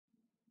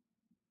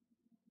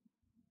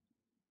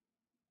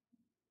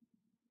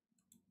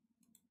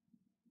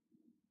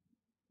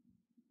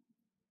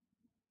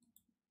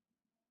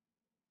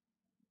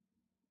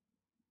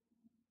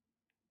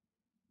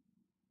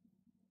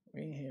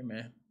We in here,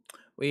 man.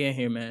 We in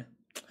here, man.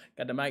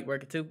 Got the mic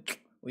working too.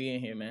 We in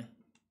here, man.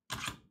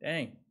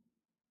 Dang.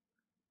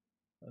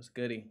 That's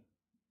goody.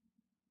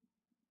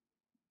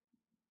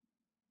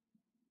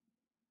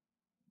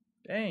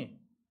 Dang.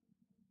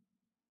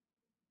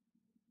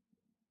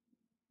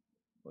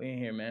 We in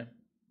here, man.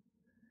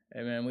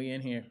 Hey, man, we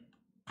in here.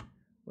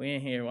 We in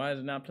here. Why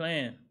is it not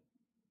playing?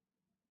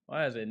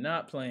 Why is it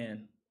not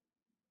playing?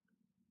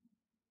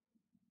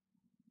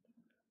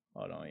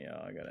 Hold on,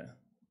 y'all. I gotta...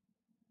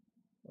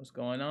 What's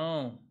going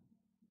on?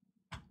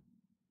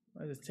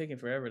 Why is it taking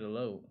forever to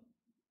load?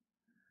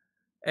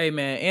 Hey,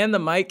 man, and the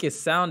mic is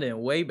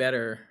sounding way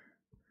better.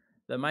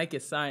 The mic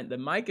is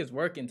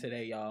working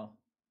today, y'all.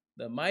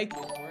 The mic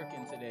is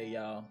working today,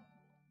 y'all.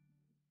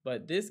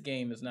 But this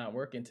game is not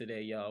working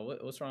today, y'all.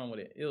 What's wrong with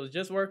it? It was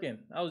just working.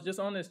 I was just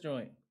on this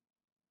joint.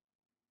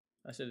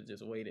 I should have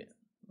just waited.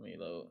 Let me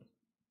load.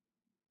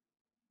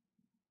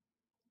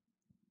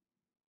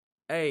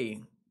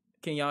 Hey,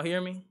 can y'all hear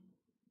me?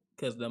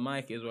 Because the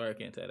mic is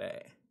working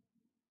today.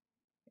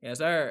 Yes,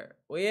 sir.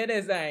 We in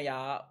this thing,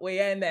 y'all. We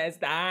in this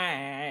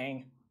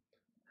thing.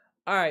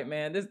 All right,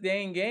 man. This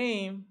dang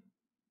game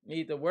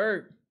need to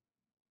work.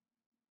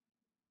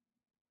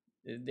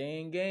 This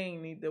dang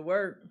game need to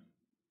work.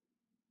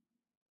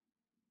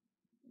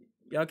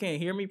 Y'all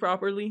can't hear me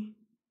properly?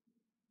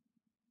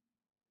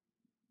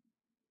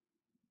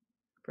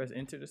 Press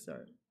enter to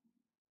start.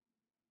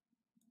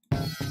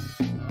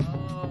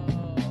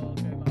 Oh,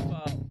 okay, my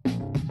fault.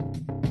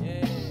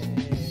 Yeah.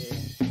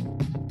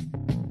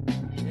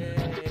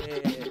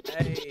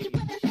 Hey.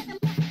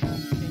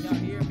 Can y'all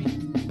hear me?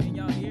 Can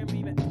y'all hear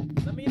me, man?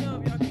 Let me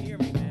know if y'all can hear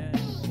me, man.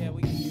 Yeah,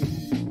 we can hear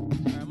you. All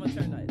right, I'm gonna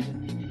turn that.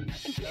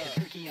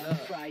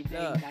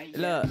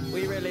 Look,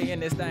 we really in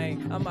this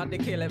thing. I'm about to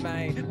kill it,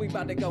 man. We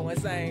about to go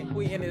insane.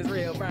 We in this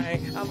real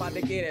brain. I'm about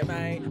to get it,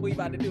 man. We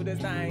about to do this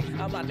thing.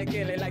 I'm about to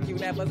kill it like you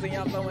never seen.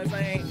 I'm so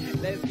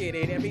insane. Let's get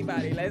it,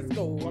 everybody. Let's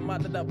go. I'm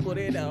about to put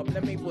it up.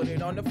 Let me put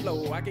it on the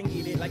floor. I can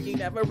get it like you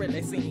never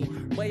really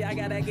seen. Boy, I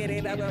gotta get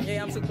it up.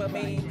 Yeah, I'm super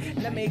mean.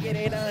 Let me get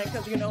it done,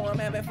 cause you know I'm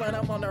having fun.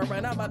 I'm on the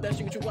run. I'm about to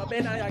shoot you up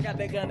and now I got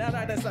the gun. Out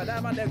of the sun.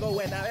 I'm about to go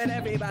in now and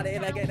everybody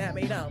looking at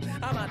me now.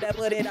 I'm about to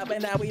put it up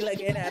and now we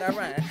looking at a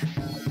run.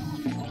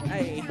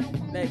 Hey,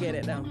 they get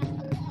it now.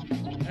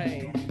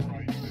 Hey,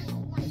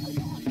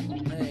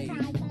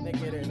 they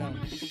get it now.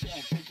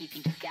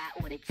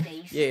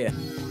 Yeah,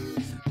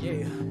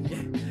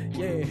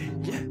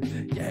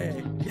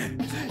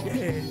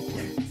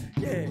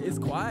 it's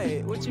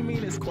quiet. What you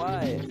mean it's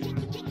quiet?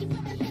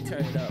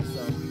 Turn it up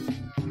some.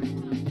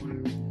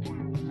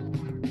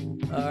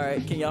 All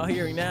right, can y'all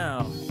hear me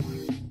now?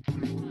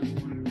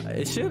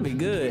 It should be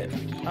good.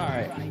 All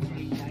right,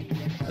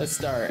 let's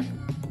start.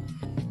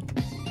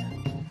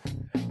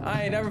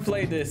 I ain't never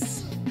played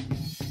this.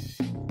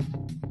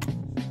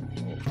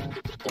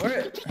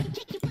 What?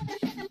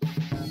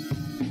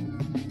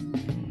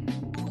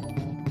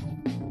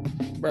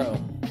 Bro.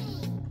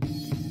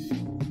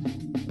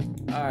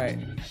 Alright.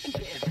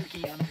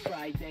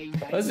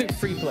 Let's do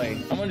free play.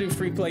 I'm gonna do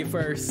free play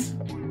first.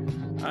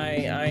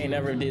 I ain't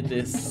never did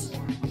this.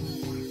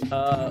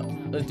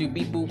 Let's do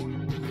beep boop.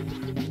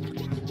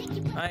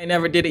 I ain't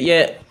never did it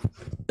yet.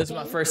 This is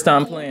my first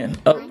time playing.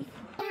 Oh.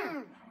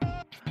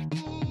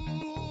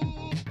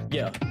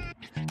 Yeah.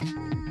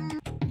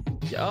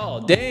 Oh,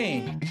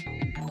 dang.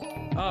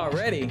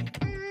 Already.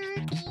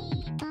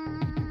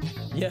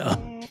 Yeah.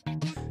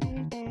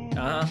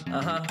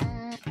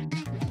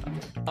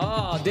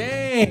 Oh,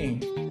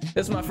 dang.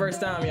 This is my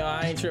first time, y'all.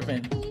 I ain't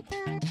tripping.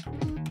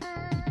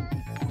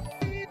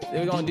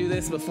 We're gonna do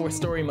this before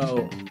story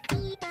mode.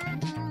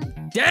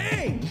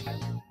 Dang!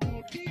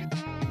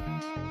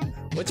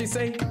 What you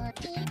say?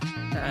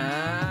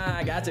 Ah,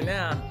 I got you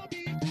now.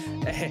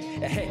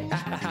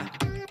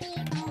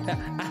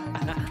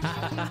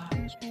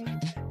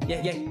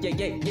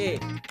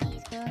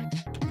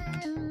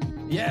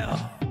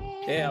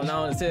 Yeah, I'm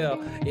on the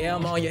tail. Yeah,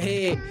 I'm on your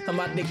head. I'm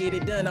about to get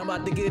it done. I'm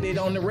about to get it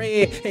on the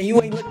red. And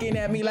you ain't looking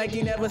at me like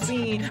you never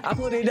seen. I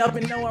put it up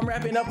and know I'm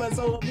wrapping up a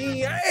soul of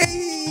me.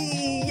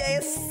 Hey,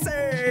 yes,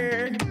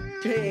 sir.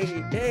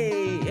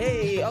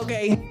 Hey,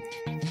 okay.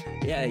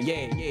 Yeah.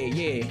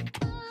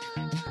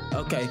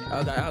 Okay.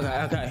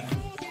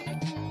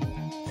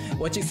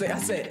 What you say? I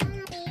said.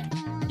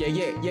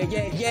 Yeah.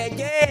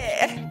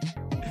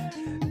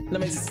 Let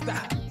me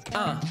stop.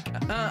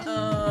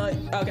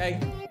 Okay.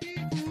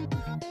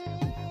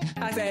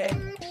 I said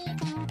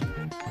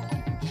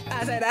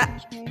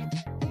that.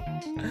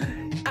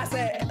 I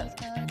said.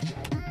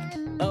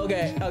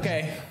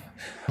 Okay.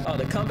 Oh,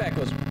 the comeback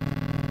was.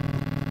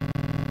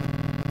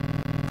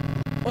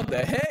 What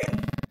the heck?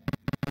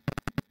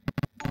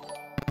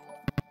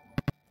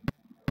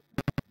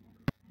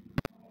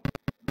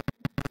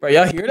 Bro,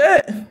 y'all hear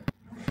that?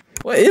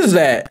 What is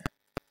that?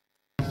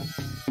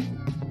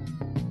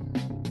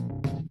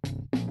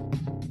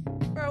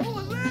 Bro, what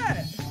was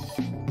that?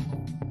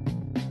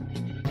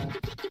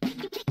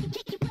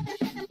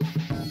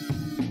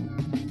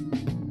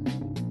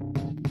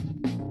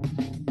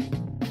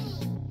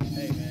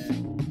 Hey,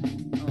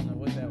 man. I don't know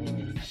what that was.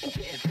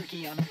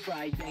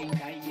 Friday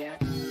night, yeah.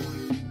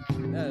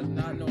 That is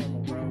not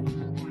normal, bro.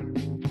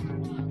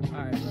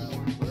 Alright, bro.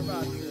 We're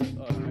about to.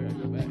 Oh, I gotta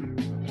go back.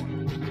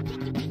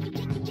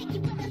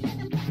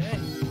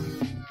 Dang.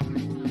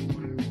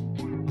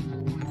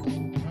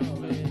 Go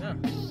ahead now.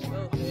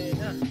 Go ahead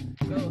now.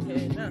 Go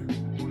ahead now.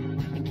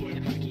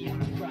 Get freaky on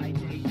a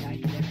Friday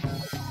night, yeah.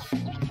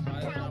 Why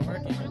is it not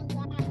working?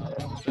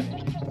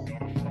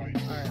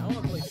 Alright, I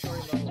wanna play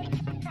story mode.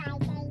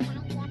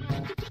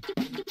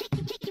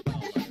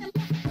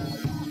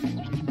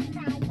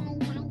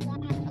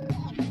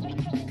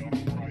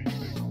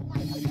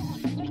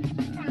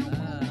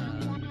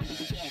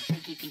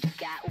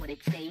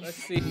 Let's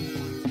see.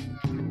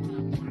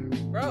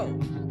 Bro.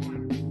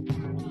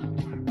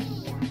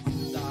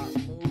 Stop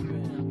moving.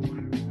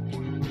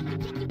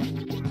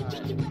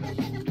 Alright, here we go.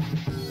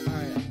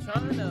 Alright, I'm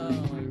trying to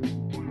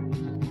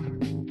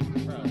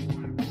bro.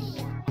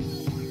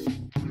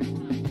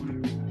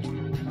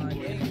 My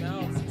dang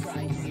mouse is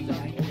stuck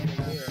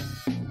over here.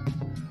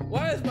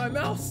 Why is my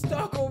mouse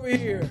stuck over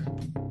here?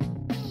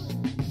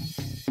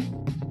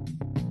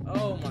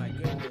 Oh my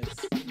goodness.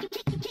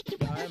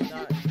 I'm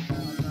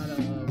not a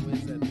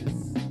whiz at this.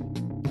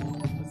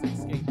 Let's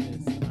escape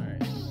this.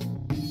 Alright.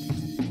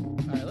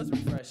 Alright, let's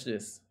refresh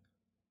this.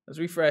 Let's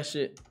refresh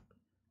it.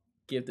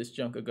 Give this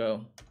junk a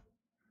go.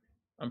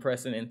 I'm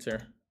pressing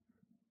enter.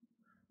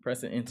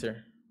 Pressing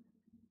enter.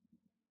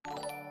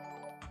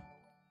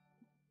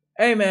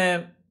 Hey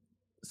man.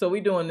 So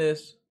we doing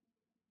this.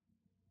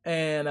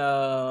 And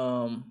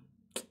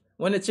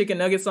when the chicken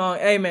nugget song.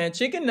 Hey man,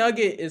 chicken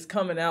nugget is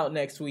coming out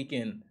next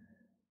weekend.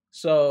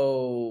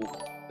 So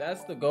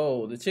that's the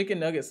goal. The chicken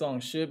nugget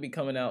song should be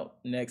coming out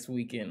next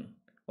weekend,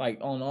 like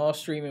on all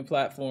streaming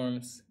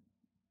platforms.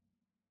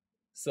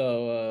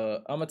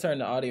 So I'm gonna turn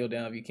the audio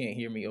down if you can't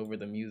hear me over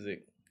the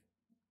music.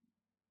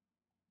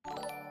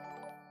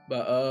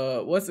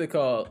 But what's it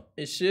called?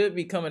 It should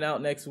be coming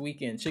out next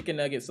weekend. Chicken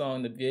nugget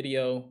song, the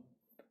video.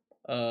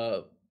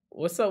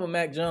 What's up with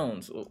Mac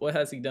Jones? What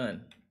has he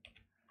done?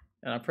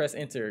 And I press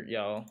enter,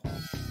 y'all. Oh,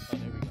 there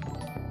we go.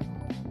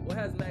 What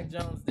has Mac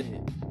Jones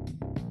did?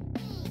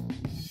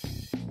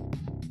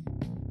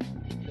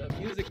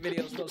 Music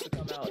video is supposed to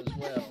come out as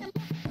well.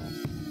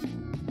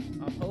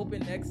 I'm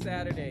hoping next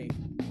Saturday.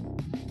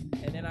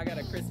 And then I got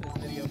a Christmas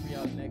video for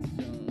y'all next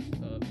video.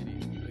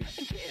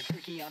 Getting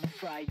freaky on a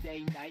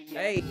Friday night,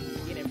 yeah. Hey,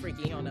 getting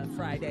freaky on a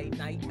Friday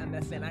night.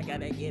 Understand I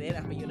gotta get it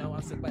up. You know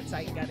I'm super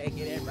tight, gotta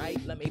get it right.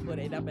 Let me put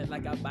it up in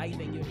like a bite.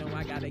 And you know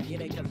I gotta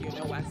get it, cause you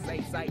know I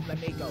say sight.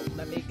 Let me go,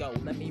 let me go.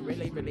 Let me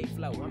really, really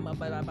flow. I'm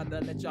about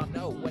to let y'all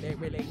know what it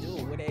really do,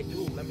 what it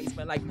do. Let me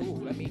smell like poo,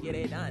 let me get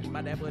it done.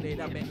 About to put it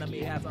up and let me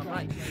have some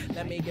fun.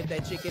 Let me get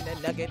that chicken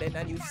and nugget and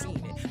now you seen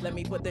it. Let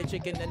me put that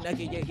chicken and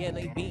nugget, yeah,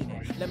 they bean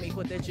it. Let me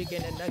put that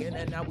chicken and nugget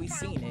and now we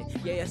seen it.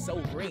 Yeah, it's so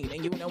green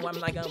and you know I'm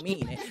like I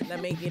mean it. Let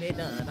me get it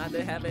done. About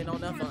to have it on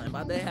the fun,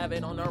 about to have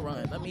it on the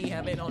run. Let me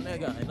have it on the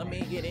gun. Let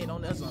me get it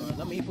on the sun.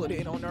 Let me put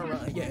it on the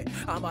run. Yeah,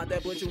 I'm about to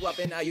put you up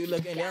and now you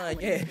looking young.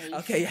 Yeah,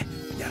 okay, yeah,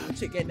 yeah.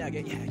 Chicken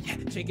nugget, yeah, yeah.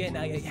 Chicken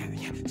nugget, yeah,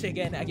 yeah.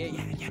 Chicken nugget,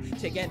 yeah, yeah.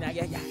 Chicken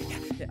nugget, yeah,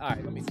 yeah. All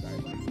right, let me start.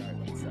 All right,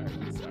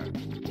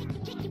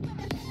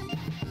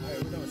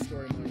 we're doing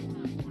story mode.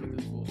 Put this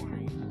full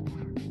screen.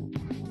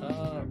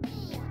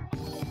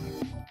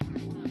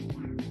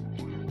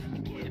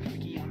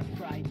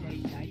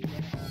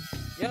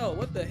 Yo,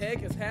 what the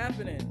heck is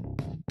happening?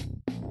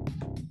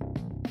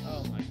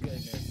 Oh my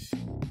goodness.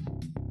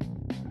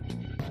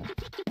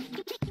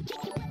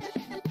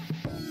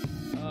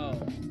 Oh.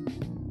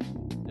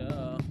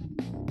 Duh.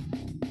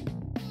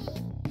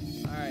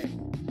 Alright.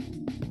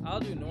 I'll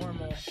do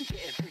normal.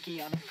 Getting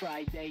freaky on a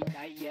Friday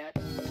night, yeah.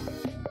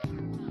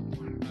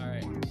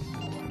 Alright.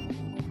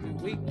 Do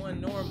week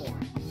 1 normal.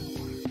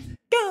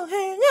 Go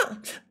ahead, yeah.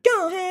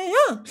 Go ahead,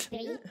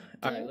 yeah.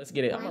 Alright, let's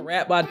get it. I'm gonna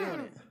rap by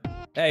doing it.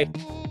 Hey,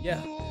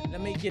 yeah,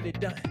 let me get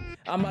it done.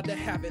 I'm about to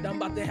have it, I'm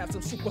about to have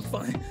some super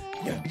fun.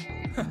 Yeah,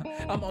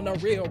 I'm on a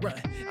real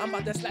run. I'm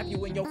about to slap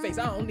you in your face,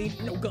 I don't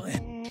need no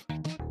gun.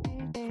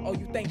 Oh,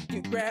 you think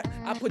you grab?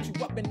 I put you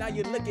up and now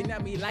you're looking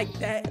at me like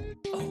that.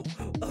 Oh,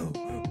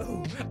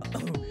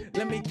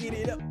 let me get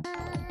it up.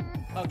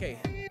 Okay,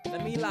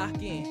 let me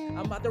lock in,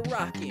 I'm about to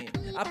rock in.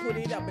 I put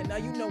it up and now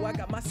you know I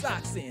got my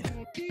socks in.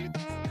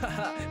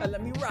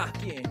 Let me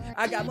rock in.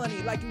 I got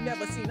money like you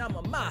never seen, I'm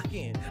a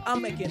mocking. I'm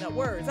making up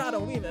words, I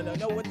don't even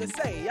know what to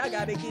say. I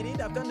gotta get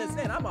it up to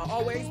understand, I'ma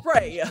always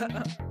pray. Yeah,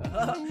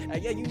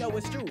 you know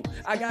it's true.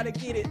 I gotta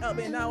get it up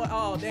and now it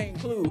all dang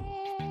clue.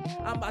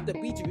 I'm about to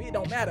beat you, it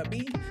don't matter,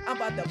 B. I'm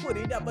about to put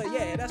it up, but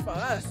yeah, that's for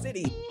us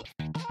city.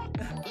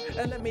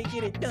 And let me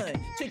get it done.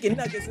 Chicken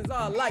nuggets is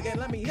all like it,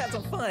 let me have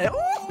some fun. Ooh,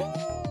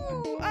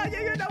 oh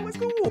yeah, you know it's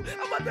cool.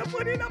 I'm about to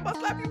put it up, I'll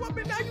slap you up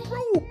and now you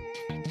rule.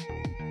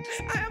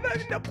 I am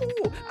in the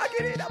pool. I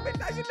get it up and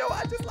now you know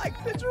I just like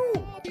the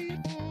drool.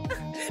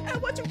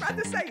 And what you about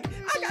to say?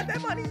 I got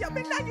that money up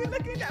and now you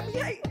looking at me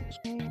hate.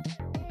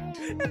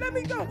 And let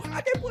me go.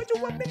 I can put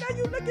you up and now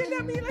you looking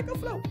at me like a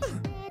float.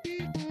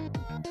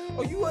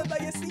 Oh, you a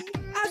liar, see?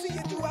 I I see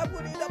you do, I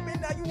put it up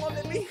and now you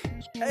wanted me.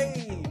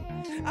 Hey,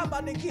 I'm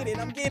about to get it,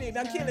 I'm killing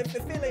the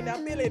feeling,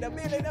 I'm feeling,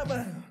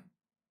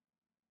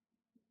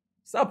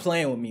 Stop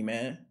playing with me,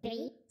 man.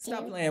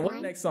 Stop playing. What's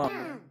the next song?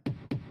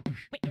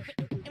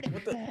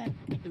 What the?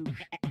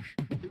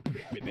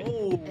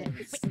 Oh,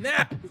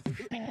 snap!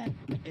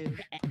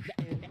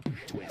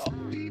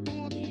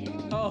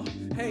 Oh,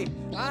 hey,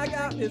 I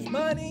got this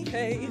money,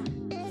 hey.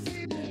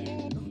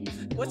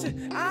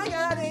 I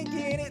gotta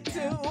get it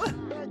too.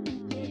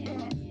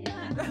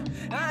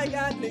 I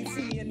got to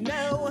see you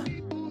know.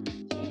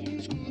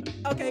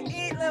 Okay,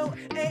 eat low,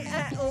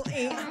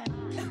 A-I-O-E.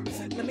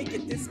 Let me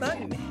get this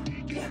money.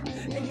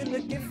 And you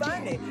looking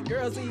funny.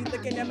 Girls, you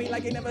looking at me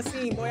like you never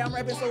seen. Boy, I'm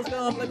rapping so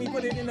dumb, let me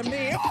put it in the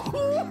meme.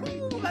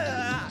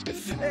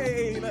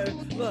 Hey, look,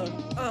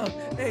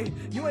 hey,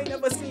 you ain't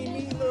never seen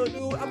me,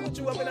 little dude. I put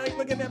you up and now you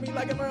looking at me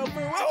like a real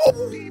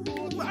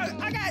fool.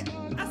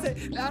 I said,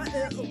 yeah.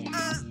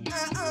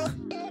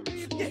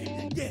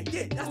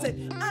 I said, I said,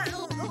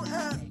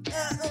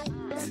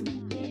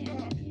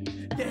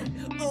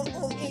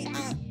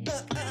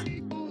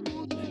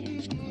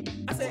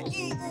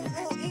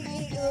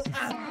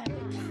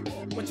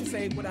 what you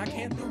say, what I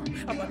can't do?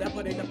 I'm about to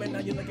put it up and now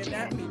you're looking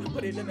at me.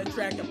 Put it in the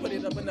track and put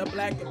it up in the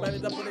black and put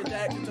it up in the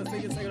jack and just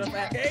say the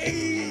back.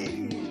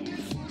 Hey!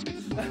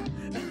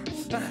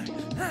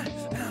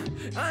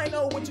 I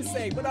know what you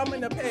say, but I'm in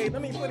the pay.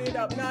 Let me put it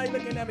up. Now you're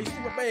looking at me,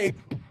 stupid babe.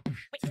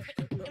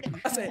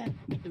 I said,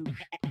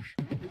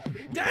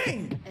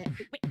 dang!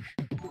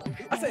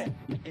 I said,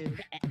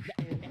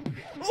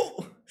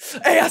 oh!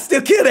 Hey, I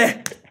still kill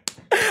that!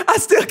 I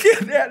still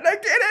kill that! I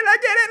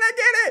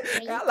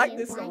get it! I like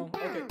this song.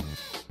 Okay.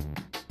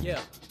 Yeah.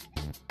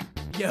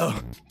 Yo.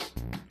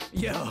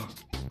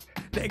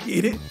 They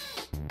get it.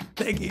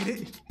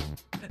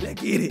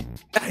 Hey,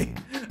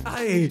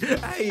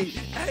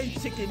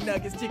 chicken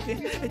nuggets, chicken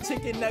nugget,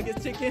 chicken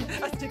nugget, chicken.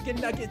 I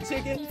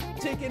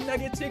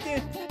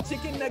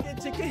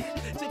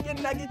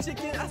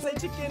say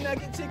chicken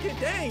nugget, chicken.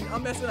 Dang,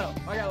 I'm messing up.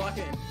 I gotta lock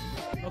in.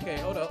 Okay,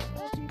 hold up.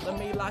 Let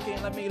me lock in.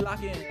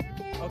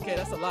 Okay,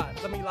 that's a lot.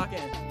 Let me lock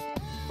in.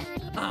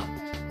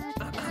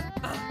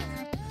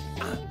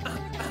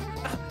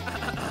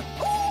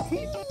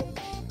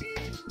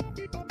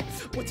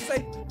 What you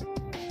say?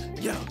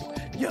 Yo,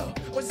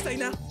 what you say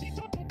now?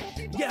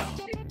 Yo,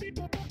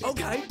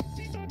 okay.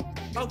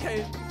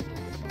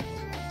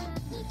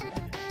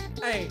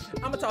 Hey,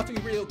 I'ma talk to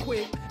you real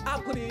quick. I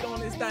put it on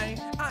this thing.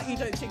 I eat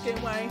that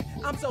chicken wing.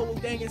 I'm so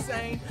dang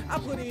insane. I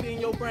put it in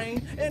your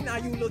brain, and now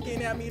you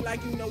looking at me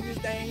like you know this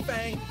dang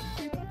thing.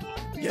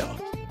 Yo,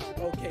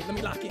 okay, let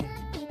me lock in.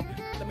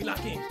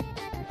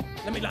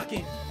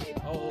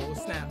 Oh,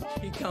 snap,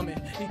 he coming.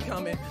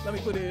 Let me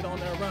put it on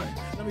that run.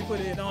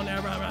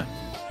 Run.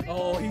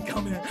 Oh, he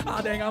coming.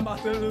 Ah, dang, I'm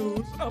about to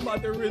lose. I'm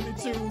about to really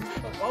choose.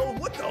 Oh,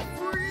 what the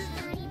freak?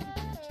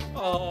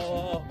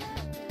 Oh,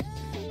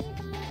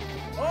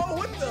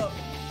 what the?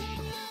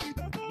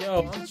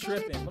 Yo, I'm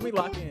tripping. Let me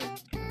lock in.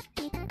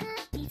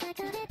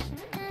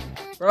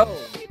 Bro,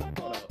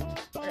 hold up.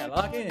 I gotta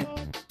lock in.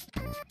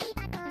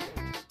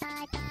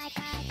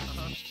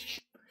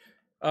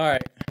 All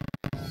right.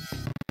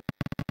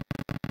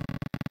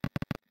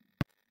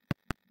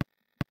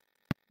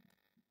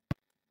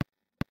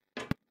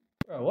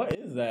 Bro, what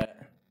is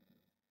that?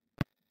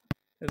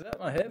 Is that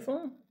my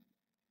headphone?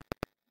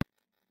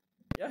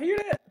 Y'all hear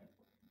that?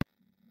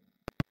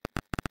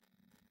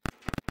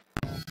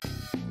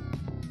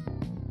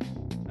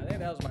 I think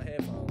that was my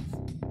headphones.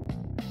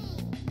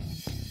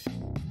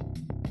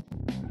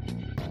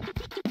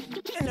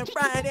 In a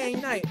Friday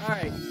night. All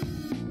right,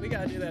 we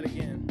gotta do that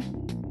again.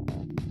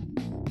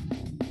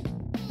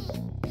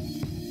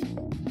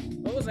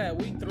 What was that?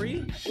 Week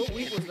 3? What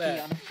week was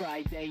that? On a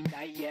Friday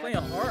night, yeah. Play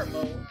on hard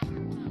mode.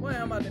 Why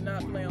am I about to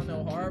not play on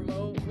no hard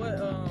mode?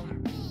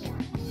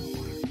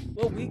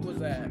 What week was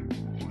that?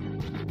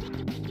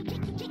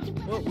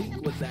 What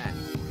week was that?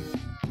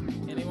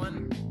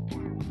 Anyone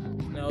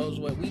knows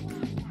what week?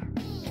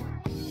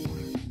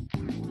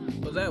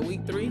 Was that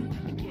week 3?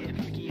 Getting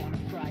freaky on a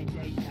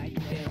Friday night,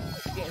 yeah.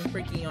 Getting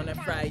freaky on a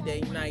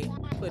Friday night.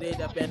 Put it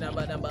up in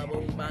a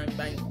bubble, bang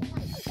bang.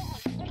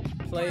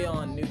 Play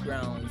on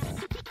Newgrounds.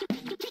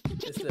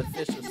 It's the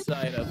official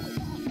site of it.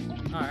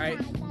 Alright.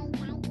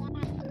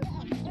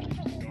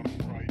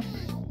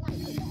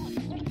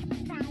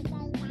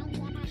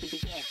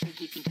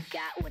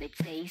 Got what it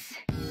takes.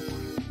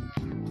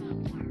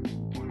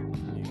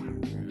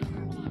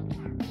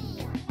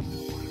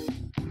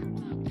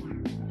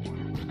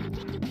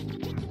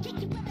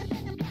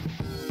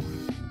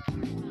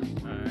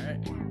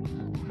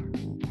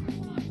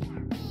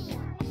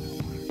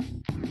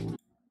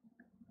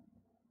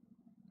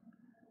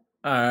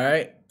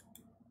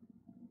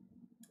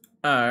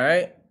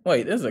 Alright.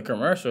 Wait, this is a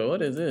commercial.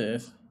 What is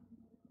this?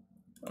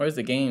 Where's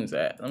the games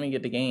at? Let me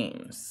get the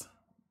games.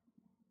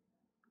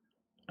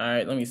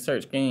 Alright, let me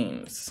search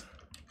games.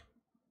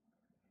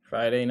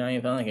 Friday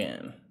Night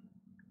Funkin.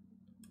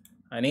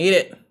 I need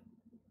it.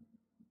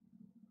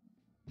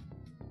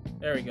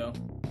 There we go.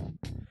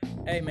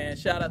 Hey man,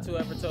 shout out to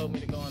whoever told me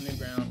to go on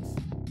Newgrounds.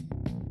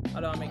 How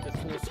do I make this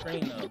full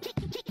screen though?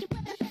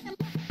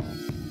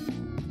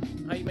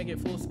 How you make it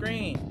full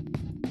screen?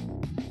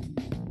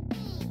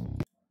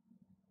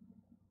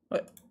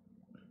 What?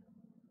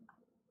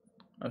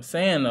 I'm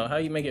saying though, how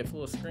you make it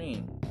full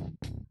screen?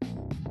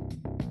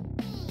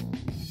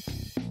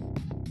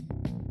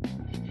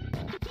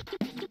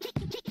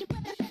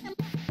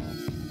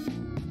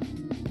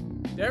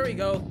 There we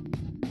go.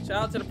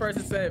 Shout out to the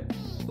person who said,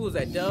 who was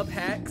that? Dub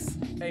Hacks?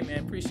 Hey man,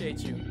 appreciate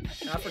you.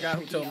 I forgot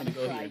who told me to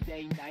go here.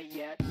 You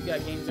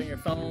got games on your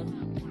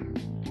phone?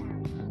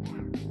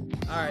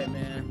 Alright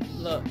man,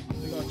 look,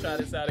 we're gonna try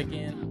this out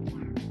again.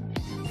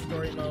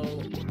 Story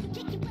mode.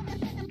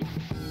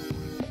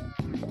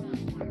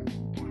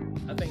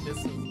 I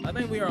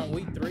think we are on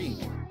week 3.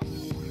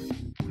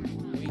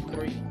 Week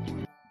 3.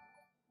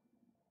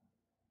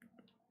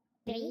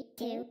 3,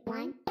 2,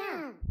 1,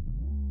 go!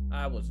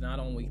 I was not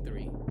on week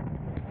 3.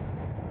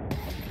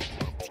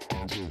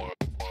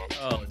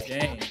 Oh,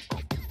 dang.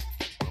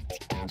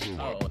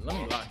 Oh, let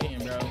me lock in,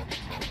 bro.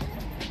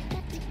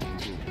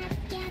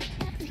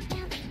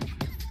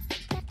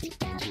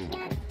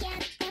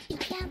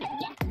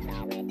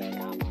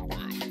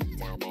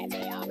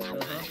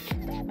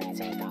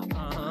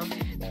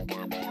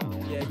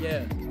 Yeah,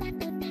 yeah.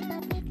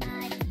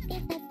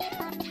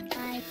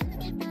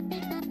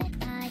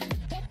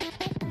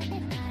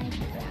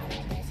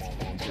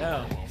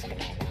 Yeah.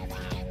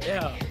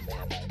 Yeah.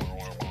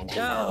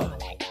 Yeah.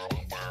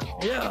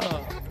 Yeah.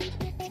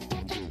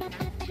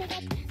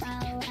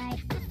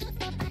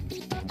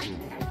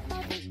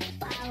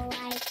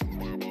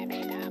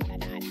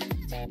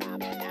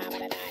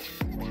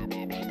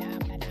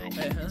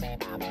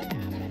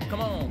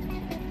 Come on.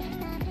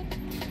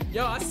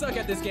 Yo, I suck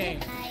at this game.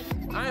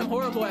 I am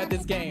horrible at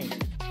this game.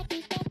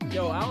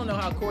 Yo, I don't know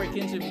how Corey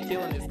Kenshin be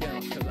killing this game,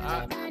 because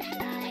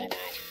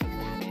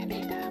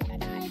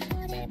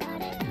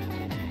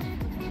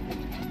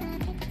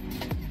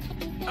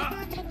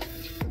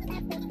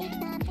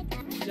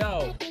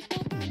Yo.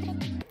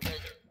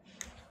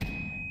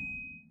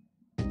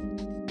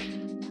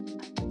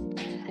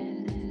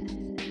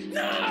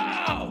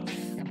 No!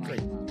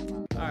 Great.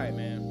 Alright,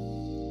 man.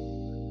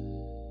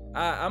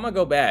 I'm gonna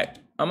go back.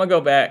 I'm gonna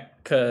go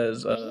back,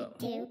 because,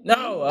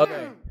 no!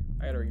 Okay.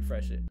 I gotta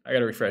refresh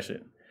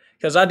it.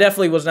 Because I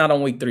definitely was not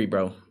on week 3,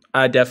 bro.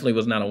 I definitely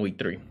was not on week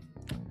 3.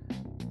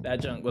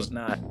 That junk was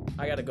not.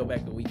 I gotta go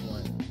back to week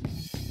 1.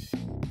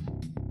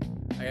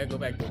 I gotta go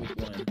back to week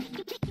 1.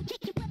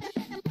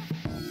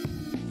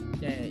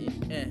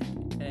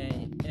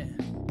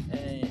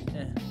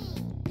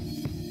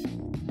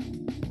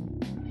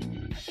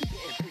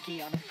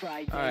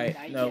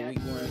 Alright, no, week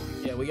 1.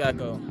 Yeah, we gotta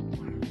go.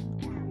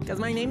 Because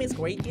my name is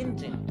Great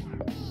Engine.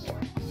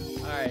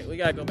 Alright, we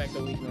gotta go back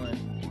to week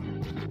 1.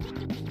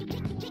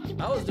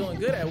 I was doing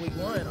good at week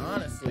 1,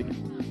 honestly.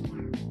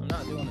 I'm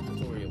not doing a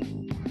tutorial.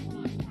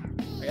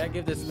 I gotta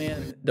give this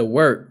man the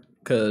work,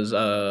 because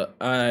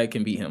I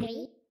can beat him.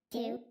 3,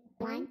 2,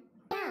 1,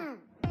 go!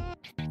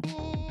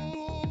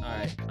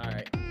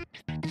 Alright.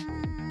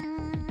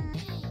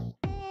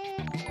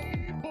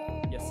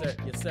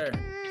 Yes, sir.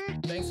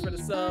 Thanks for the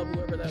sub,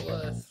 whoever that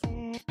was.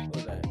 What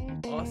was that?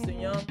 Austin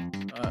Young?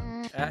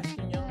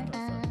 Ashton Young?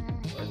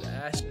 Or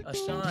was it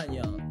Ashawn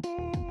Young?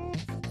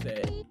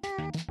 Said.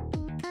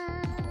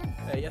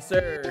 Hey, yes,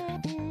 sir.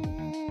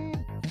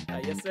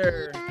 Yes,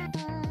 sir.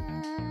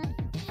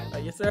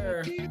 Yes,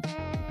 sir.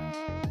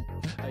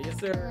 Yes,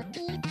 sir.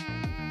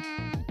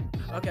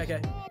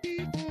 Okay.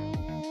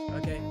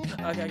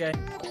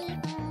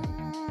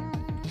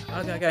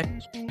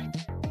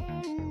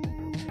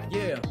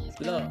 Yeah,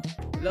 look.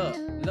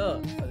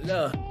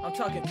 I'm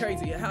talking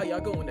crazy. How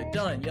y'all going to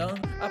done, young?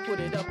 I put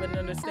it up and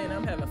understand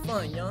I'm having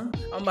fun, young.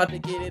 I'm about to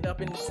get it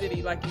up in the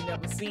city like you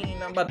never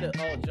seen. I'm about to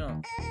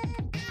jump.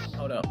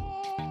 Hold up.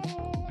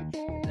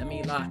 Let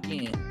me lock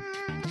in.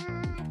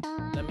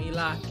 Let me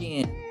lock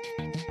in.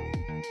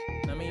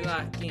 Let me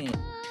lock in.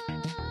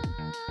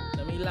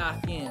 Let me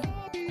lock in.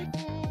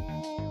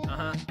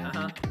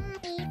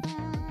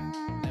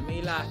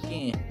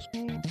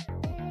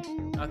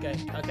 Okay.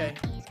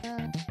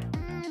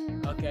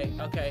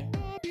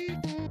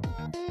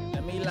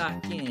 Let me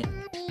lock in.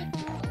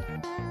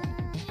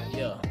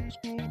 Yeah.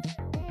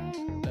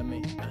 Let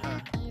me.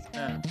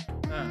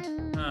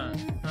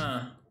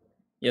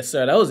 Yes,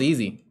 sir. That was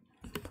easy.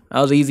 That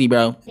was easy,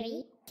 bro.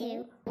 3,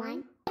 2,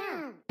 1,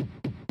 go!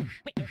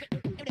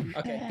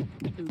 Okay.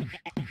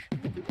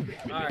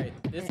 Alright,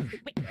 this is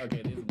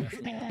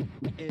messy.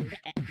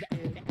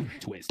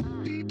 Twist.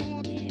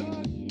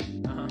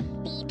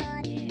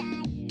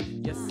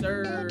 Yes,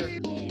 sir.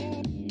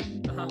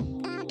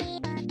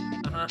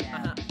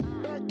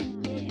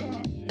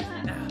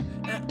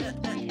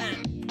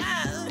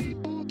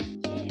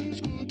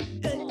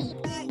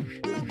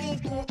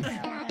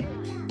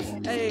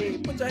 Hey,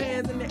 put your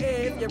hands in the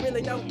air if you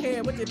really don't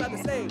care what you about to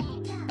say.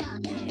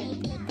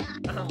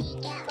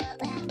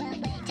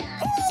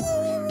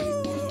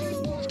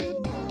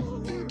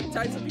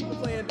 Types of people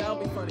playing, that'll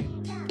be funny.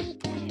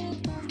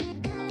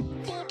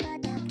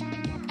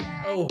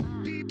 Oh.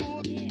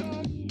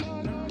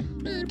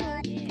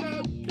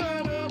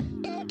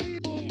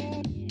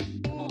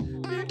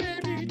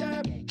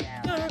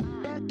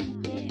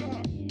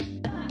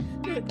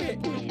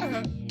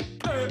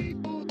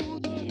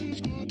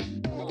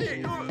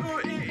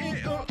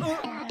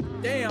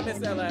 Damn, I missed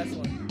that last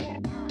one.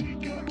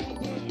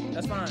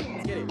 That's fine.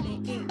 Let's get it.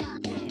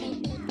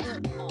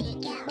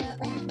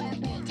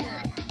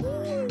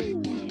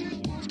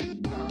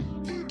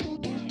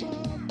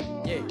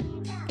 Yeah.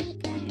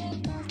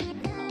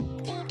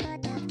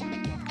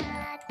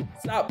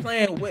 Stop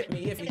playing with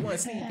me if you want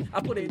to see.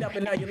 I put it up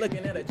and now you're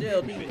looking at a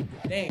jail beat.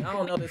 Dang, I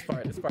don't know this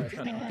part. This part is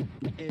kind of hard.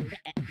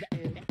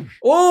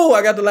 Oh,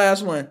 I got the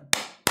last one.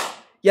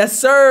 Yes,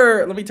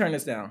 sir. Let me turn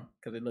this down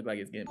because it looked like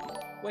it's getting.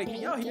 Wait, can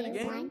y'all hear the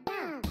game?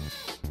 Oh,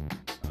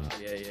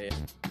 yeah.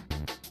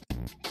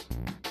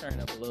 Turn it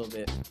up a little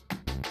bit.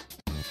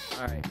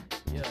 All right.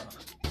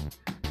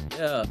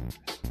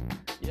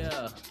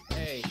 Yeah.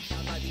 Hey,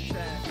 I might be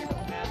trash. It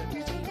don't matter.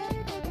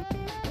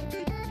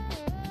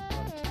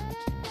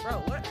 Bro,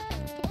 what?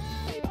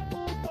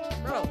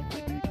 Bro,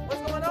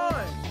 what's going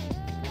on?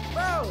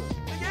 Bro,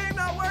 the game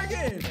not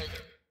working.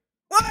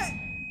 What?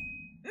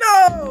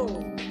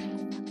 No!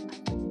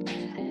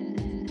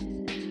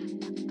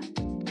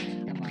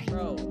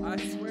 Bro, I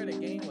swear the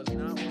game was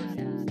not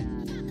working.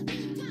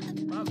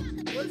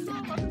 What's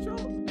wrong with my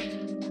controller?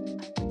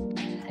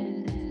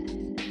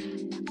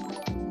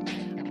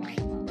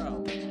 Bro,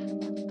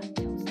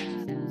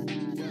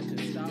 it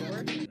just stopped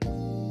working.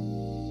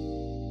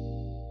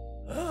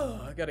 Oh,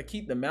 I gotta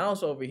keep the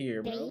mouse over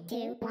here, bro. 3,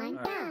 2, 1,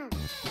 Alright. go.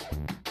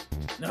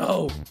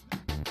 No!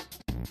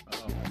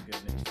 Oh my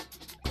goodness.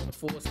 Go to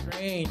full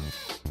screen.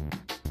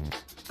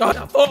 Go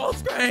to full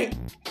screen!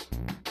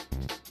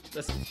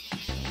 Listen.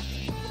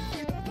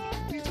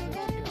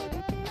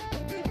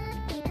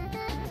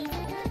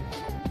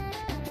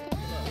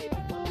 Look,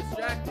 I'm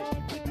distracted.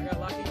 I got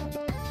lucky.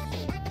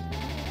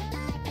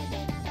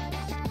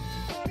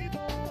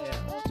 Yeah.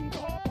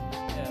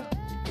 Okay.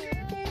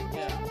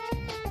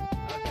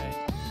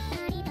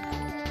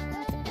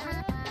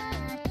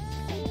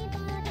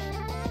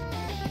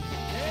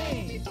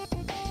 Dang.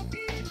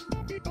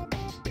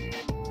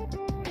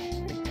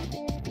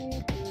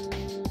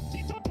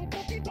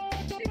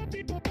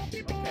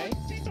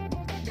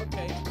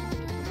 Okay.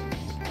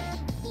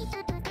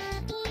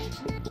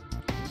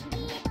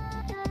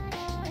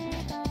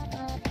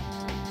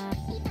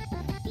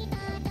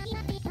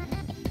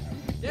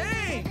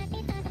 Dang!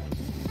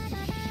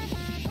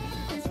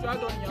 I'm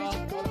struggling, y'all.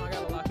 Hold on, I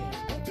gotta lock in.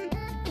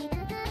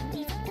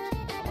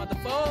 I'm about to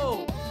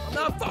fold. I'm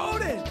not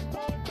folding.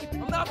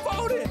 I'm not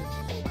folding.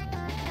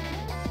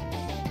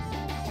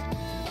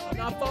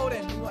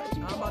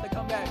 I'm about to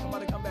come back.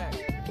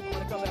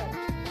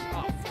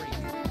 Oh, freak.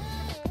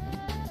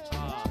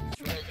 Ah,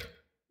 trick.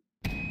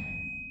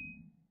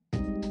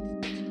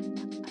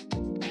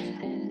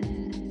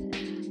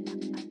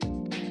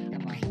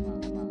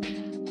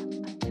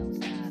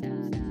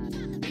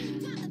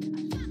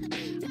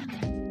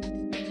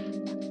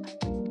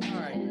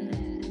 Alright, man.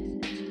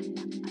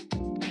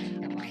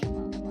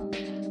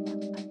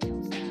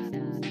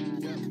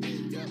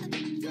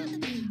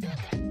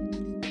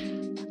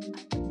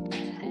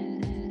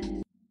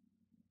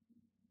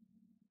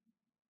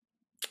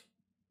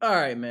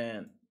 Alright,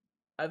 man.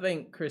 I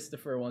think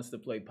Christopher wants to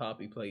play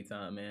Poppy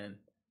Playtime, man.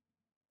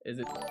 Is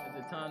it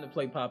time to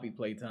play Poppy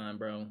Playtime,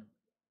 bro?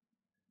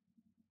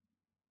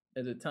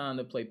 Is it time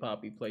to play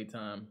Poppy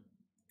Playtime?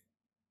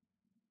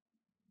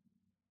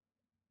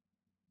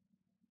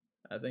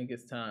 I think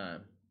it's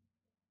time.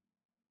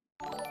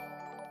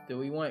 Do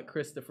we want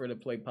Christopher to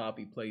play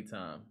Poppy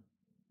Playtime?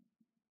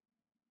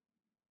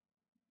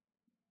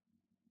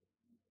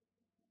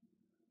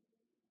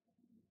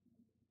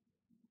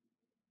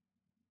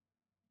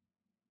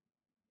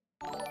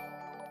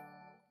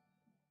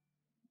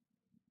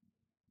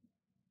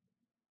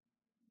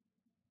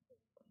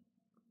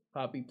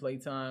 Poppy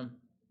Playtime.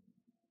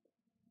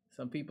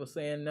 Some people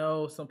saying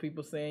no, some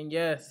people saying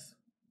yes.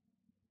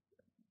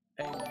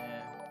 Hey,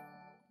 man.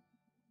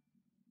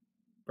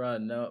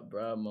 Bruh, no,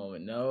 bruh,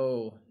 moment.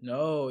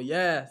 No,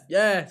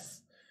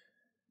 yes.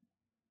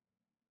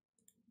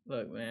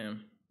 Look,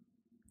 man.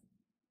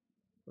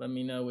 Let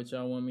me know what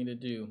y'all want me to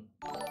do.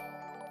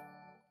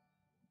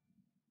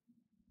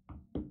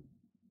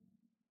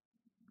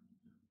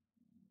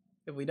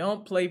 If we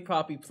don't play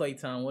Poppy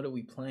Playtime, what are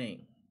we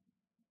playing?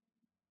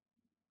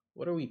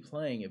 What are we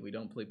playing if we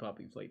don't play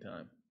Poppy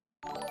Playtime?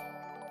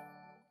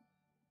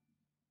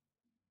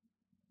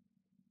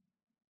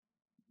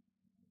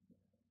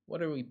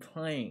 What are we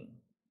playing?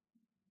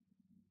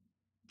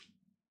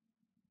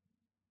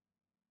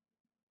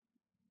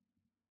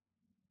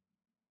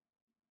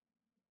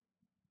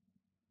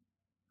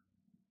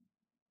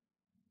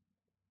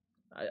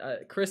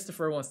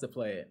 Christopher wants to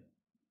play it.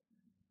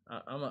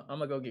 I'm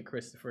gonna go get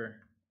Christopher.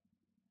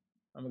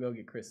 I'm gonna go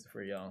get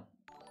Christopher, y'all.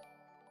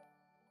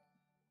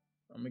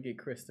 I'm gonna get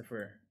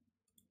Christopher.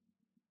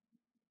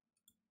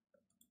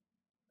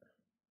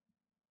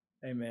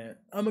 Hey, man.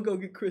 I'm gonna go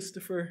get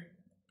Christopher.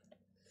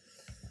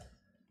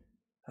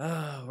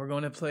 We're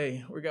gonna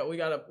play. We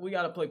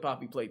gotta play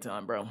Poppy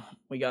Playtime, bro.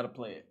 We gotta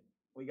play it.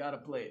 We gotta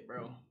play it,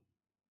 bro.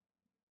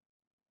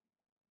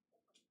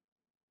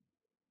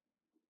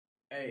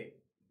 Hey,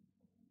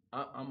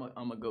 I'm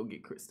gonna go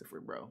get Christopher,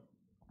 bro.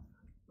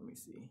 Let me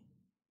see.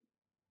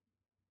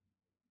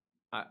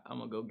 I'm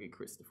gonna go get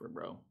Christopher,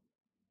 bro.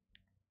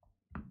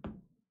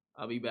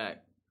 I'll be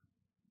back.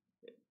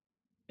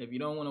 If you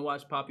don't want to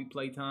watch Poppy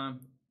Playtime,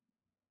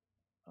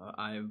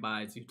 I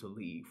advise you to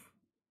leave.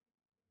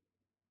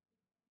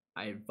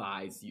 I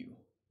advise you.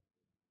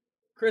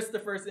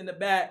 Christopher's in the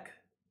back.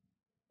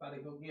 About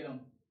to go get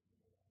him.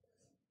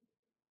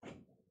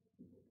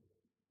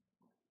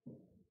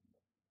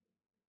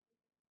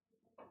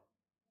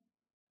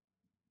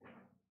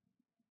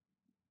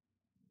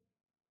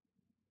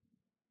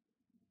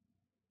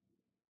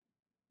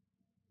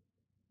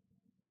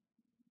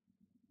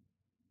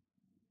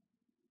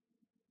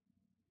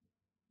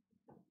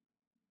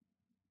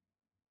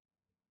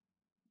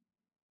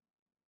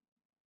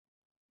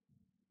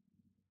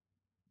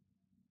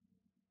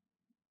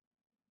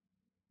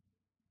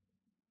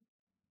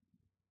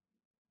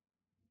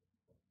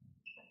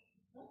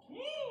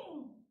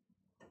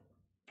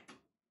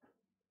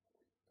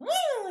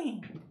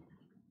 Finally!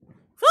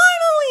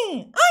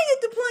 Finally! I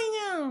get to play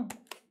now!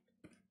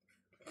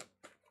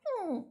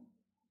 Oh.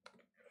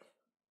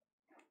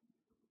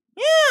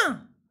 Yeah!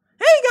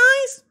 Hey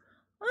guys!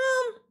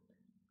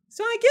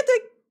 So I get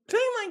to play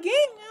my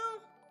game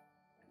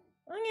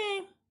now.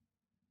 Okay.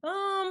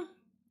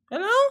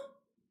 Hello?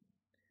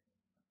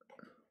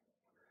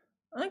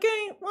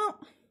 Okay, well.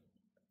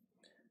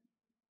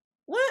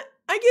 What?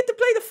 I get to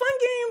play the fun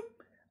game.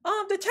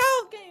 The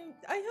child game.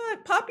 I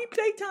heard Poppy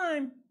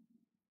Playtime.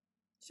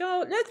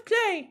 So let's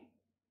play.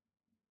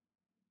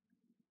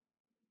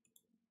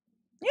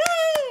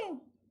 Yay!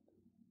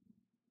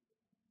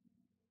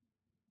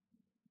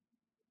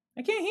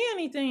 I can't hear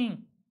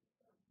anything.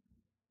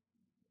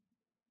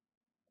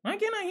 Why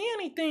can't I hear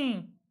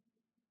anything?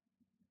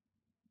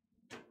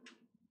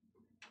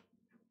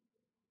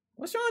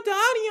 What's wrong with the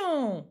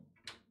audio?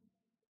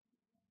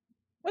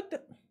 What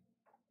the?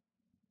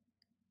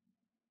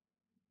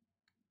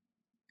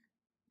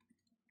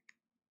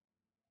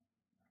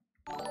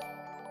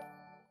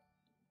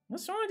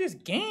 What's wrong with this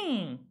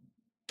game?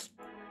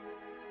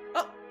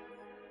 Oh!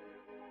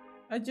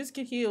 I just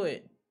could hear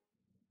it.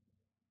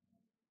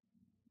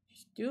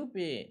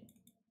 Stupid.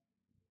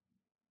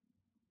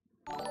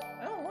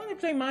 I don't want to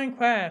play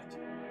Minecraft.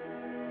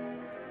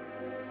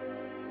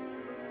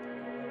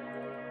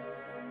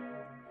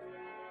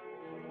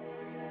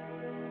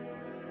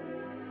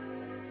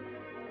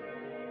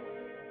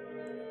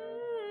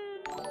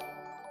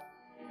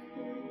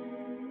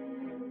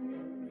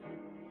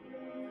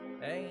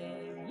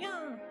 Hey,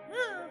 yeah.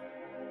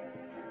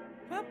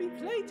 Poppy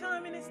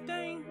Playtime in this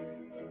thing.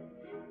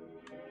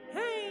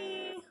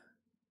 Hey.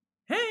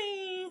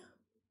 Hey.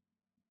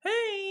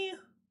 Hey.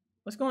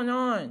 What's going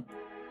on?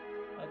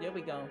 Oh, there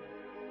we go.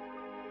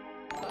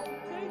 Poppy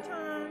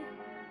Playtime.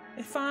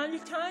 It's finally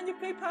time to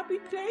play Poppy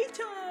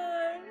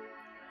Playtime.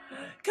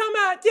 Come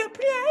out to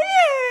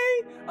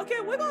play. Okay,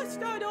 we're gonna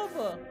start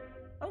over.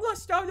 I'm gonna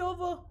start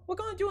over. We're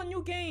gonna do a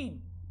new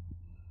game.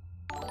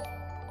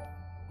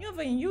 You have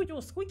an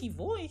unusual squeaky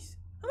voice.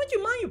 How about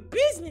you mind your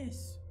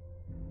business?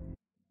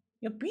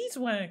 Your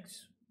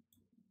beeswax.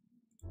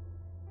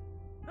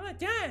 How about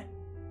that?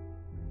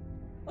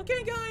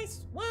 Okay,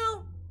 guys.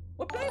 Well,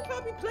 we're playing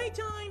Poppy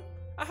Playtime.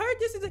 I heard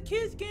this is a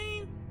kid's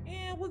game,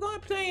 and we're gonna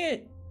play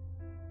it.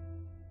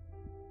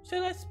 So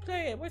let's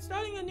play it. We're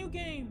starting a new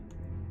game.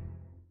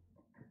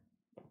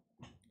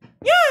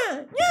 Yeah, I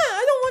don't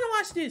want to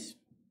watch this.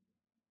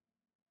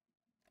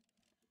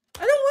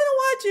 I don't want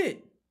to watch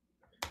it.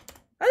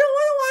 I don't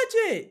want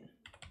to watch it.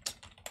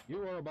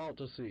 You are about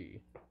to see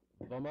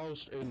the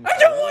most I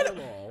don't want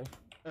incredible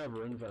doll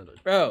ever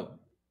invented. Bro.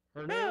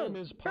 Her name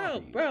is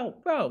Poppy,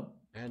 Bro.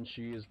 and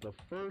she is the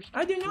first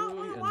I do not truly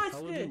want to watch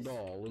intelligent this.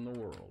 doll in the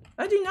world.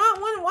 I do not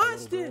want to A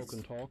watch little girl this.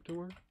 can talk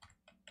to her.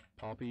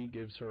 Poppy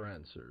gives her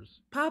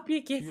answers. Poppy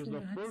She gets is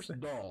the first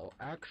doll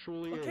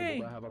actually Okay,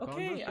 able to have a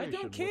conversation I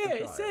don't with care. a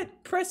It child.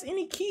 said press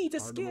any key to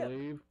Hard to skip.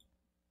 believe?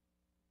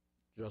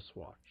 Just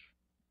watch.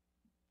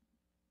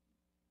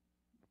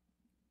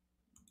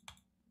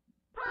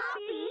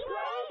 Poppy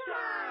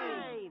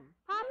Playtime!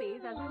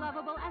 Poppy's as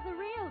lovable as a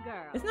real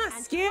girl. It's not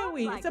and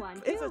scary. talks like one,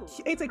 too.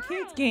 It's a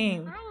kid's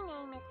game. My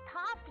name is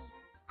Poppy.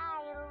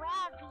 I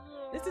love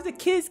you. This is a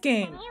kid's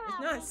game. Can you It's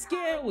help not me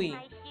scary. polish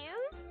my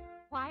shoes?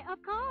 Why,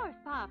 of course,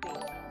 Poppy.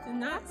 It's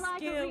not Just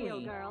like a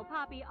real scary. girl,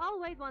 Poppy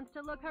always wants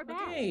to look her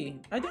best. Okay,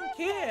 I don't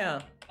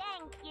care.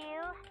 Thank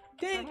you.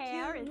 Thank Her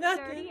hair you. is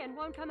Nothing. sturdy and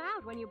won't come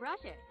out when you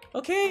brush it.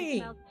 Okay.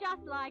 Smells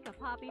just like a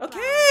poppy Okay,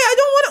 flower. I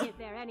don't Is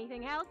there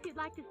anything else you'd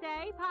like to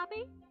say,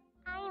 Poppy?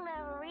 I'm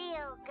a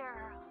real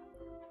girl.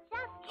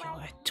 Just wanna. You're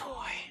like a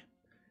toy.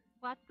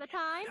 What's the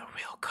time? The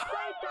real car.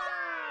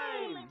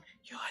 Playtime!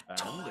 You're a And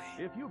toy.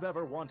 if you've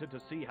ever wanted to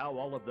see how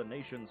all of the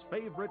nation's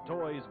favorite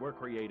toys were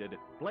created,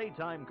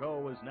 Playtime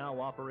Co. is now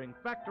offering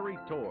factory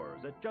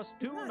tours at just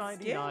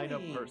 $2.99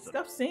 a person.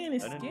 Stop saying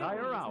it's An scary.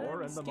 entire It's hour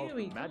not in the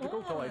scary. most Come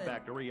magical toy on.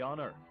 factory on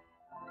Earth.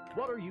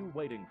 What are you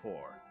waiting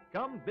for?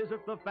 Come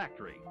visit the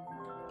factory.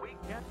 We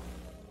can...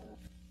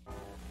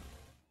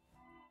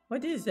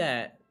 What is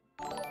that?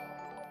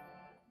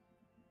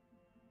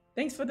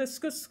 Thanks for the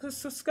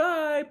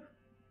subscribe,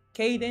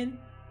 Caden.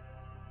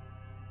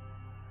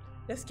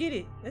 Let's get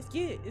it. Let's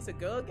get it. It's a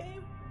girl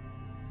game?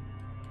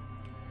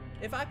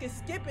 If I could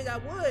skip it, I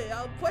would.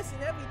 I'll question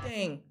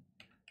everything.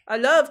 I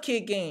love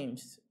kid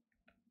games.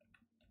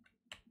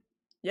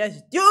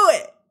 Let's do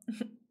it!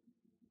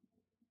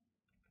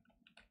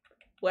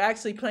 We're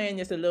actually playing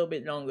this a little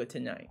bit longer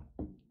tonight.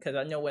 Because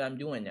I know what I'm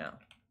doing now.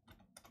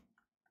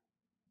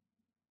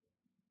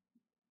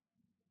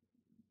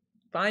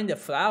 Find the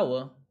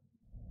flower.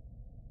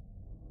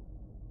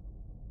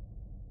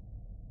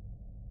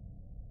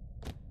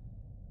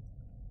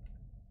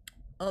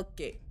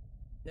 Okay,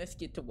 let's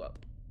get to work.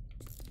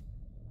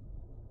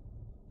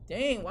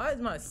 Dang, why is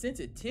my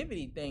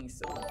sensitivity thing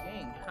so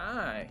dang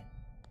high?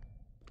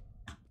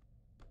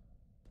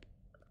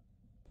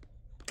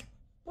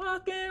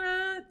 Walking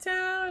around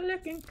town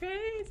looking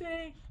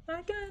crazy.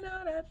 I got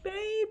all that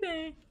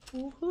baby.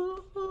 Ooh,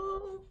 ooh,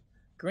 ooh.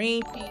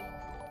 Green,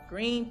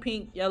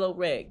 pink, yellow,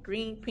 red.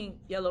 Green, pink,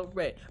 yellow,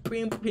 red.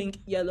 Green, pink,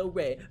 yellow,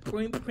 red.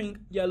 Green, pink,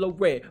 yellow,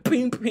 red.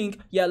 Green, pink,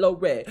 yellow,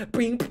 red.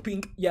 Green,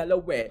 pink, yellow,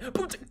 red.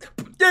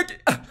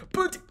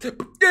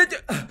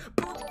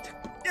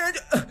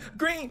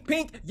 Green,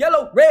 pink,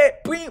 yellow, red.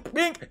 Green,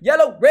 pink,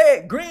 yellow,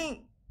 red.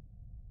 Green.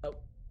 Oh.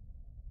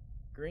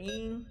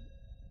 Green,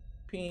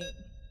 pink,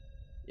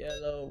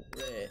 yellow,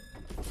 red.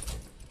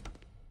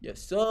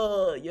 Yes,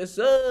 sir. Yes,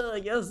 sir.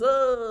 Yes,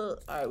 sir.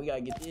 All right, we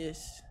gotta get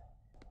this.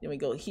 Then we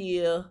go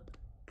here.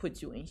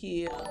 Put you in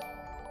here.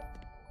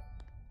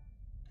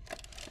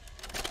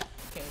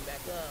 Came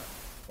back up.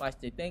 Watch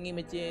the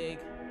thingy-majig.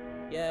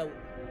 Yeah.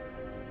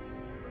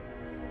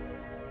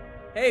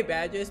 Hey,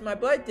 Badger, it's my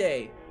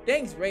birthday.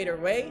 Thanks, Raider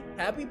Ray.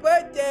 Happy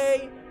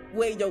birthday.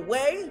 Wait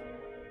away.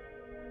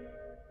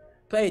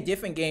 Play a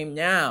different game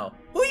now.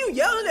 Who you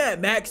yelling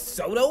at, Max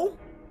Soto?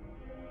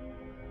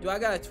 Do I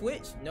got a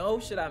Twitch? No.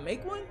 Should I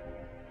make one?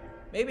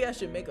 Maybe I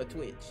should make a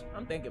Twitch.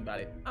 I'm thinking about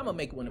it. I'm gonna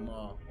make one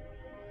tomorrow.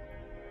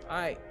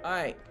 Alright.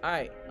 I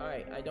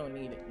don't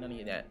need it. None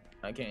of that.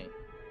 I can't.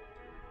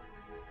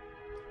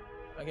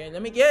 Okay,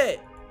 let me get it.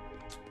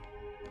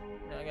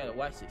 Now I gotta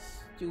watch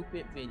this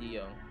stupid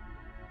video.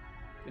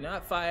 Do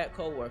not fire at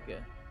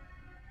coworker.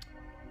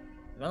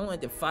 If I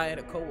want to fire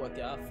the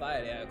coworker, I'll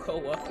fire that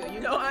coworker. You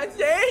know what I'm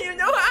saying? You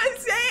know what I'm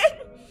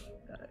saying?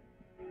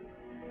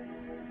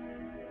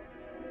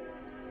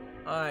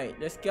 Alright,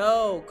 let's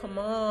go. Come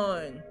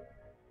on.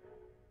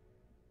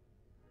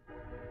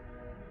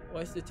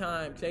 What's the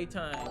time?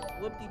 Playtime.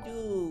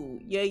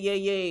 Whoop-de-doo.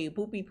 Yay.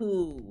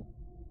 Poopy-poo.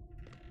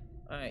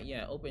 Alright,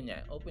 yeah, open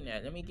that. Open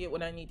that. Let me get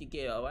what I need to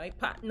get, alright,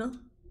 partner?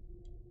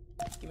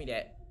 Give me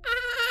that.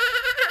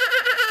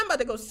 I'm about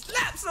to go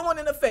slap someone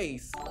in the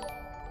face.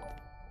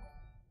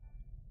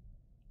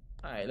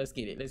 Alright, let's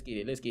get it. Let's get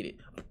it.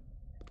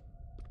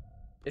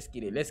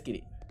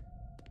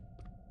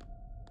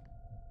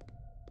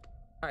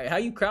 Alright, how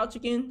you crouch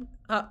again?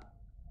 I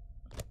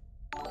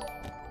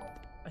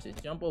should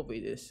jump over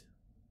this.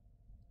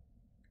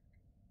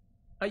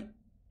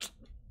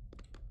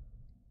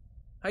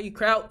 How you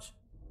crouch?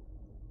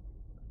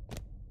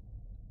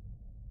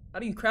 How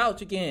do you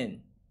crouch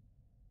again?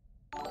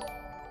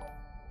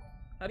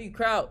 How do you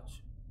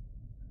crouch?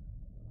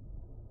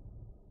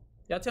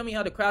 Y'all tell me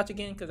how to crouch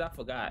again, because I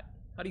forgot.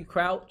 How do you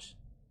crouch?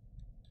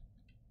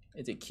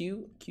 Is it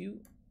Q?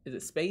 Is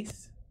it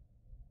space?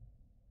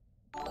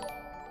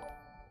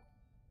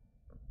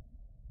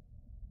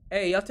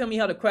 Hey, y'all tell me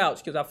how to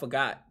crouch, because I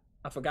forgot.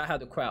 I forgot how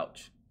to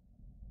crouch.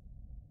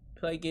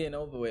 Play getting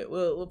over it.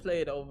 We'll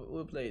play it over.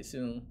 We'll play it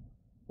soon.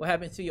 What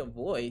happened to your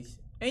voice?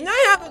 Ain't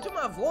nothing happened to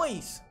my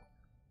voice.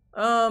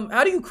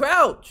 How do you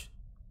crouch?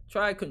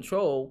 Try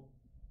control.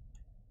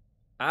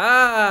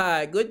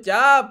 Ah, good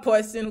job,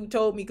 person who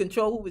told me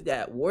control. Who was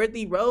that?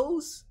 Worthy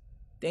Rose?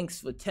 Thanks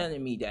for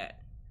telling me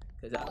that,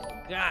 because I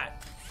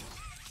forgot.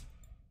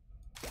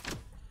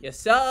 Yes,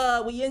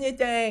 sir. We in the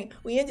thing.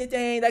 We in the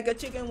thing like a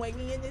chicken wing.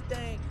 We in the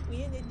thing.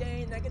 We in the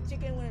thing like a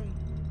chicken wing.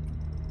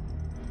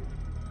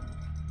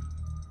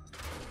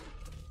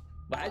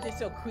 Why is it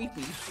so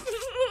creepy?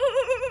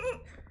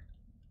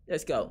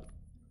 Let's go.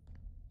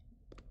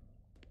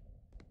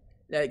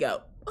 Let's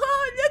go.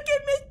 Oh, look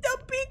at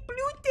Mr. Big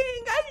Blue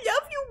Thing. I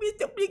love you,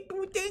 Mr. Big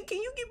Blue Thing. Can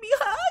you give me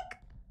a hug?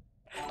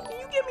 Can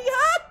you give me a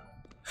hug?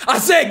 I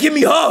said give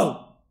me a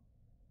hug.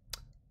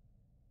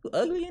 You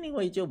ugly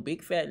anyway with your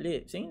big fat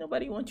lips. Ain't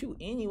nobody want you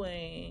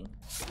anyway.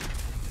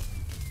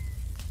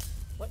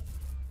 What?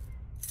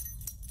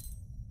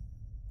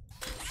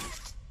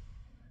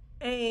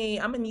 Hey,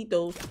 I'm gonna need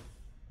those.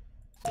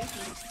 Thank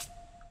you.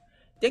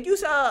 Thank you,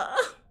 sir.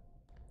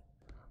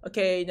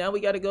 Okay, now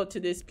we gotta go to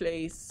this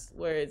place.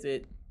 Where is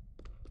it?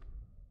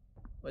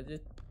 Was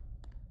it?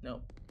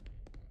 No.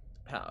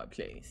 Power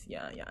place.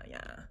 Yeah.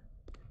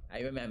 I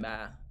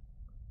remember.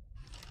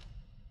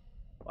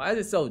 Why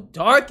is it so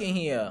dark in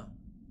here?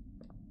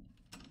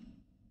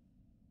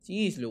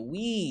 Jeez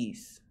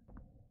Louise.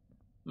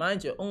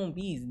 Mind your own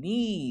bee's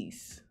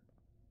knees.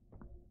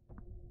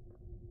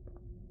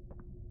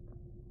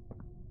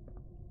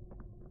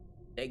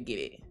 Let's get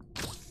it.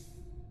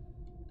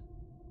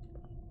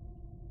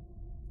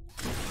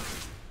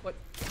 What?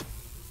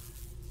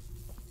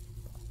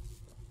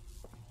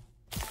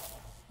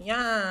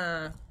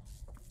 Yeah.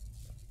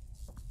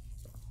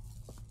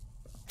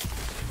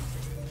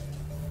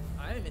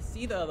 I didn't even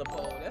see the other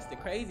pole. That's the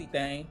crazy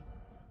thing.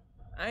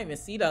 I didn't even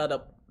see the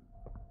other.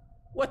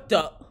 What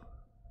the?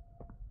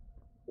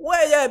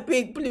 Where'd that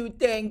big blue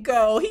thing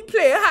go? He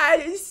playing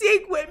hide and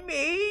seek with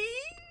me.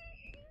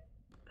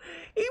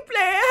 He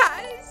playing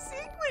hide and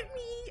seek with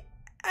me.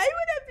 I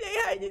wanna play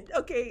hide and...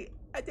 Okay,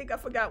 I think I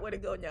forgot where to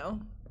go now.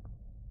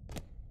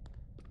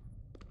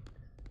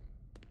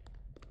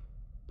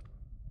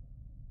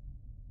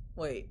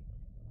 Wait,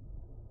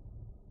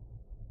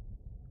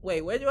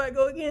 where do I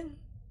go again?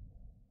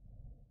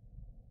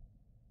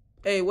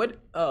 Hey, what?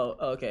 Oh,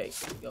 okay.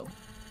 Here we go.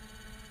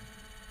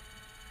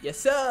 Yes,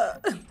 sir.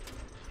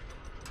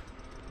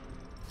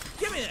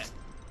 Give me that.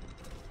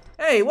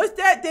 Hey, what's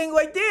that thing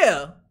right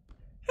there?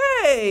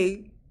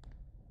 Hey.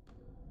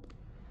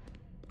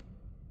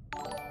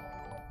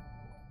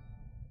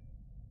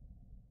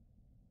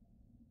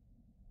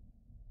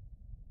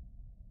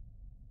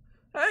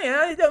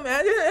 It don't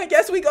matter. I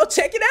guess we go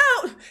check it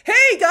out.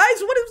 Hey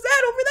guys, what is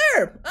that over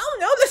there? I don't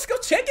know. Let's go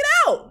check it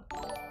out.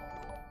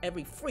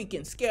 Every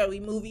freaking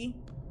scary movie.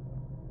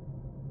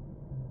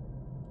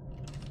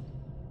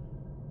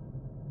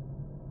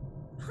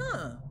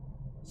 Huh.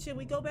 Should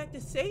we go back to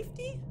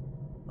safety?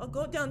 Or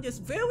go down this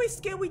very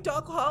scary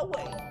dark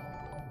hallway?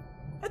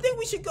 I think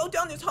we should go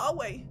down this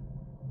hallway.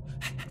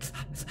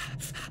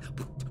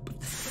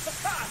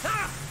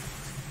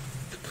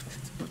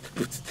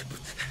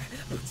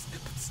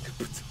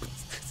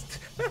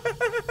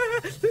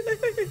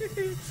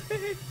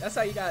 That's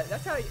how you got.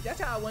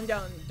 That's how I went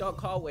down dark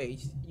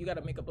hallways. You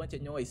gotta make a bunch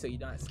of noise so you're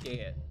not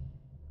scared.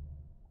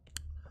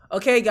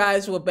 Okay,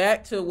 guys, we're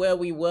back to where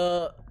we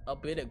were a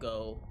bit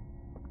ago.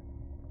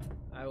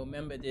 I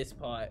remember this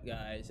part,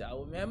 guys. I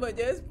remember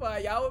this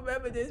part. Y'all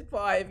remember this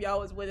part if y'all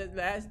was with us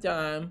last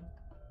time.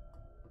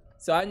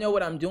 So I know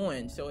what I'm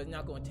doing, so it's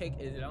not gonna take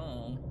as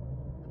long.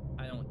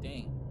 I don't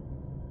think.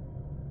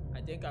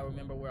 I think I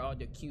remember where all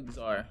the cubes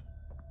are.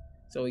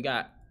 So we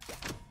got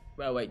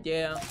right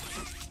there.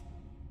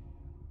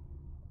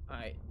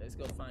 Alright, let's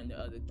go find the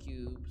other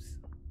cubes.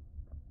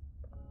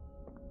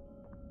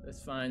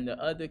 Let's find the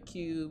other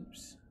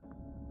cubes.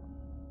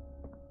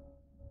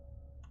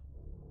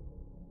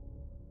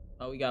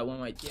 Oh, we got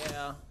one right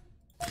there.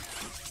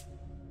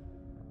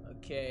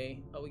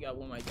 Okay. Oh, we got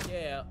one right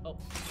there. Oh,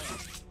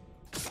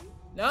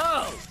 no.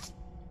 No!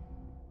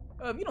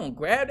 Oh, if you don't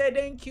grab that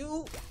dang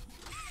cube.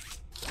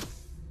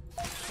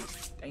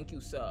 Thank you,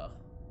 sir.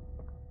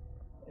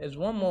 There's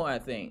one more, I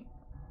think.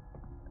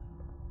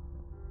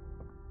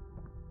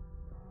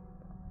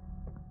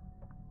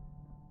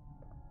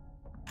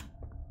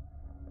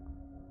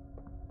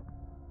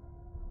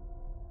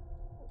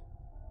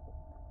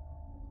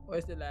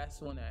 Where's the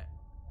last one at?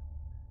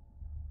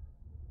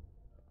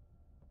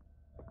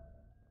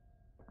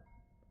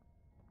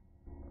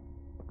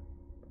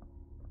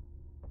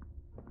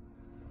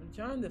 I'm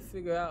trying to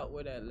figure out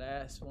where that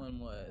last one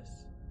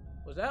was.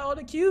 Was that all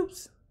the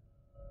cubes?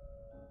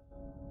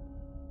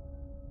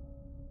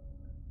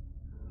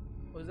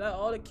 Was that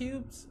all the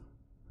cubes?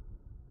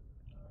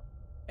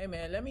 Hey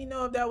man, let me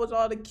know if that was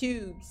all the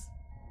cubes.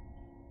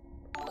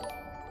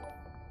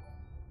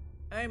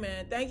 Hey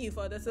man, thank you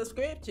for the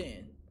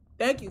subscription.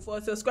 Thank you for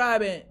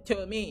subscribing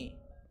to me.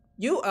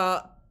 You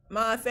are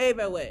my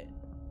favorite.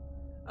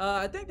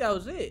 I think that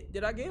was it.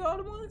 Did I get all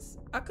the ones?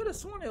 I could have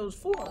sworn it was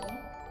 4 of them.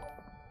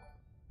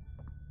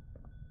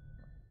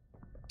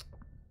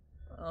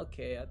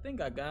 Okay, I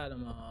think I got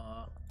them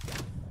all.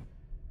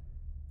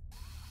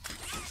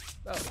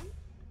 Oh,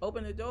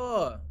 open the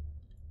door.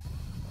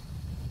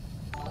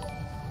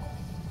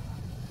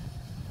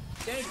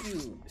 Thank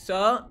you,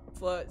 sir,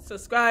 for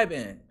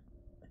subscribing.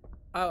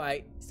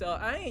 Alright, so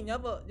I ain't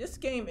never, this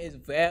game is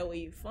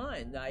very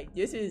fun. Like,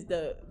 this is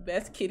the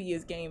best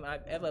kittiest game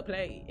I've ever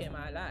played in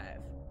my life.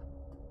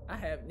 I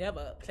have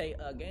never played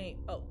a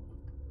game. Oh,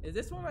 is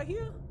this one right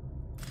here?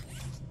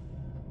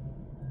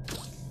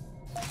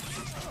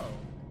 Oh,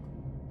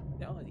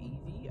 that was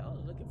easy. I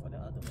was looking for the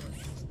other one.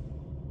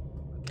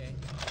 Okay.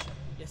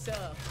 Yes,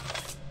 sir.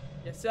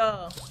 Yes,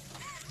 sir.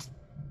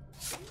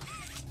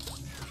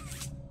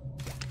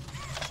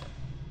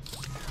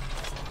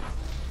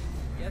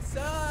 Yes,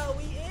 sir.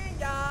 We in,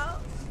 y'all.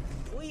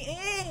 We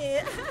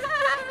in.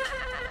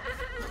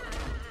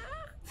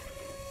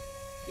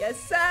 Yes,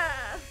 sir.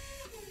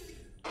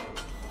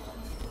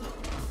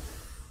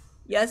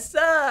 Yes,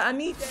 sir. I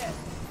need that.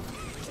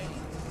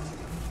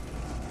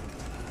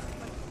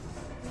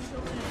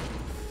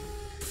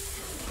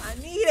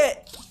 need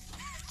it.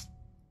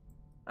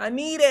 I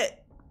need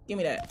it. Give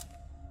me that.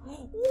 Ooh,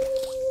 open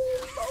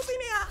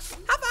here.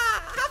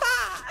 Hoppa,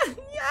 hoppa.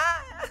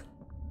 Yeah.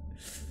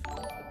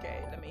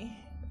 Okay, let me.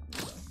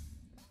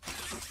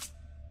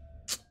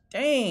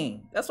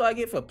 Dang, that's what I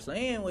get for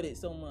playing with it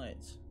so much.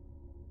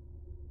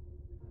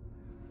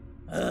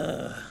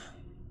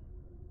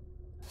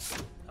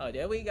 Oh,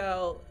 there we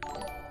go.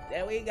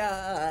 There we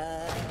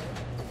go.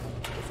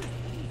 This is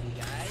easy,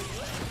 guys.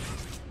 What?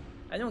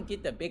 I don't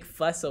get the big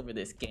fuss over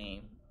this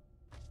game.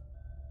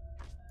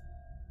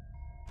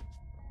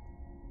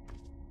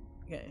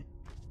 Okay.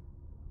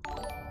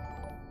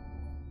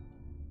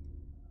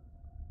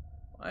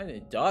 Why the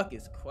dark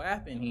is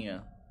crap in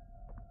here?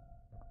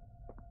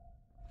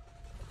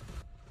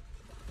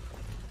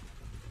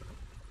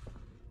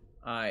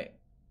 Alright.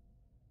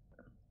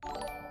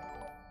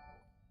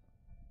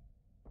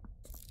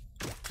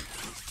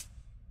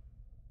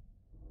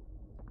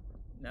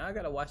 Now I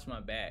gotta watch my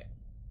back.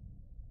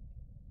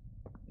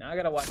 Now I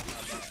gotta watch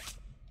my back.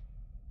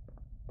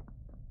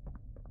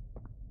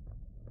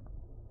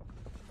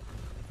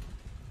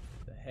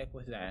 The heck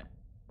was that?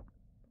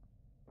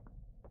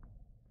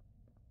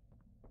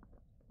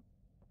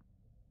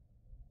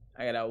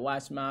 I gotta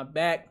watch my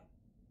back.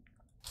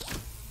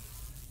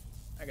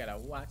 I gotta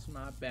watch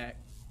my back.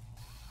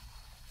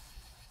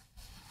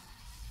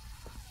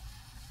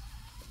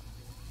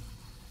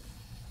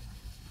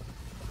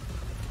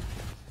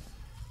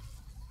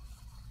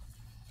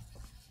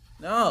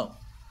 No.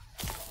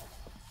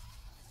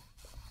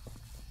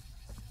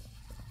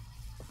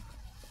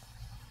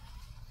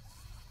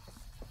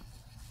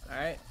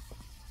 Alright.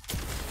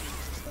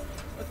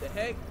 What the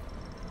heck?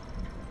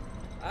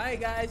 Alright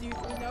guys, you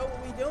know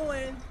what we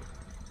doing.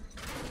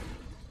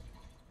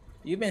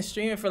 You've been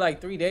streaming for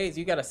like 3 days.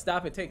 You gotta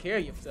stop and take care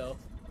of yourself.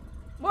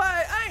 What?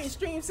 I ain't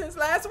streamed since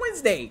last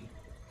Wednesday.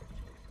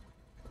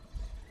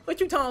 What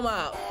you talking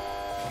about?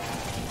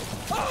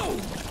 Oh!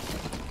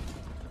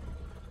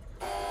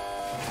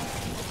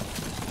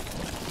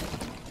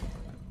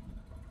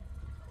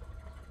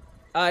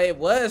 It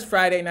was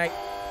Friday night.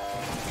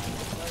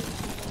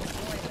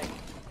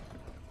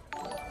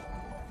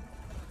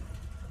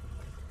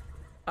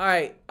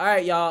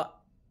 Alright, y'all.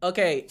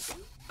 Okay,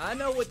 I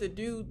know what to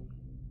do.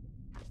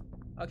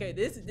 Okay,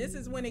 this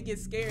is when it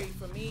gets scary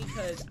for me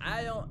because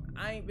I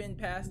ain't been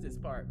past this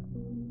part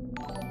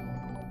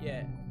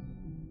yet.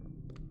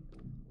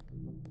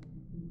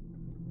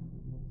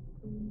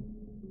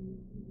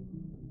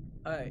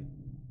 Alright,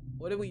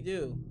 what do we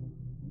do?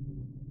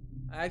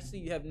 I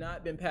actually have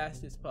not been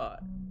past this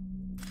part.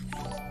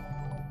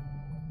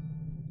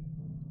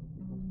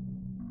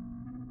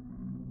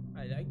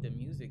 I like the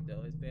music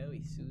though, it's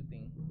very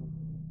soothing.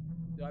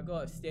 Do I go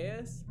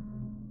upstairs?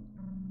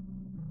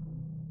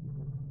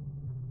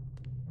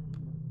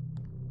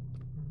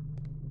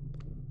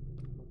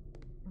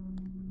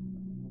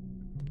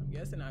 I'm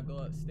guessing I go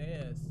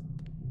upstairs.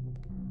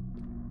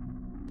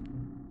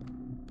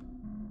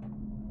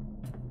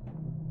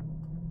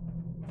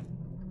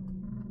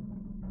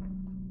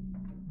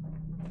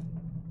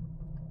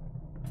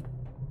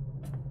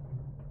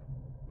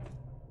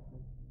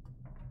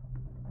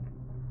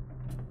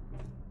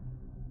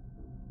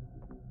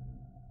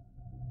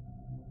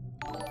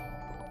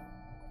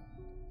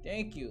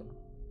 Thank you.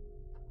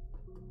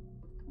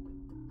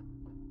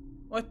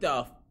 What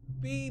the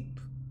beep?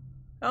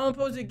 How am I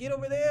supposed to get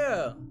over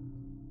there?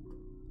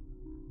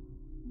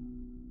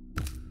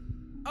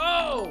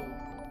 Oh!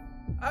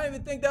 I didn't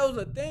even think that was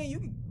a thing. You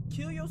can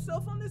kill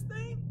yourself on this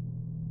thing?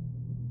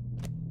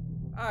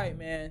 Alright,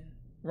 man.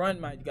 Run,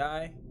 my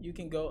guy. You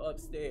can go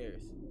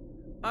upstairs.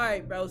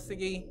 Alright, bro,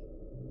 Siggy.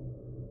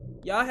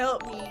 Y'all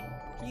help me.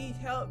 Please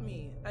help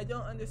me. I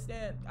don't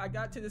understand. I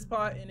got to this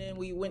part and then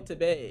we went to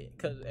bed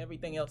because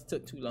everything else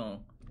took too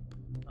long.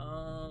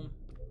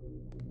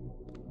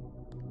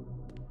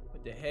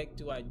 What the heck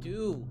do I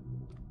do?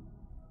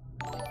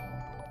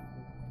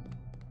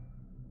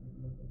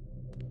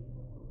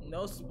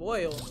 No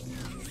spoil.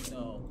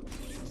 No.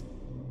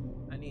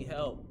 I need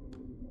help.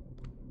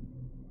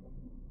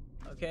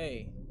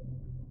 Okay.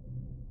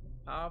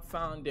 I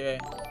found it.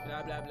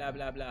 Blah, blah, blah,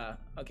 blah, blah.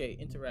 Okay,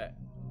 interact.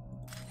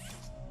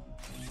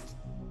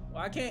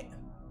 Well, I can't.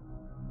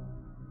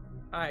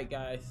 Alright,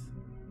 guys.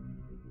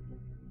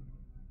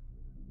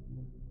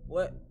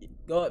 What?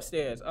 Go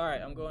upstairs.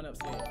 Alright, I'm going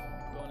upstairs.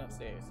 I'm going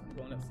upstairs. I'm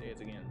going upstairs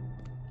again.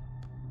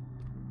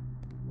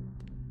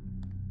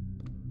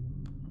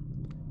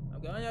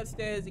 I'm going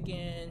upstairs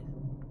again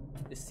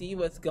to see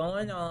what's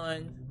going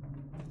on.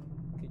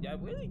 Cause I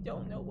really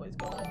don't know what's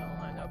going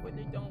on. I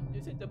really don't.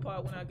 This is the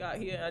part when I got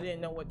here and I didn't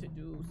know what to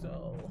do,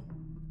 so.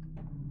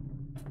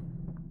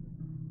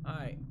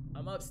 Alright,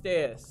 I'm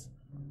upstairs.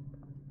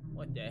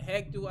 What the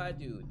heck do I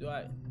do? Do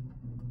I...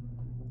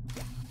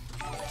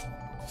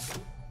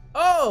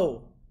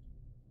 Oh!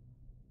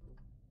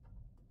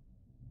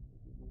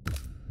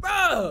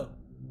 Bro!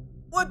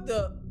 What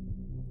the...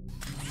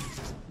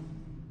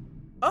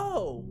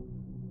 Oh!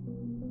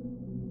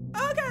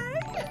 Okay!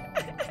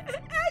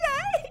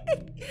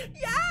 Okay!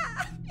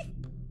 Yeah!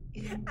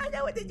 I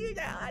know what to do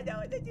now. I know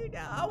what to do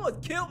now. I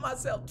almost killed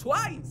myself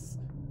twice.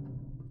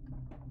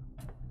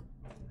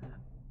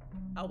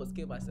 I almost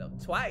killed myself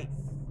twice.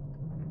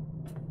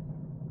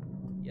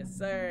 Yes,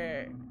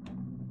 sir.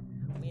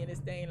 We in this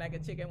thing like a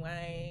chicken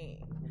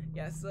wing.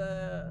 Yes,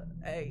 sir.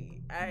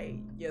 Hey, hey.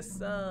 Yes,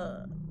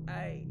 sir.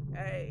 Hey,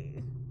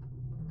 hey.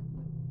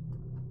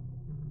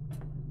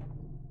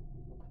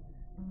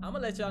 I'm gonna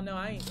let y'all know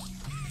I ain't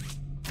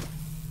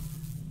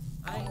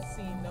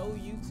seen no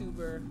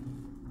YouTuber.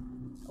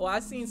 Well, I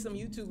seen some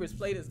YouTubers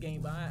play this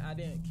game, but I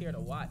didn't care to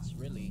watch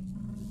really.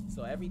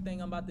 So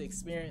everything I'm about to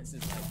experience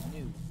is like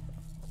new.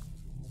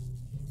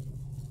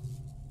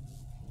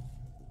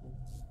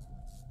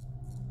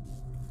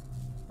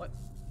 What?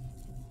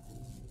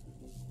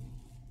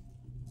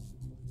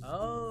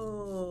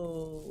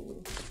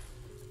 Oh.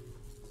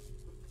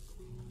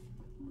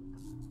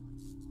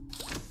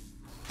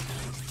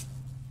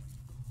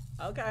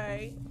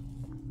 Okay.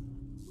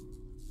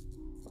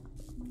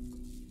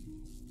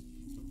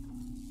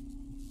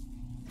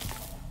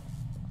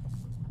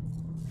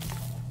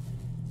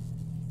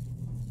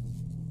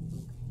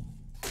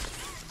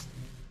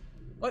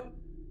 What?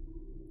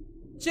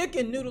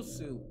 Chicken noodle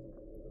soup.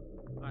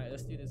 Alright,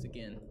 let's do this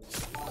again.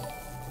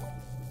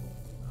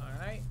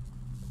 Alright.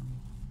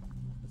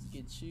 Let's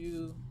get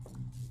you.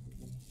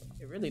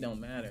 It really don't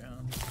matter,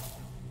 huh?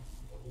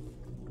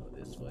 Go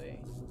this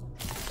way.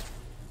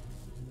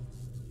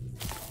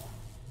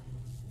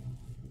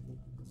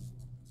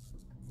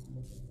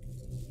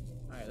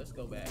 Alright, let's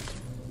go back.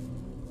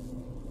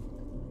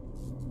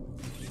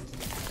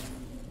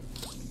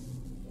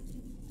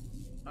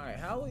 Alright,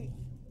 how we...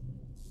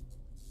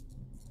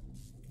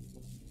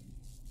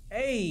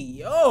 Hey,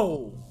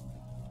 yo!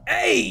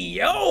 Hey,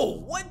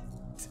 yo! What?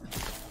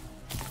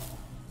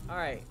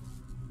 Alright.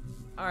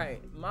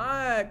 Alright,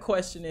 my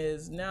question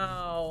is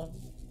now...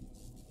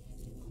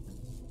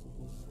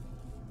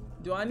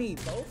 Do I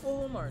need both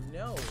of them or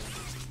no?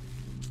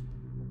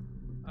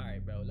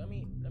 Alright, bro, let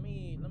me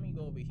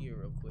go over here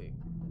real quick.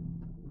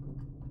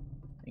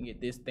 And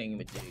get this thing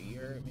with you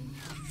heard me?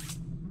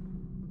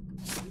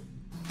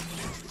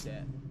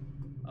 That.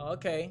 Oh,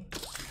 okay. I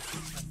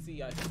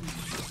see.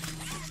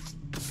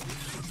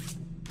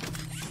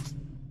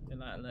 They're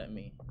not letting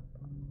me.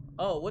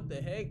 Oh, what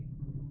the heck?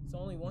 So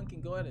only one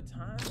can go at a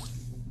time?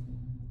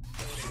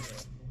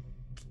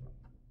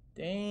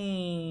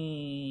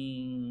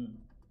 Dang.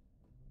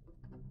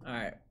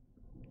 Alright.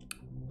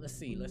 Let's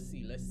see.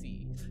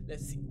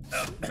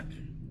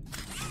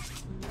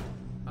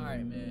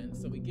 Alright, man.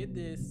 So we get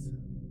this.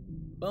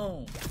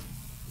 Boom.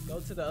 Go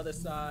to the other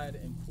side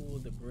and pull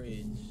the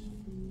bridge.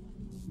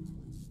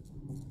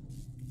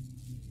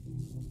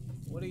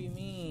 What do you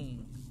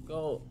mean?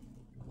 Go.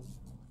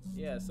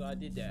 Yeah, so I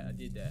did that.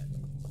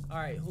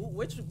 Alright,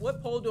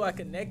 what pole do I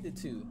connect it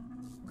to?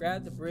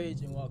 Grab the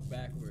bridge and walk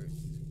backwards.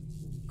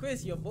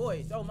 Chris, your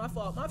voice. Oh, my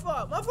fault.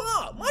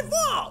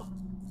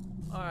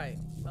 Alright,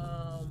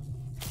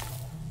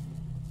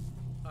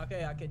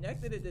 okay, I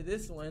connected it to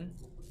this one.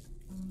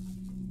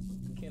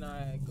 Can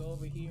I go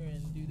over here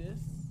and do this?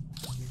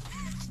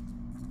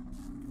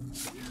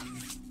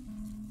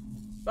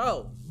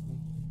 Bro!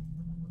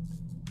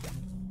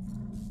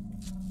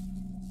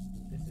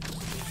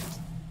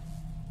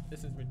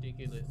 This is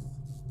ridiculous.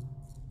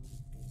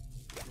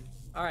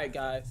 Alright,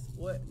 guys.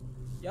 What?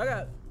 Y'all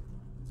got...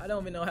 I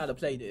don't even know how to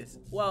play this.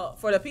 Well,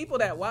 for the people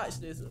that watch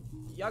this,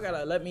 y'all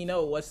gotta let me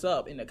know what's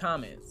up in the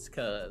comments,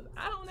 cause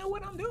I don't know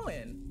what I'm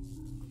doing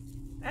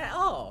at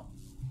all.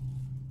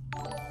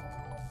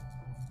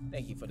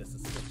 Thank you for the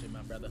subscription,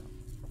 my brother.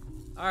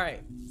 All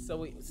right,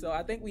 so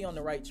I think we on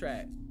the right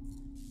track.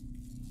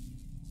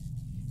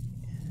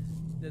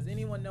 Does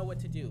anyone know what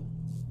to do?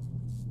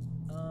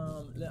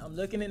 I'm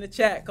looking in the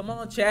chat. Come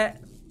on, chat.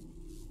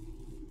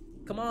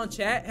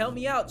 Help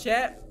me out,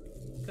 chat,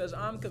 cause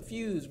I'm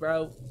confused,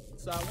 bro.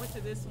 So I went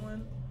to this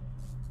one.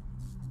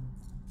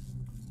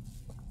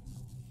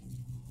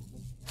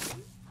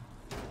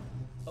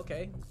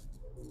 Okay.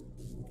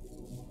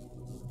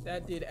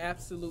 That did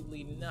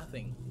absolutely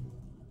nothing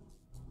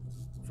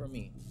for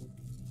me.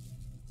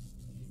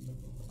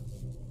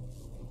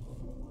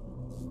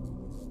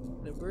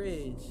 The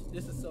bridge.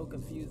 This is so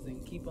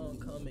confusing. Keep on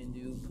coming,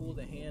 dude. Pull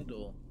the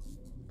handle.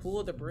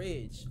 Pull the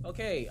bridge.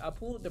 Okay, I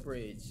pulled the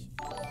bridge.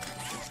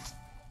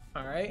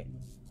 Alright.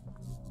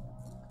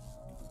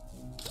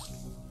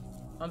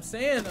 I'm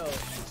saying though,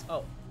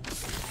 oh,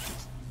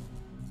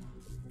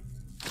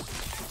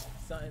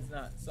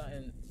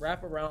 something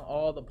wrap around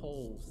all the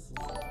poles.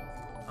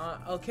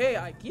 Okay,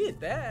 I get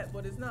that,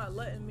 but it's not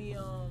letting me,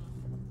 all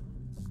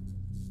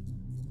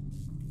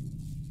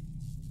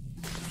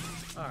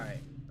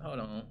right, hold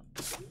on.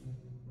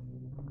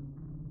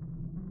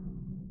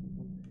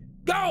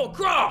 Go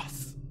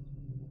across!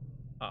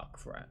 Oh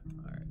crap,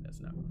 all right,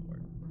 that's not gonna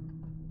work.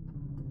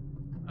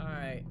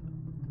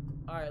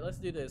 All right, let's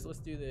do this,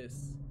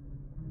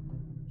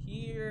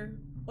 Here.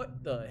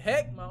 What the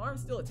heck? My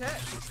arm's still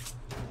attached.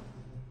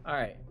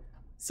 Alright.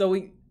 So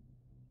we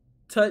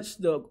touch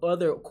the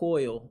other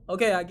coil.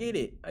 Okay, I get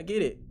it.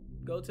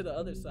 Go to the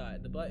other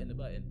side. The button.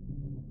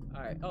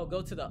 All right. Oh,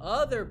 go to the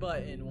other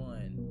button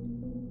one.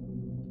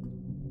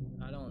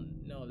 I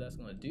don't know if that's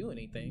gonna do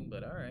anything,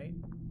 but all right.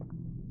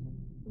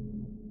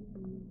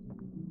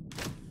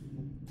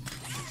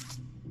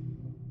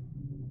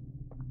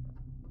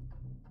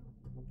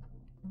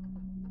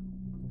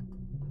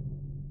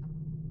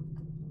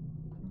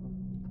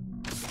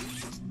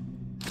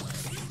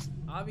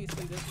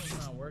 Obviously, this one's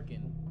not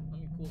working. Let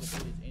me pull the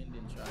bridge and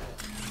then try it.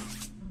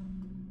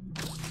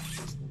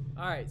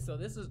 All right, so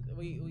this is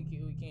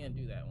we can't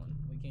do that one.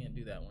 We can't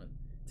do that one.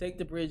 Take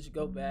the bridge,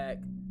 go back.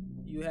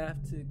 You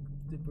have to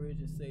the bridge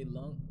and say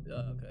lung.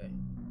 Okay.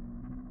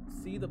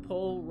 See the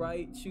pole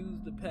right,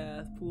 choose the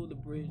path, pull the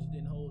bridge,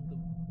 then hold the.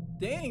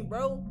 Dang,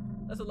 bro,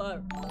 that's a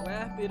lot.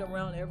 Wrap it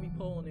around every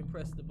pole and then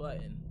press the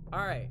button.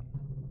 All right.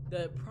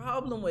 The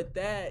problem with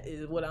that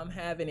is what I'm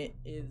having it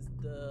is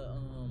the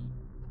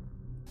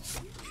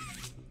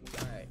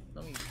Alright,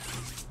 let me.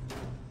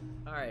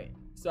 Alright,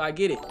 so I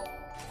get it.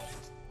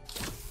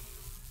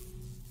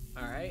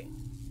 Alright.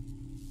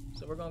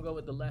 So we're gonna go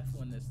with the left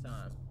one this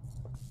time.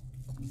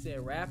 He said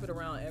wrap it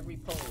around every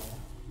pole,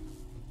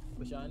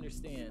 which I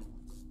understand.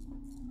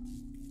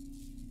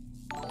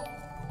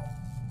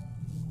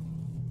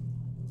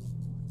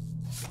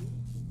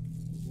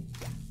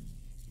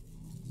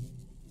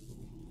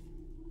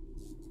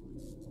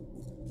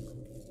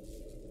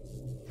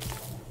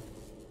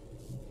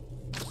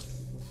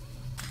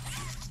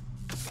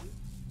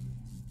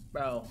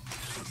 Bro.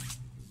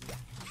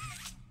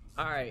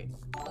 Alright.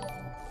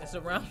 It's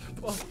around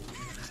the pole.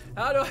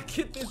 How do I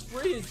get this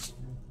bridge?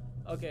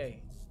 Okay.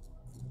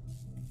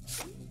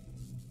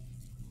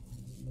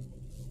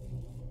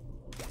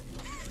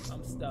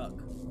 I'm stuck.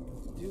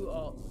 Do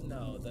all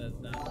no, that's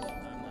not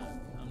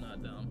I'm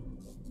not dumb.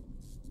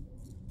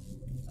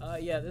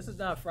 Yeah, this is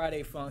not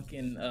Friday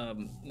Funkin'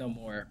 no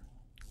more.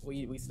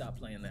 We stopped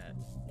playing that.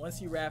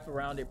 Once you wrap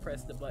around it,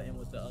 press the button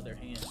with the other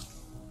hand.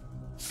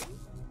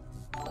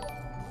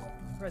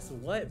 Press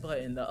what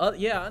button? The other,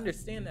 yeah, I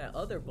understand that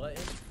other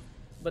button,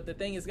 but the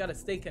thing is gotta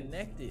stay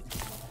connected.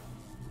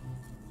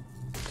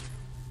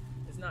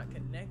 It's not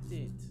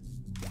connected.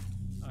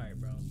 All right,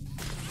 bro.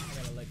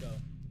 I gotta let go.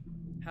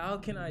 How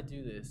can I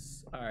do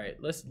this? All right,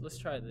 let's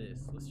try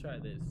this. Let's try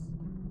this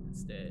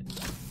instead.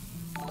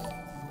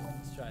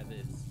 Let's try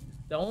this.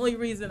 The only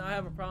reason I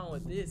have a problem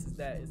with this is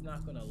that it's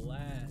not gonna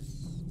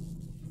last.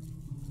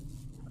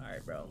 All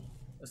right, bro.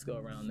 Let's go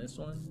around this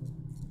one.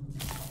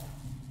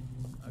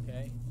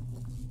 Okay.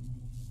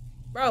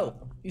 Bro,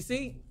 you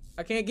see?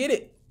 I can't get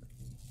it.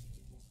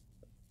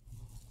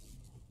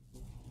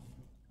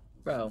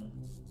 Bro.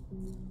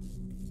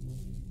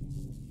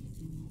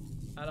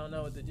 I don't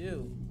know what to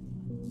do.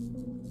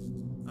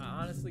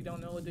 I honestly don't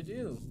know what to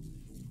do.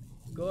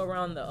 Go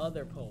around the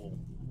other pole.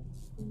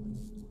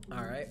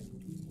 Alright.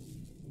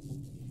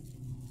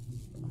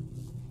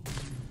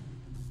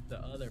 The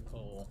other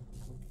pole.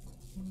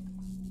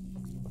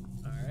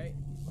 Alright.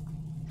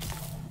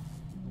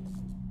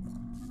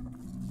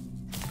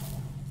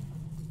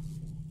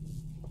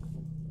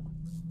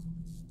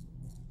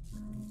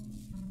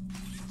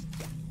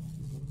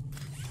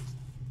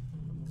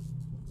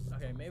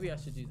 Okay, maybe I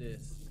should do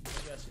this.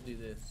 Maybe I should do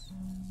this.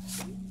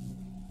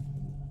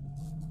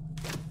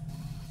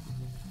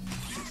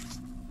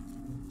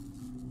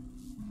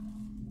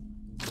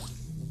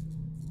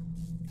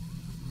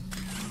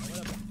 I'm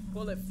gonna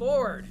pull it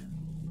forward.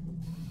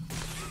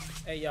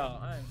 Hey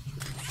y'all,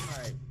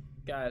 alright,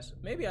 guys.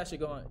 Maybe I should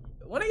go on.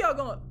 One of y'all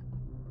going?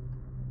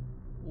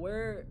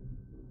 Where's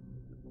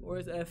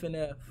F and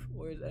F?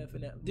 Where's F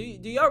and F? Do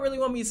y'all really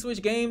want me to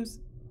switch games?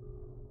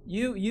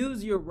 You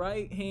use your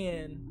right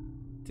hand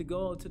to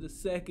go to the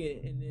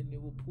second, and then it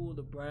will pull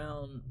the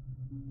brown,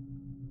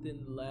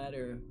 then the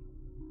ladder.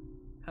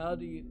 How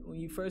do you, when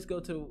you first go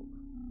to,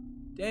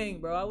 dang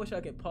bro, I wish I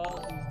could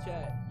pause this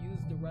chat. Use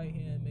the right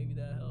hand, maybe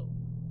that'll help.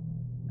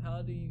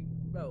 How do you,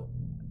 bro,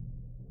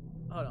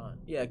 hold on,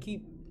 yeah,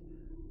 keep,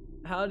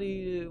 how do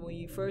you, when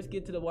you first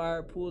get to the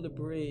wire, pull the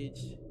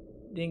bridge,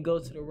 then go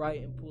to the right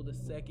and pull the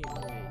second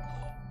bridge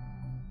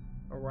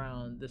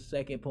around the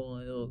second pole,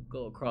 and it'll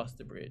go across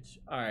the bridge.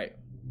 All right.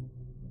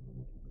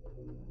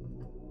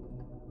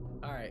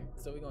 All right,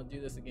 so we're gonna do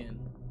this again.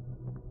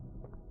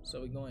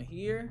 So we're going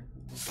here.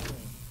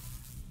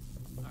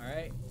 Boom. All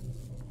right.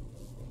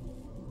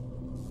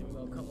 Then we're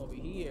gonna come over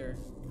here.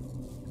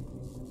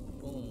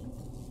 Boom.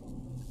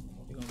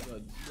 We're gonna go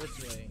this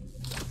way.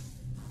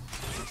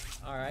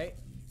 All right.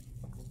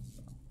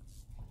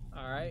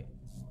 All right.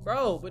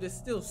 Bro, but it's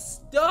still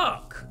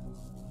stuck.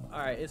 All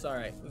right, it's all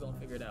right. We're gonna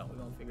figure it out. We're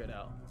gonna figure it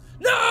out.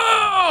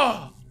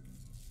 No!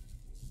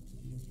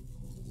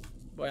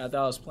 Boy, I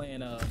thought I was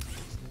playing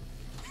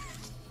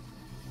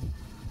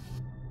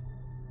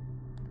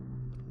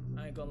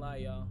I ain't gonna lie,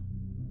 y'all.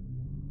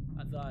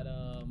 I thought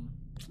I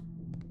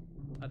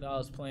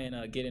was playing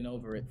Getting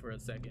Over It for a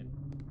second.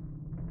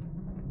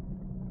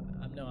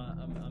 I'm not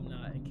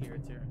in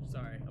character.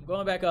 Sorry. I'm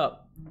going back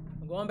up.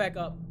 I'm going back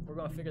up. We're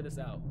gonna figure this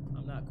out.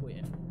 I'm not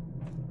quitting.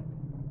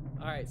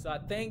 Alright, so I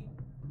think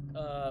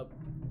the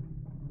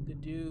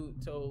dude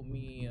told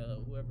me,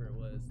 whoever it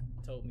was,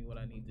 told me what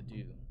I need to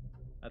do.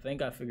 I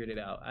think I figured it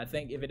out. I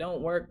think if it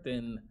don't work,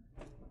 then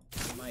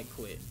I might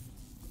quit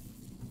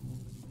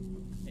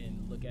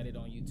and look at it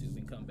on YouTube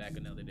and come back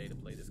another day to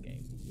play this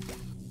game.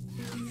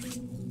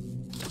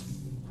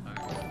 Alright.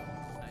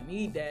 I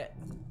need that.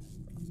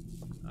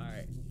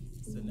 Alright.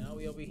 So now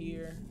we over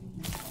here.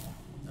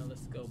 Now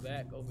let's go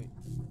back over.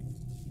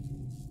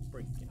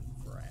 Freaking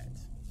frat.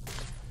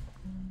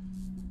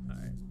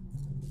 Alright.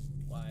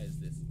 Why is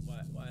this?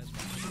 Why is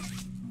my...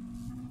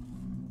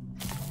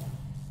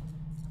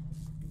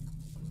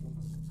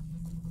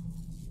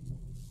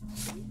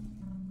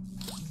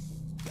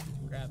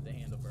 Grab the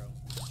handle, bro.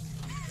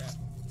 Grab.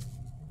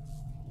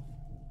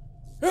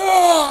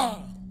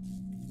 Ah!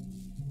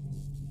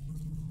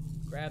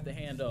 Grab the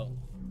handle.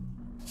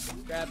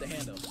 Grab the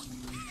handle.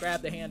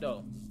 Grab the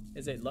handle.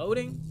 Is it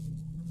loading?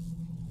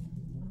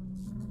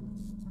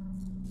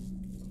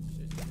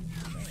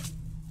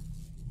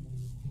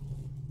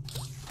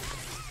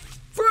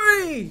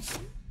 Freeze!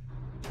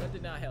 That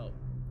did not help.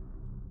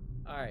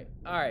 Alright,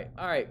 alright,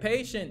 alright.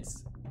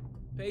 Patience.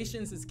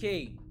 Patience is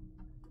key.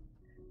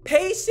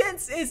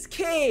 Patience is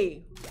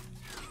key.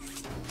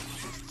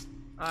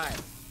 Alright.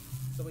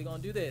 So we're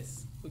gonna do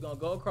this. We're gonna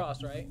go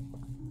across, right?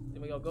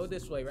 Then we're gonna go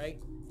this way, right?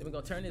 Then we're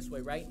gonna turn this way,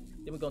 right?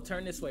 Then we're gonna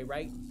turn this way,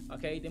 right?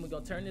 Okay, then we're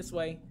gonna turn this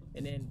way.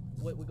 And then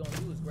what we're gonna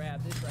do is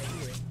grab this right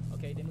here.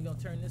 Okay, then we're gonna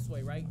turn this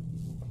way, right?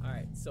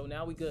 Alright, so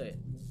now we good.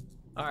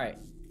 Alright,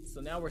 so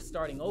now we're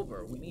starting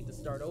over. We need to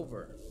start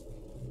over.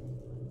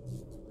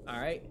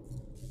 Alright.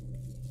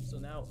 So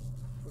now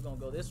we're gonna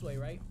go this way,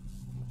 right?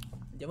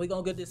 Then we're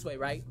gonna go this way,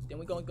 right? Then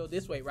we're gonna go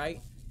this way,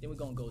 right? Then we're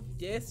gonna go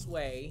this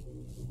way.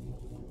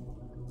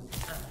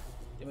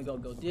 Then we're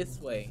gonna go this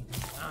way.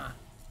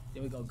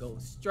 Then we're gonna go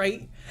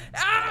straight.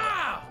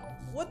 Ah!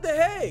 What the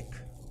heck?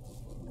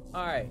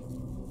 Alright.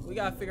 We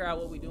gotta figure out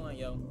what we're doing,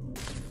 yo.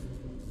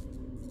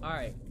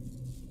 Alright.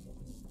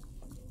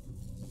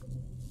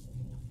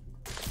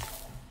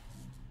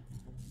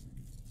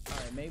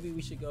 Alright, maybe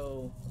we should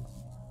go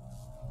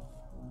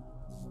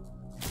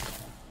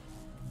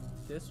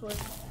this way.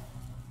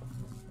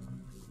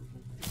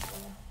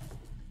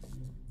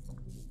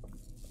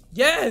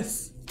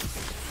 Yes!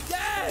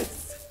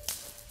 Yes!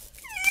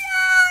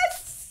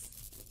 Yes!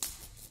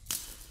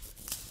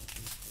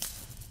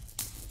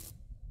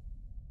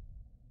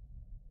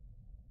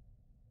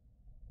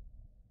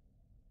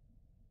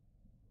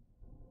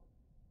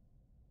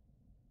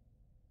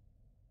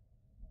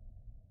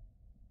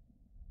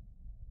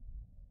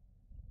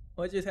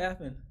 What just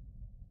happened?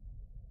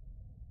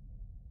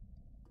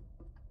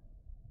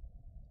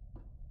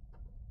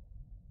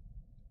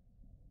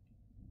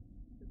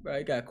 Bro,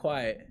 it got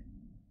quiet.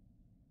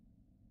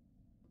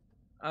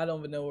 I don't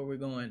even know where we're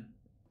going.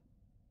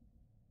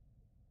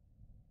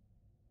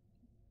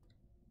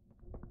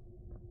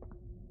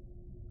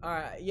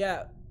 Alright,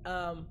 yeah.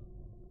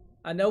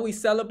 I know we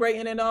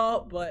celebrating and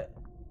all, but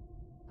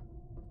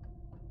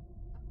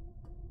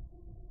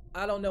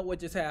I don't know what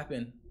just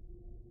happened.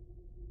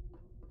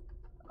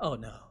 Oh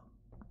no.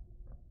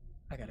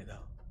 I gotta go.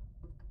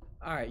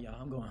 Alright, y'all,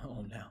 I'm going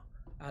home now.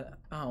 I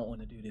don't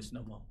want to do this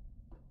no more.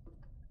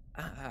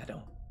 I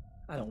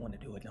don't want to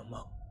do it no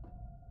more.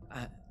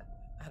 I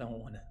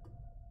don't want to.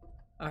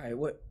 All right,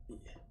 what?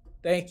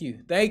 Thank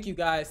you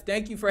guys.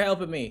 Thank you for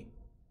helping me.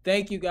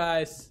 Thank you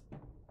guys.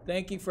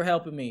 Thank you for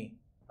helping me.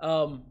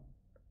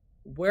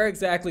 Where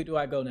exactly do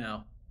I go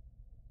now?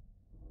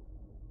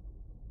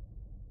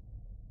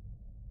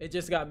 It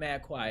just got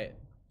mad quiet.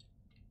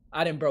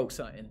 I done broke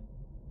something.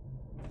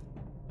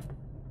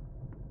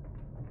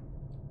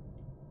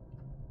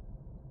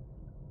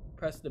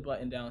 Press the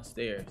button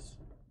downstairs.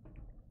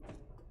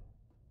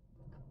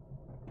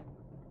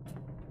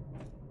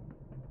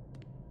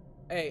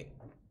 Hey,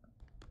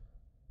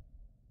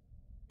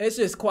 it's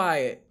just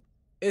quiet.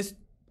 It's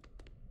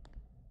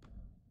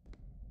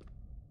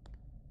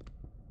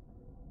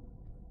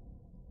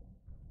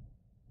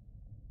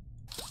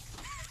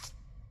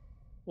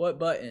what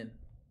button?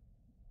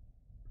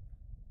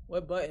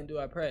 What button do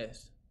I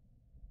press?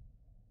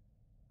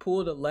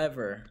 Pull the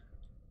lever.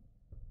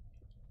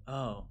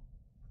 Oh.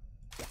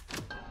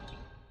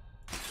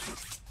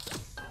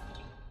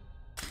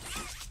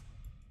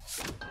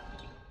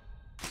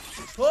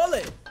 Pull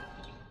it.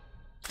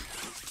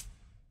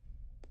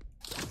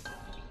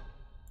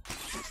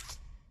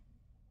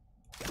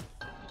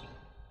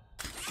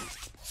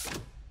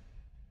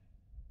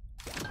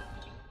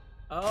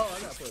 Oh,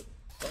 I gotta put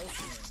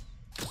both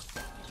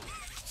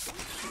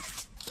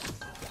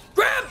in.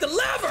 Grab the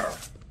lever!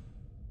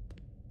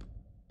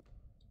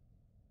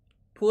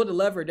 Pull the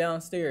lever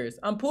downstairs.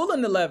 I'm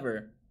pulling the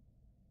lever.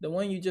 The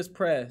one you just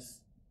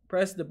pressed.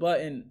 Press the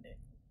button.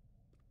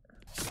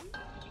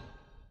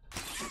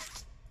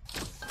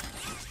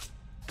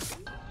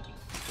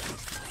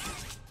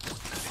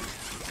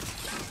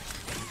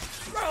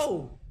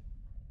 Bro!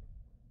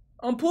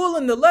 I'm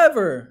pulling the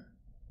lever.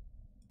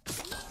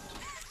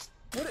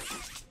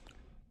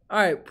 All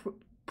right,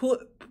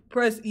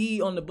 press E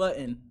on the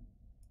button.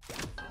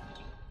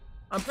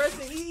 I'm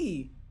pressing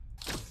E.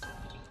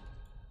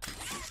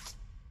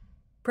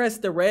 Press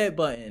the red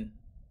button.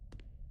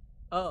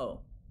 Oh.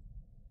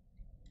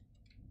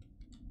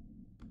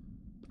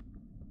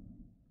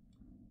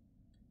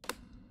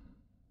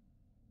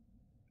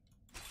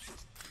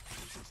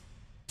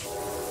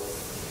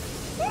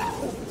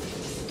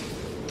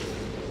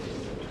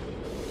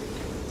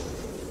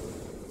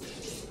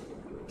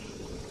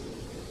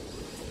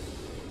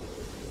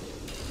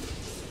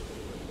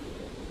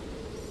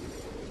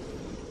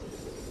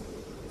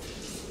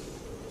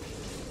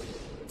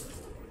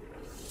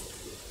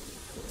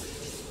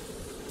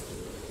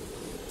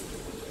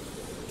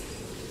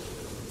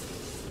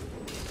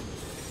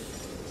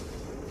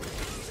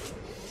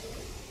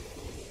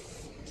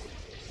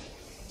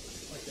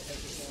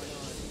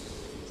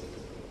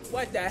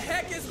 What the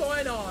heck is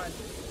going on?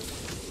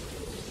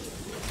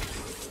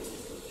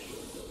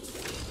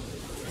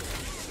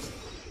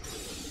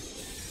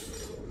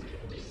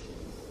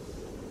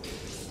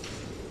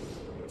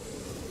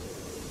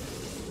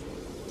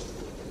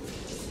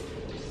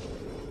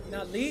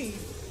 Now leave.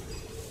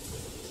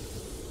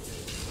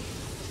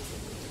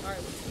 Alright.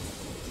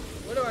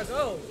 Where do I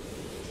go?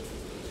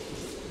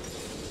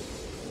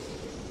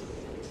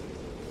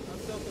 I'm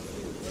so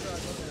confused. Where do I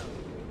go now?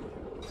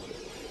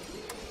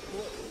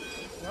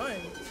 Run.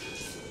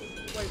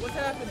 Wait, what's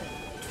happening?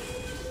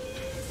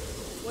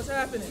 What's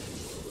happening?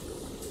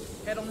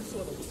 Head on the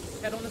swivel.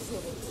 Head on the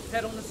swivel.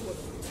 Head on the swivel.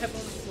 Head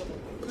on the swivel.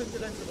 Heads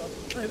on the swivel.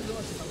 Heads on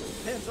the swivel.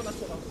 Heads on the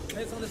swivel.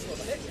 Heads on the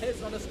swivel.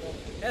 Heads on the swivel.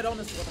 Head on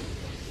the swivel.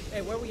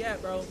 Hey, where we at,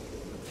 bro?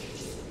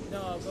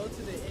 No, go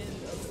to the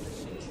end of the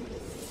machine.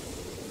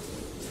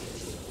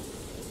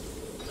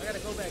 I gotta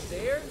go back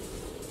there?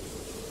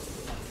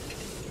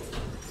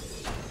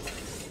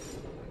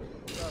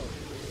 Bro.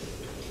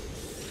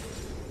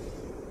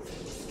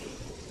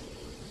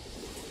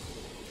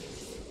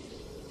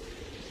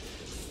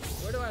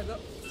 Where do I go?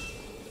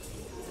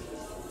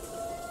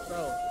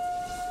 Bro.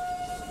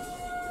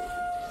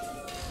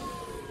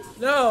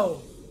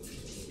 No!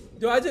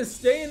 Do I just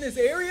stay in this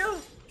area?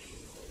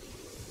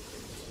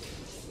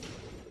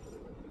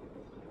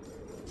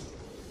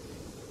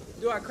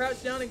 Do I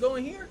crouch down and go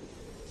in here?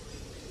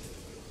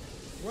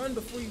 Run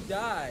before you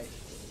die.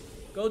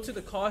 Go to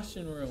the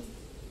caution room.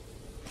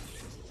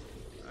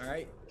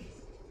 Alright.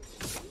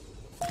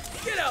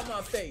 Get out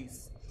my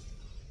face!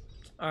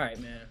 Alright,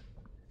 man.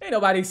 Ain't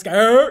nobody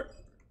scared.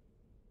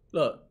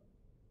 Look.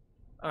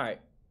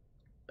 Alright.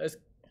 Let's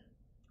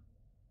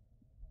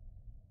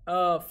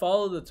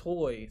follow the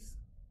toys.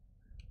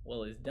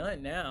 Well, it's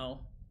done now.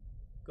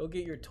 Go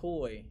get your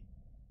toy.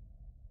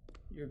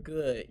 You're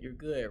good. You're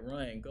good.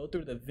 Run. Go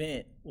through the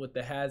vent with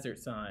the hazard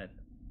sign.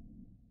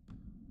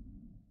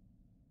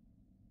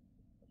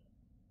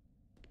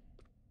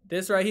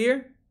 This right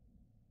here.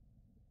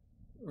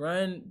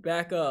 Run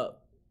back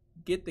up.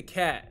 Get the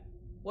cat.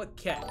 What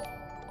cat?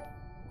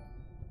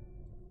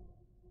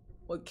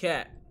 What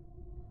cat?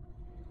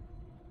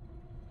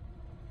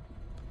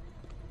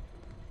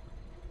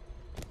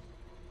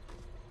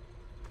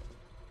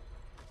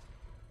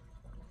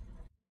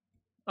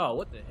 Oh,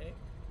 what the heck?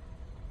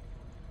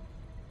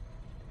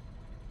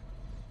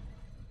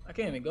 I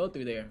can't even go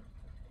through there.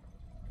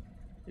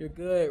 You're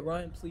good.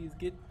 Run, please.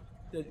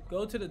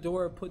 Go to the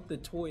door. Put the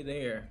toy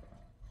there.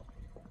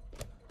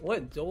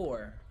 What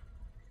door?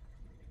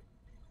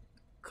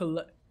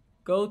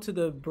 Go to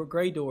the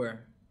gray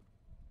door.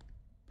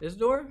 This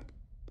door?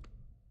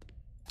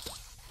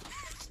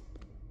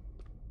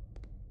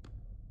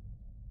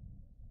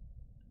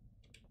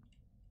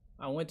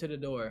 I went to the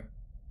door.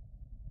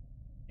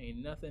 Ain't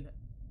nothing.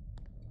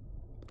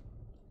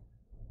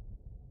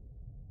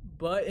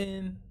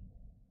 Button.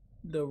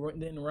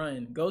 Then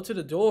run. Go to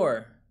the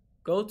door.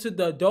 Go to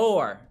the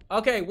door.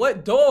 Okay,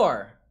 what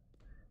door?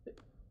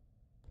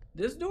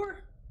 This door?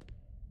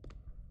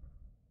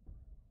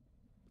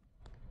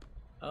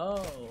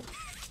 Oh.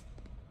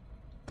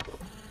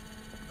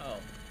 Oh.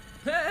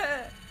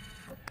 Alright.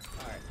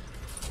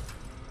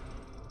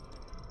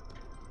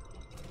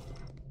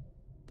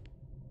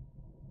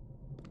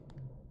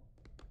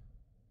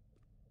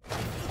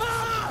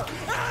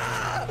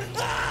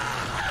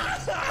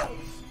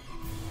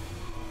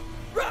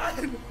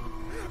 Run!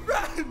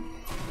 Run!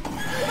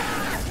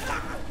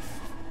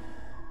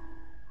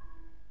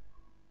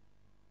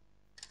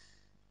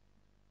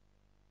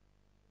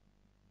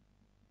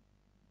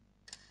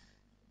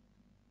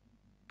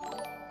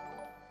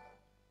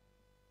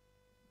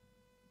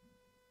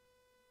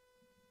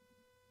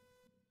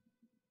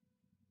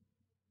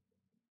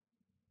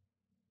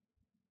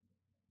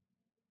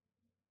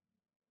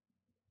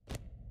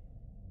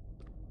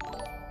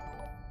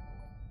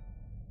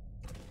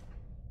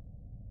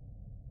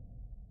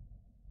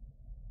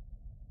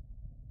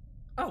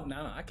 Oh,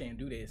 nah, I can't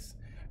do this.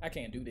 I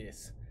can't do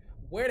this.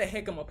 Where the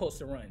heck am I supposed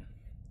to run?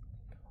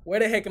 Where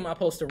the heck am I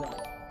supposed to run?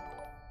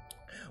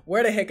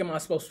 Where the heck am I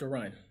supposed to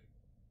run?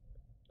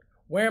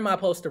 Where am I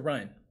supposed to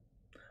run?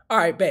 All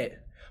right,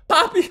 bet.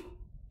 Poppy,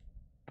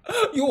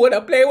 you want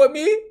to play with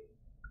me?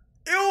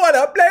 You want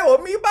to play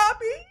with me,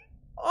 Poppy?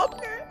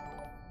 Okay.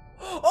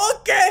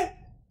 Okay.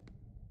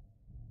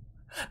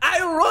 I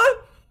run.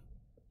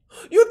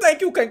 You think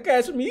you can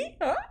catch me,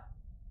 huh?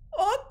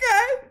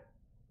 Okay.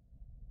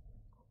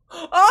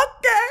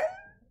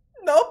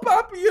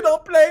 Poppy, you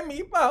don't play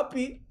me,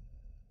 Poppy.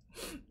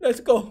 Let's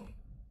go.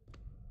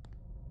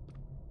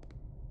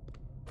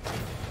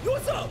 Yo,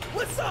 what's up?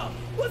 What's up?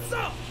 What's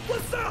up?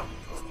 What's up?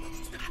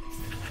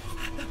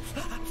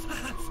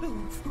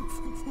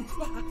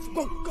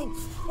 Go, go,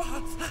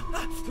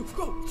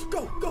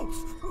 go, go,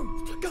 go,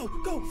 go,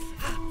 go.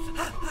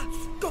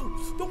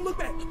 Don't look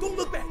back. Don't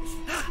look back.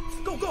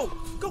 Go, go,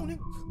 go,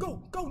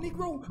 go, go,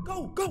 Negro.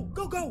 Go, go,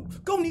 go, go,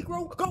 go,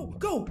 Negro. Go,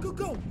 go, go,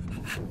 go,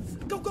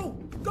 go, go,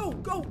 go,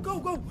 go, go,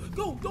 go,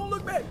 go. Don't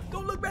look back.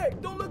 Don't look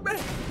back. Don't look back.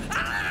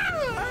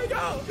 Ah!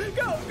 Go,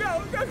 go,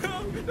 go, go,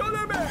 go. Don't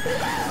look back.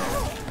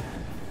 Ah!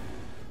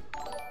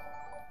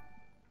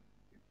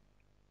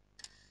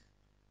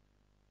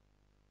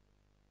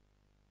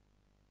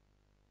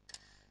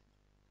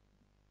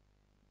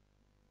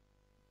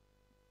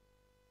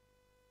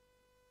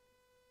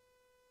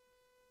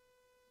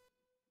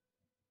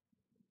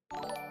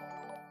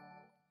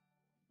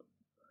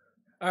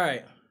 All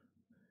right.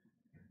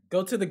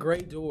 Go to the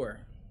great door.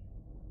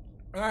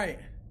 All right.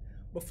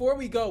 Before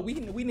we go, we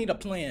need a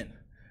plan.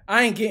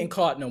 I ain't getting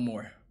caught no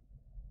more.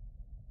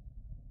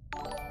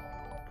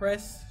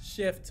 Press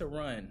shift to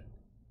run.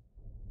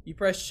 You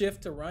press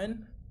shift to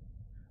run?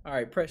 All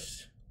right,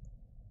 press.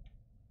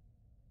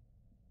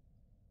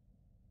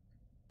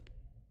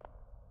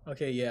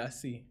 Okay, yeah, I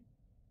see.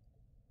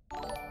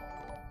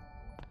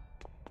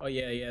 Oh,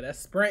 yeah, that's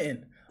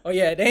sprinting. Oh,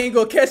 yeah, they ain't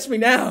gonna catch me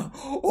now.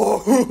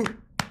 Oh.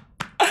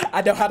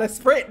 I know how to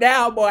sprint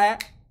now, boy.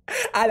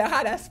 I know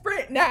how to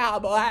sprint now,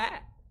 boy.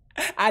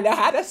 I know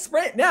how to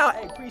sprint now.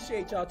 Hey,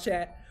 appreciate y'all,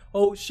 chat.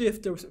 Hold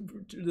shift to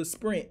the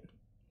sprint.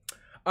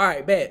 All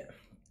right, bet.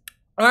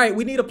 All right,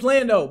 we need a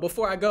plan, though,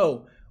 before I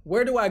go.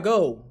 Where do I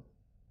go?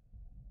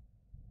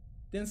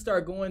 Then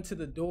start going to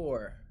the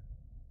door.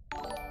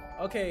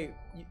 Okay,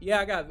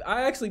 yeah,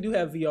 I actually do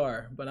have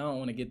VR, but I don't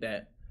want to get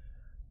that.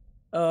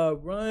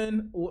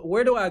 Run.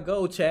 Where do I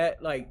go,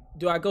 chat? Like,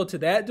 do I go to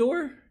that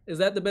door? Is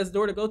that the best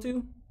door to go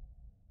to?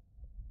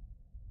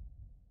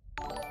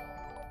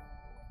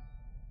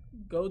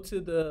 Go to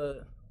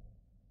the...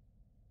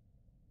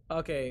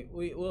 Okay,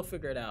 we'll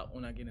figure it out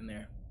when I get in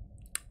there.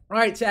 All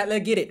right, chat,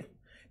 let's get it.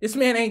 This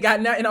man ain't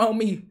got nothing on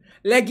me.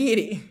 Let's get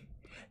it.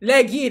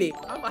 Let's get it.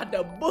 I'm about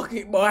to book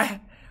it, boy.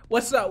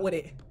 What's up with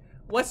it?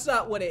 What's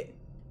up with it?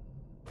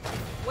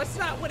 What's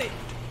up with it?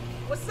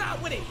 What's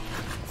up with it?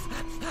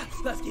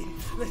 Let's get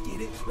it. Let's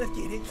get it. Let's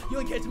get it. You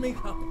ain't catching me.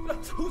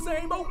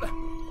 Usain Bolt.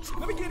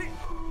 Let me get it.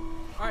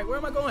 All right, where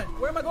am I going?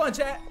 Where am I going,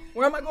 chat?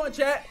 Where am I going,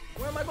 chat?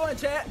 Where am I going,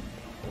 chat?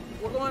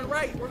 We're going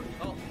right.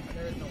 Oh,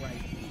 there is no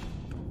right.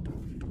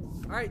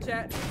 All right,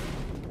 chat.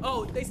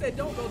 Oh, they said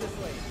don't go this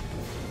way.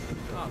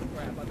 Oh,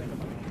 crap. I think I'm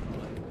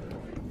going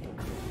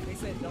to... They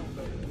said don't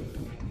go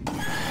this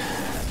way.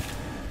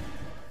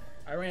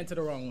 I ran to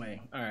the wrong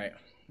way. All right.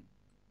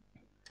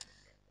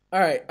 All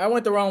right, I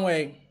went the wrong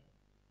way.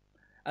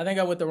 I think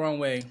I went the wrong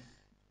way.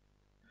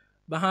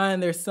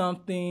 Behind there's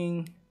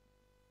something.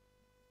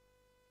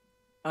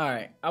 All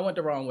right, I went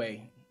the wrong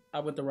way.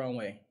 I went the wrong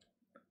way.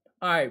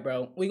 All right,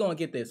 bro. We gonna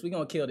get this. We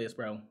gonna kill this,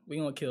 bro. We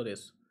gonna kill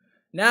this.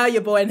 Now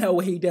your boy know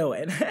what he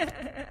doing.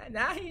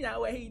 Now he know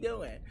what he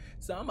doing.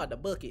 So I'm about to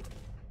book it.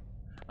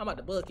 I'm about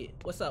to book it.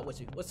 What's up with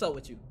you? What's up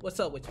with you? What's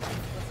up with you?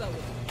 What's up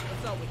with you?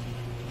 What's up with you?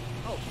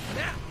 Oh,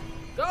 snap.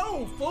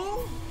 Go,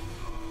 fool.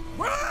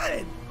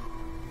 Run.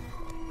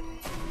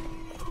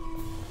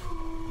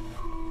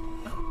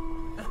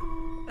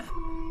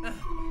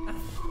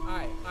 All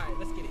right,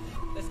 let's get it.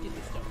 Let's get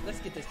this jump. Let's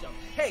get this jump.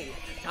 Hey,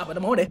 top of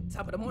the morning,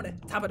 top of the morning,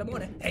 top of the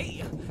morning.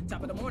 Hey,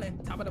 top of the morning,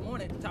 top of the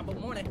morning, top of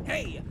the morning.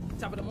 Hey,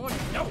 top of the morning.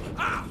 No,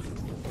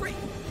 free.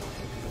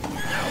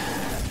 No.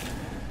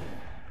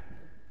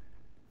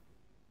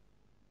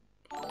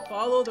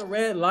 Follow the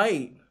red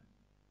light.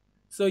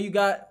 So you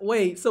got,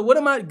 wait, so what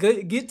am I,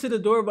 get to the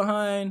door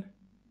behind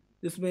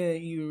this man,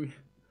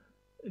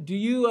 do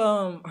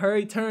you,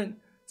 hurry, turn,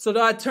 so do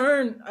I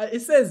turn,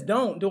 it says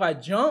don't, do I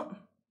jump?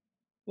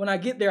 When I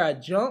get there, I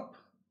jump.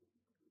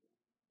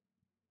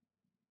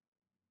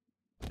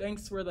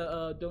 Thanks for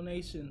the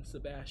donation,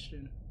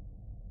 Sebastian.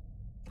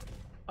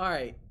 All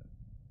right.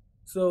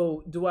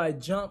 So do I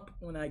jump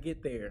when I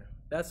get there?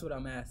 That's what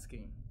I'm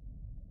asking.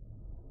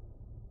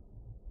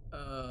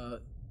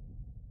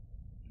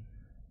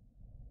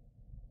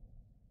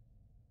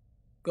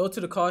 Go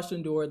to the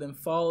caution door, then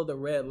follow the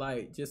red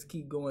light. Just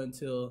keep going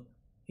until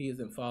he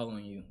isn't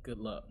following you. Good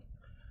luck.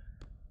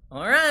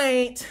 All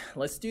right.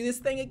 Let's do this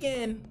thing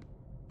again.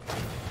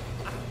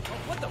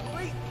 What the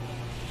freak?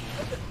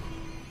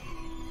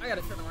 I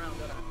gotta turn around,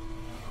 don't I?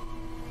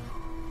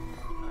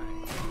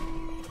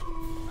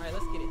 Alright,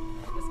 let's get it.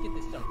 Let's get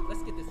this jump.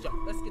 Let's get this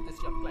jump. Let's get this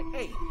jump. Like,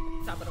 hey,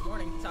 top of the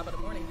morning, top of the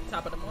morning,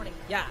 top of the morning,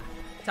 yeah.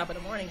 Top of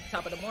the morning,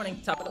 top of the morning,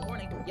 top of the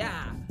morning,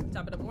 yeah.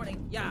 Top of the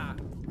morning, yeah.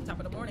 Top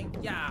of the morning,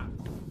 yeah.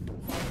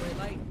 Follow the red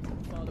light.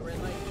 Follow the red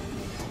light.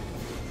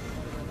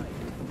 Follow the red light.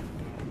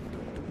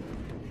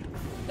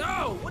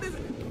 No! What is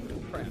it?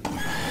 Crap.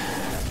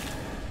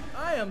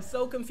 I am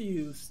so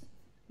confused.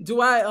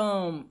 Do I,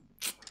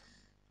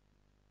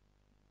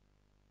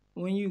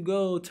 when you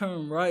go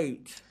turn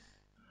right,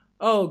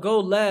 Oh, go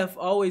left.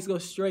 Always go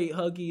straight.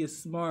 Huggy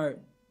is smart.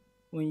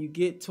 When you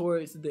get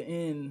towards the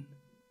end,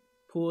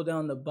 pull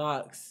down the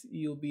box.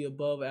 You'll be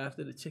above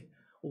after the chick.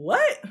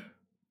 What?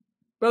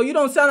 Bro, you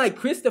don't sound like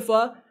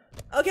Christopher.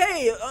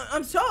 Okay,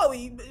 I'm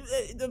sorry.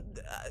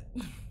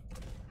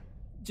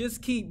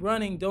 Just keep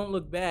running. Don't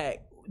look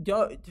back.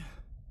 Don't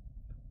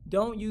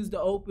use the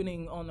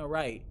opening on the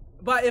right.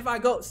 But if I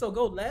go, so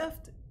go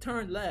left,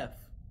 turn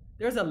left.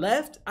 There's a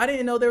left? I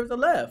didn't know there was a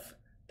left.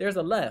 There's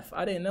a left.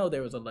 I didn't know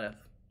there was a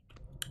left.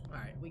 All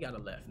right, we got a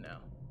left now.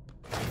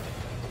 All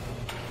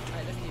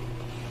right, let's get it.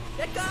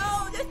 Let's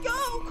go, let's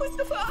go,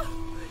 Christopher.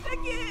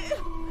 Let's get it.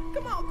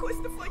 Come on,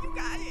 Christopher, you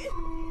got it.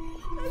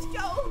 Let's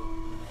go.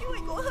 You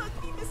ain't gonna hug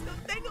me, Mr.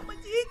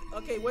 Thingamajig.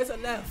 Okay, where's the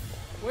left?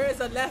 Where is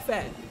the left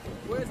at?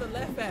 Where's the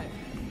left at?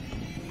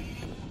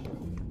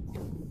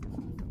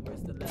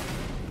 Where's the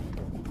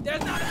left?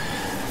 There's not a...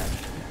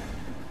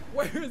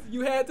 Where's...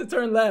 You had to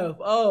turn left.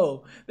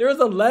 Oh, there's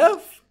a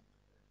left?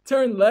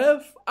 Turn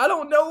left? I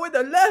don't know where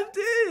the left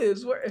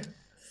is. Where...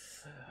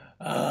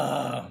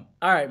 all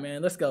right,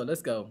 man. Let's go.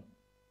 Let's go.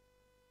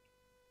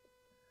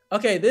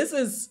 Okay,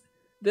 this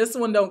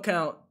one don't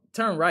count.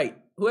 Turn right.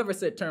 Whoever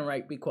said turn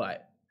right, be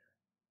quiet.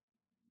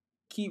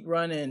 Keep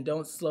running.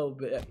 Don't slow.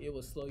 It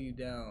will slow you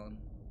down.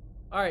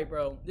 All right,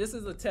 bro. This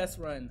is a test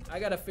run. I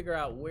got to figure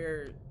out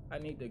where I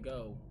need to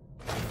go.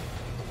 I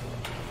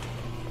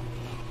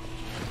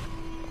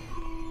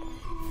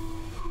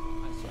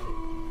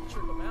should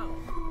trick them out.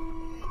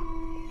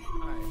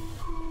 All right.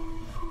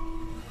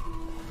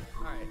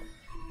 All right.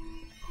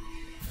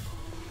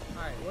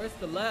 All right. Where's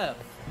the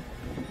left?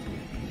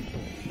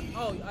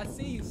 Oh, I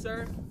see you,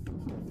 sir.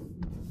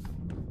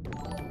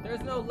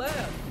 There's no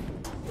left.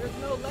 There's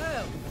no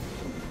left.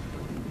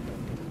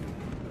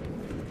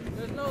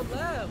 There's no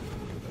left.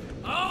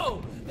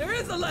 Oh, there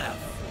is a left.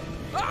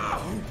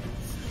 Oh,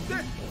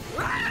 there.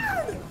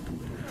 Run!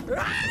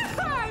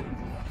 Run!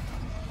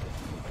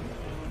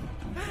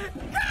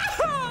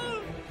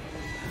 No!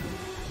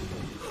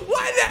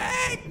 What the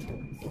heck?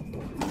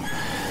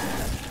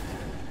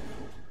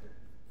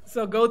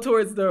 So go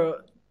towards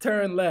the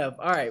turn left.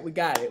 All right, we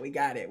got it. We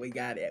got it. We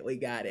got it. We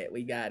got it.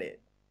 We got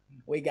it.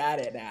 We got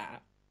it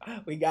now.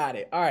 We got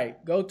it. All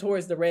right, go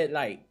towards the red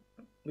light.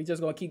 We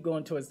just gonna keep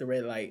going towards the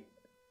red light.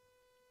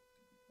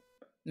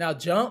 Now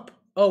jump.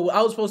 Oh,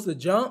 I was supposed to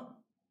jump.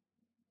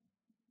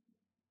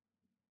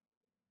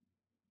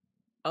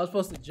 I was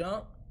supposed to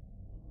jump.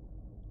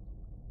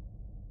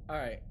 All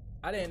right,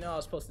 I didn't know I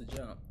was supposed to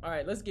jump. All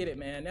right, let's get it,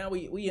 man. Now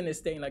we in this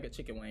thing like a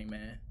chicken wing,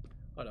 man.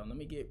 Hold on, let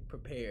me get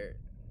prepared.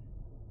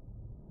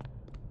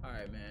 All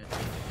right, man.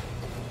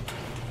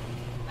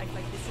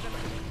 Like this is man.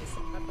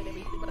 Let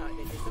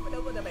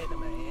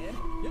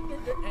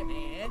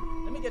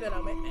me get it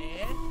on it,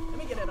 man. Let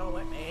me get it on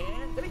it,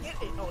 man. Let me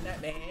get it on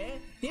that man.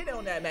 Get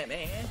on that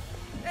man.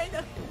 Hey,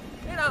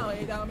 you know,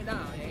 hey, down, me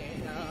down,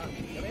 hey, down.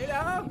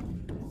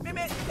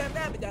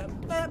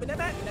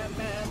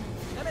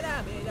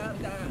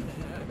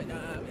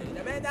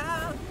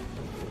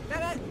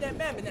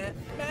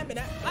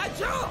 I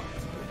jumped!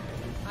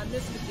 I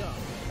missed the jump.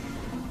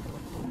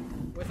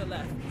 Where's the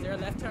left? Is there a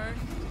left turn?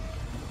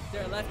 Is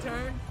there a left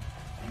turn?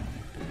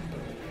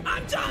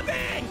 I'm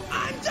jumping!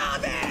 I'm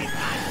jumping!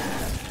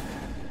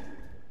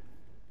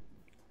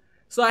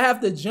 So I have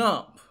to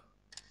jump.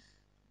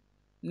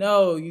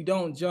 No, you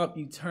don't jump,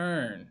 you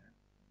turn.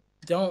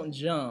 Don't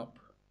jump.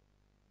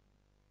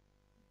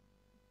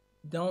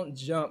 Don't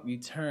jump, you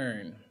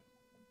turn.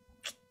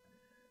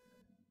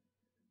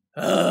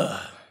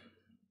 Ugh.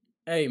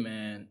 Hey,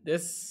 man,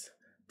 this,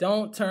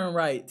 don't turn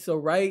right. So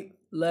right,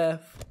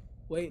 left,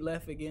 wait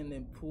left again,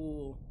 then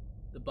pull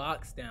the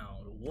box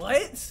down.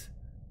 What?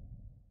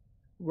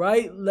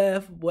 Right,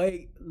 left,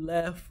 wait,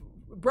 left.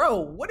 Bro,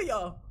 what are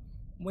y'all?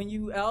 When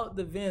you out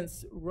the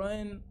vents,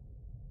 run.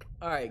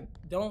 All right,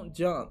 don't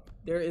jump.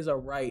 There is a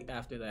right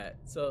after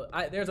that. So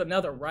there's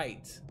another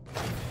right.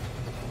 All right,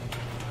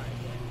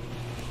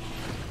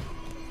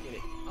 let's get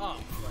it. Oh,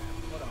 crap.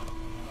 Hold on.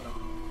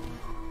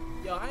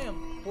 Yo, I am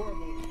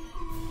horrible.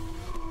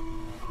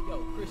 Yo,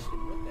 Christian,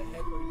 what the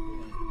heck are you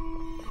doing?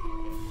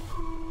 Okay.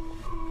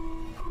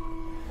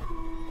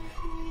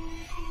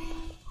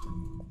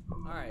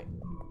 All right,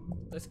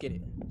 let's get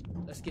it.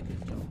 Let's get this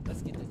jump.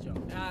 Let's get this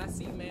jump. Ah,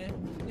 see, man.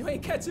 You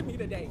ain't catching me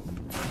today.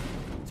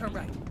 Turn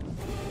right.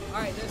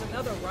 All right, there's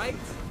another right.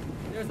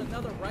 There's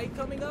another right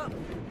coming up.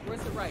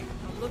 Where's the right?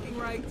 I'm looking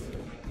right.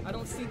 I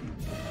don't see.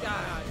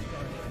 God.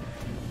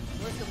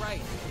 Where's the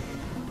right?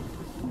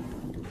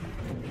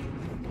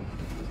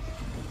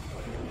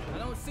 I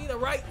don't see the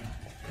right.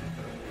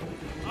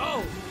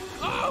 Oh!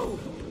 Oh!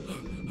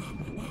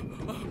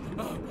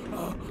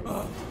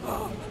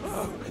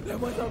 There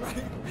was a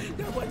right.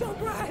 There was a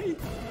right.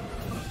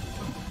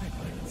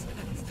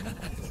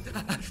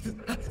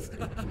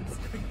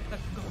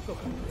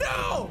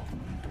 No!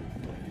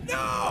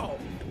 No!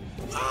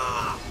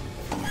 Ah!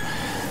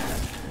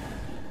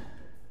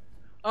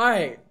 All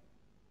right.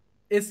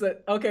 It's a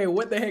okay.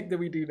 What the heck do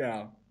we do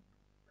now?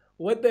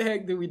 What the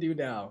heck do we do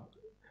now?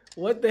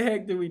 What the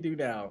heck do we do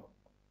now?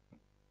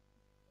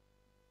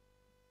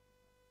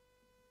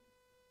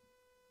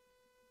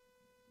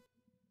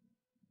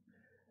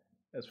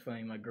 That's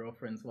funny. My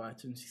girlfriend's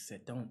watching. She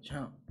said, "Don't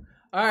jump."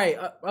 All right.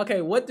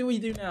 Okay. What do we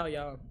do now,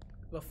 y'all?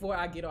 Before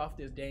I get off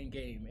this dang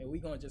game, and we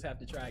gonna just have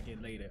to try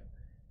again later.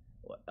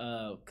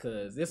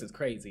 Cause this is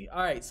crazy. All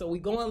right. So we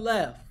going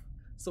left.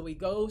 So we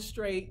go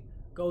straight,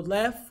 go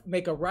left,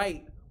 make a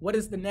right. What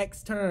is the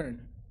next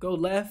turn? Go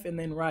left and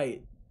then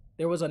right.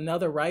 There was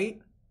another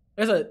right.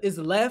 Is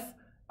left.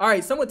 All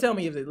right. Someone tell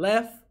me, is it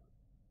left,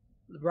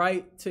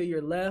 right to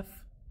your left?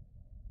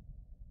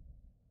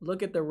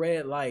 Look at the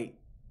red light.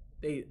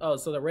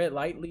 So the red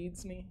light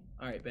leads me?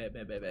 All right, bad.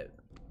 Bad.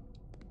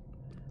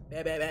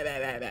 We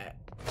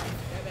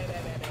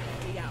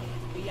out.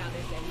 We out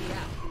this thing. We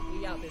out.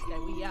 We out this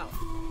thing. We out.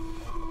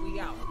 We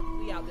out.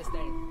 We out this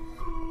thing.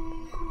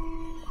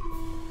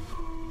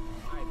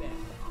 All right, bad.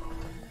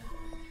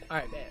 All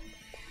right, bad.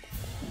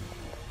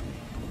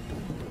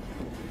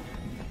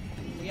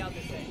 We out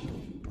this thing.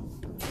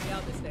 We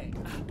out this thing.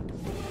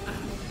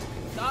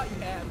 Thought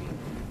you had me.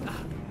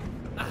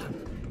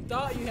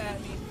 Thought you had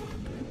me.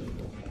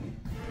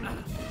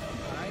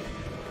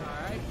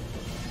 Alright.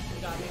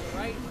 We gotta make it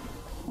right.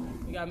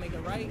 We gotta make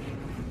it right.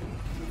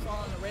 We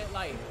follow the red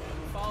light.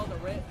 Follow the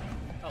red.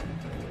 Oh.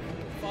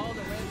 Follow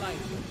the red light.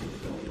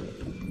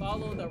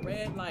 Follow the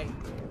red light.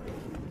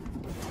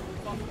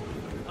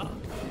 Oh.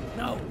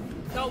 No.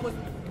 No.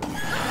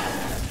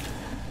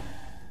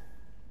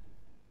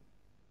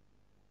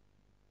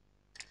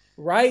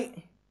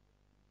 Right.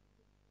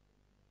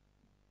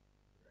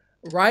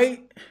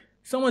 Right.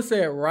 Someone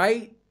said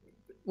right.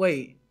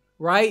 Wait.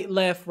 Right,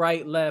 left,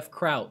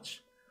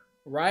 crouch.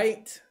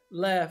 Right,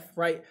 left,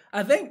 right.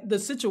 I think the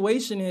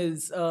situation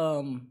is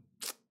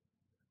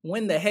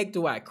when the heck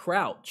do I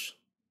crouch?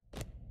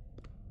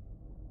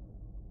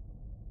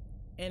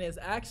 And it's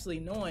actually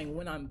knowing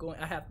when I'm going.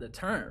 I have to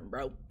turn,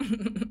 bro.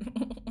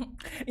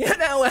 You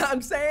know what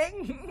I'm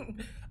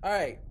saying? All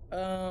right.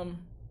 All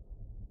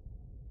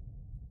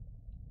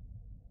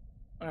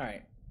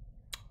right.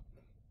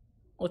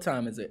 What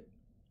time is it?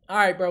 All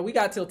right, bro. We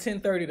got till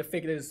 10:30 to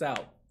figure this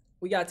out.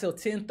 We got till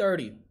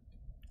 10:30.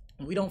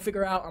 If we don't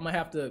figure out, I'm gonna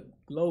have to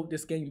load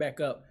this game back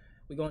up.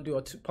 We're gonna do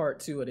a part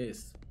 2 of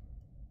this.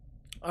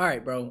 All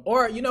right, bro.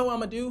 Or you know what I'm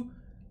gonna do?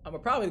 I'm gonna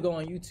probably go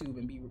on YouTube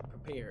and be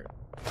prepared.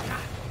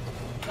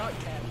 Thought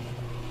you had me.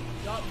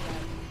 Thought you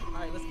had me. All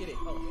right, let's get it.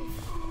 Oh, okay.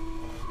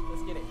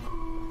 Let's get it.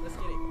 Let's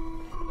get it.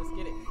 Let's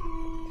get it.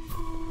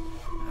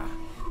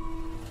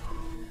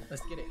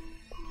 Let's get it.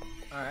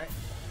 All right.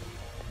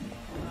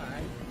 All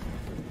right.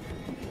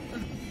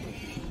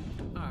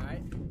 All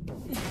right.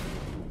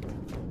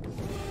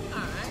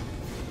 Alright.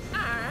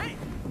 Alright.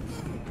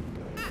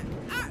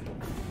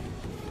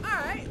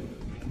 Alright.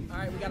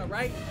 Alright, we got a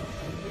right.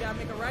 We gotta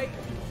make a right.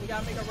 We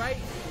gotta make a right.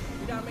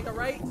 We gotta make a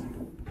right.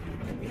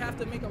 We have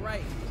to make a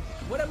right.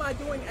 What am I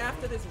doing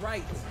after this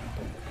right?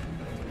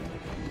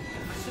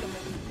 I should have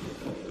made...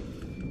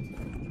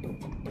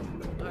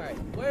 Alright,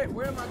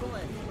 where am I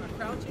going? Am I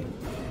crouching?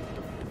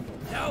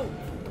 No!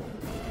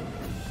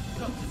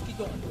 Come, just keep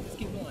going. Just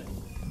keep going.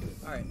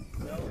 Alright,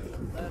 no,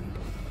 left.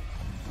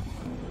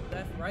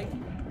 Left, right.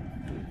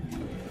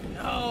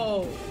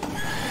 No!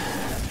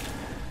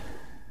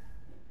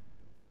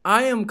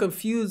 I am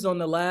confused on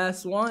the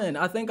last one.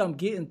 I think I'm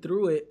getting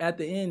through it. At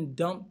the end,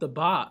 dump the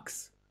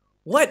box.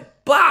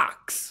 What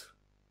box?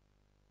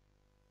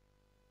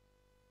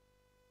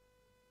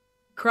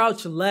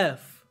 Crouch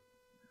left.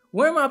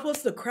 Where am I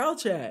supposed to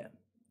crouch at?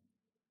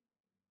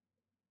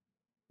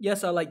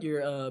 Yes, I like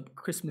your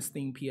Christmas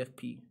themed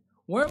PFP.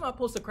 Where am I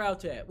supposed to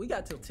crouch at? We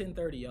got till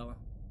 10:30, y'all.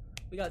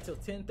 We got till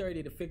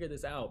 10:30 to figure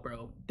this out,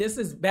 bro. This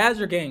is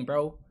Badger Gang,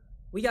 bro.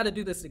 We got to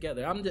do this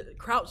together. I'm just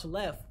crouch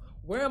left.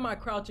 Where am I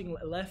crouching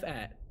left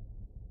at?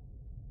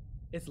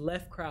 It's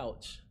left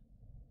crouch.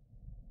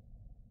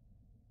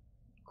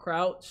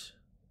 Crouch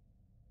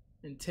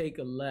and take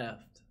a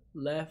left.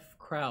 Left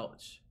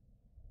crouch.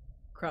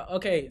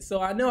 Okay,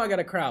 so I know I got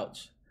to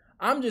crouch.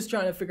 I'm just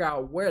trying to figure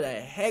out where the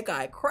heck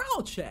I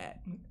crouch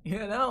at. You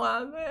know what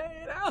I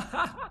mean?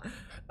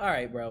 All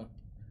right, bro.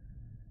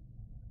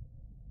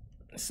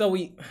 So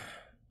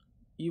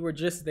you were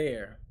just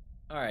there.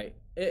 All right.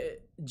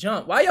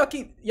 Jump. Why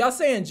y'all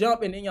saying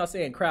jump and then y'all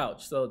saying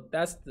crouch? So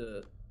that's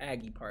the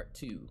Aggie part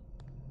too.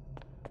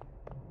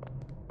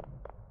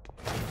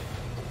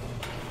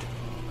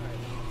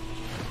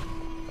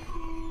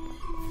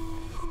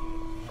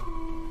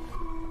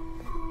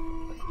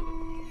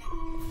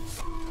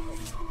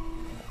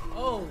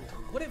 Oh,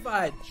 what if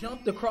I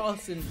jumped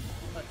across and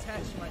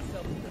attached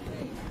myself to the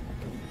thing?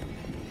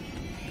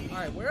 All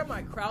right, where am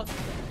I crouching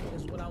at?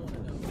 That's what I want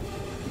to know.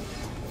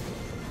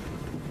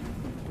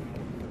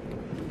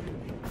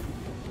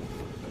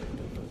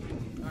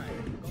 All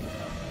right, going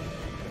up.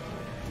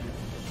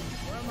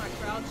 Where am I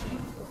crouching?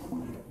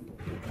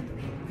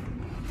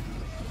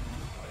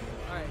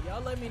 All right,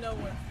 y'all let me know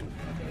when.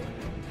 Okay.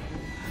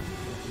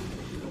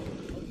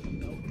 Oh,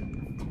 no.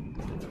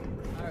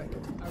 All right,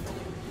 I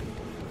really.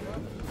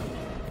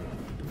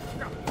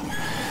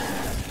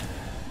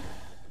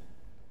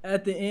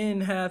 At the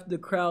end, have the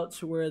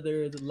crouch where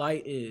the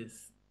light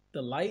is.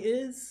 The light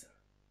is?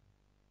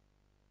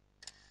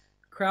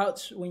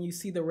 Crouch when you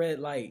see the red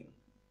light.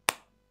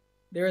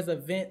 There is a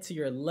vent to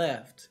your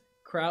left.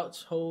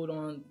 Crouch, hold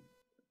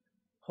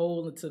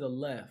to the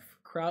left.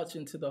 Crouch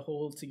into the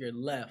hole to your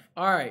left.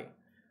 All right.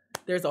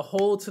 There's a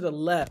hole to the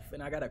left,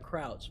 and I got to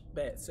crouch.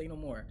 Bet. Say no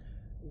more.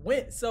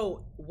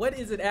 So what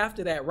is it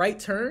after that? Right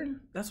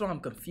turn? That's why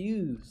I'm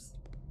confused.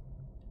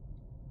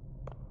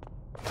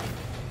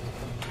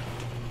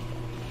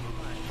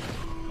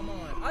 Come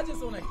on. I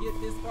just want to get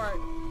this part.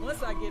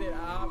 Once I get it,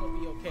 I'm going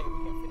to be okay.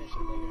 We can finish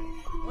it later.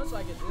 Once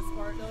I get this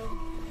part, though,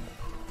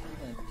 we're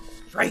going to be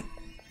straight.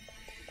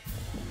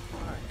 All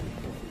right.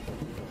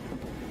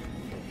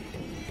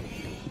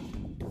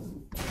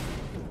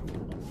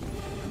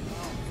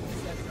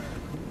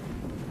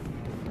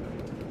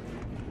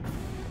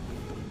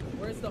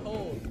 Where's the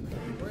hole?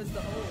 Where's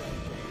the hole?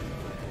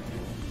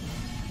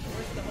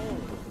 Where's the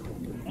hole?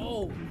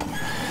 Oh.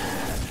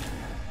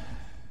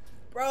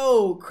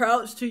 Bro,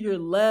 crouch to your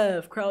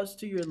left. Crouch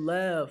to your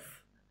left.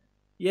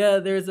 Yeah,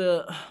 there's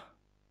a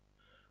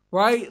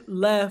right,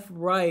 left,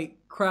 right.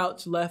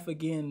 Crouch left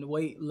again.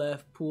 Wait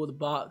left. Pull the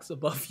box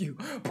above you.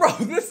 Bro,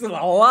 this is a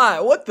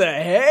lot. What the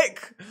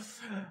heck?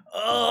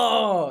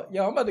 Oh,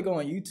 yo, I'm about to go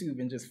on YouTube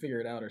and just figure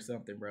it out or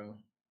something, bro.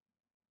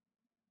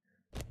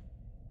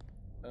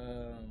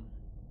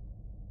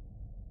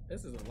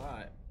 This is a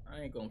lot.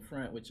 I ain't gonna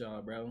front with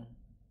y'all, bro.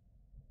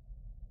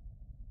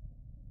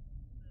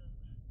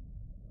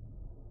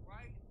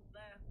 Right,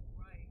 left,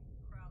 right,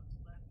 crouch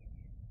left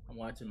again. I'm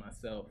watching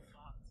myself.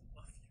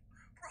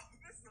 Bro,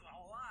 this is a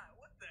lot.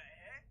 What the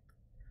heck?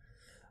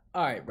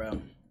 All right,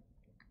 bro.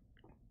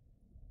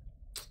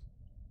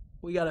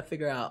 We gotta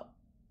figure out.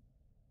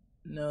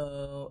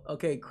 No.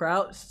 Okay,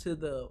 crouch to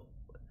the.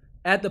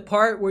 At the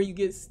part where you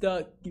get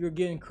stuck, you're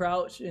getting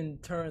crouched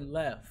and turn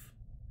left.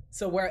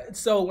 So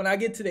when I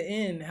get to the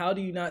end, how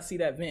do you not see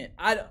that vent?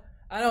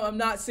 I'm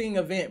not seeing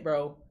a vent,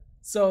 bro.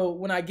 So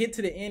when I get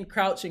to the end,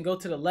 crouch and go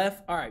to the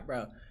left. All right,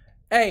 bro.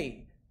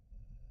 Hey,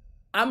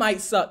 I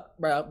might suck,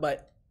 bro,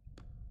 but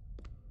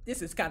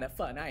this is kind of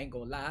fun. I ain't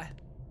gonna lie.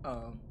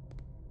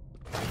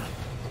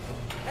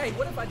 Hey,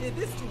 what if I did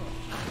this to him?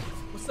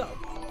 What's up?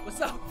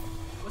 What's up?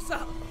 What's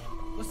up?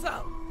 What's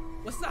up?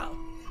 What's up?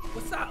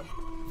 What's up?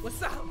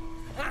 What's up?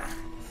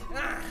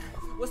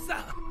 What's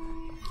up?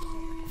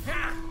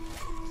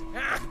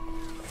 Alright.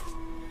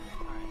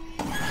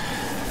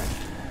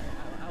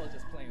 I was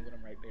just playing with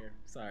him right there.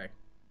 Sorry.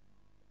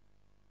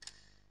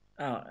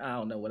 I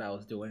don't know what I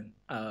was doing.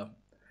 I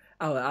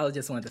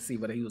just wanted to see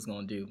what he was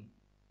gonna do.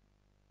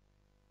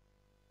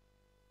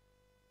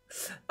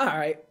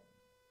 Alright.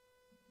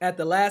 At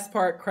the last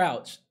part,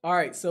 crouch.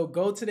 Alright, so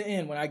go to the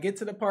end. When I get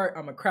to the part,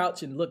 I'm gonna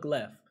crouch and look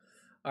left.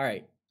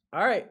 Alright.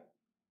 Alright.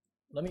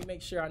 Let me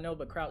make sure I know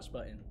the crouch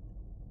button.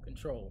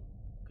 Control.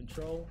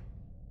 Control.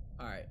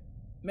 Alright.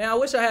 Man, I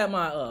wish I had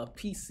my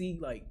PC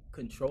like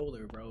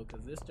controller, bro,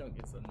 because this junk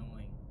is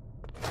annoying.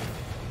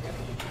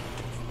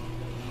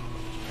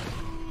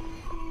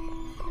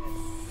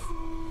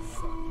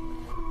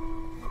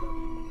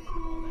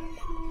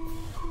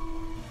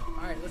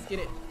 Alright, let's get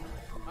it.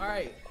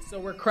 Alright, so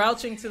we're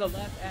crouching to the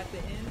left at the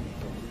end.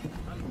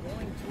 I'm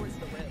going towards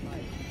the red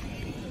light.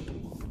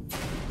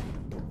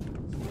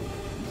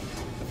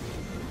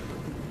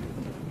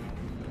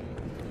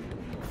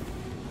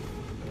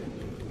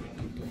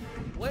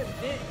 What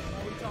vent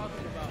are we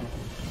talking about?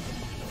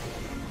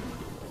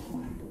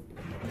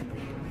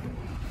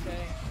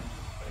 Okay.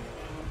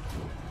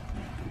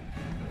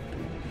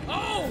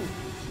 Oh!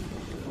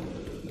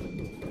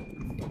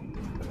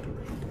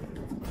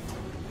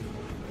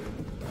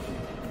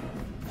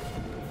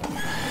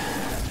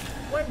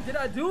 Wait, did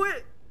I do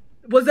it?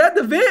 Was that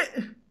the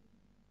vent?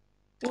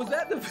 Was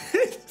that the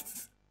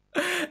vent?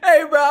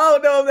 Hey, bro, I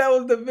don't know if that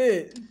was the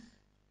vent.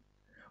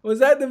 Was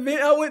that the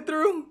vent I went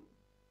through?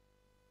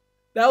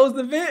 That was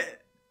the vent?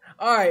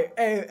 All right.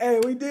 Hey,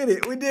 we did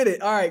it. We did it.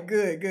 All right,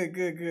 good.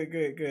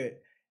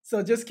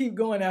 So just keep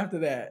going after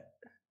that.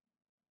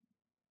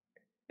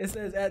 It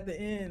says at the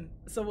end.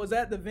 So was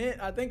that the vent?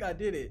 I think I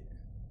did it.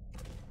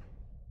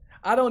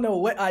 I don't know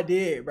what I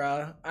did,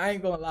 bro. I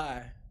ain't gonna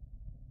lie.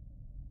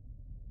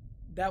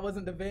 That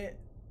wasn't the vent?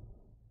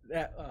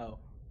 That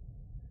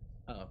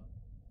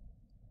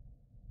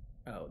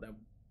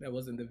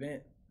wasn't the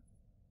vent.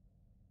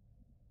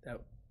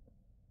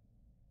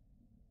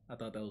 I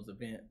thought that was the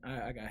vent.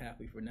 I got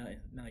happy for nothing.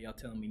 Now y'all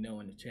telling me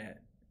no in the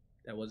chat.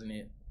 That wasn't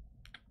it.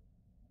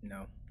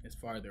 No, it's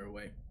farther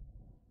away.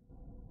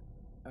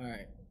 All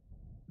right.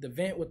 The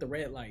vent with the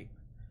red light.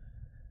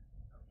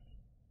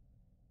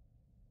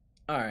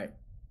 All right.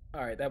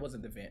 All right, that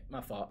wasn't the vent. My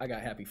fault. I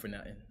got happy for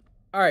nothing.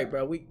 All right,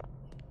 bro.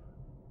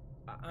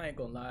 I ain't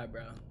gonna lie,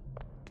 bro. All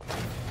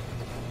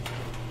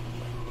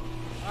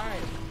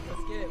right.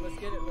 Let's get it. Let's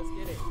get it. Let's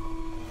get it.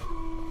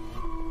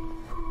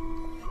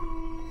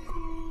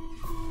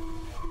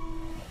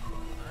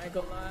 I ain't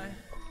gonna lie,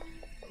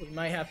 we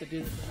might have to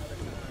do this another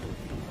time,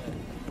 but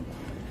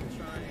I'm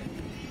trying.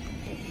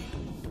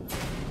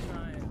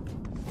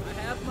 I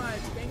have my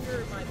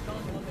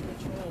thumb on the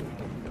control,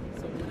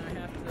 so when I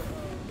have to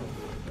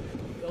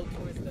go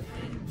towards the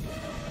end,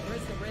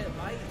 where's the red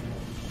light?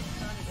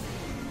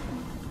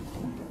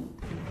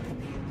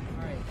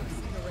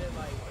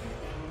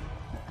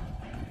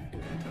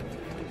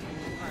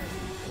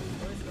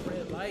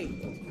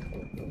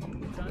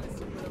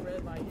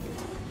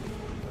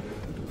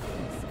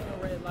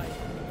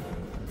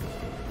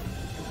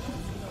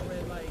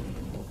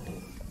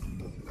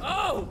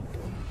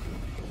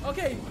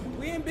 Okay,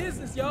 we in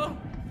business, y'all.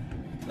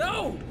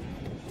 No!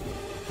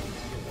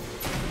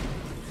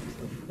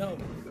 No.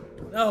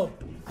 No.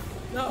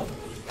 No.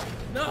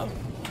 No.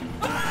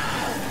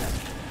 Ah!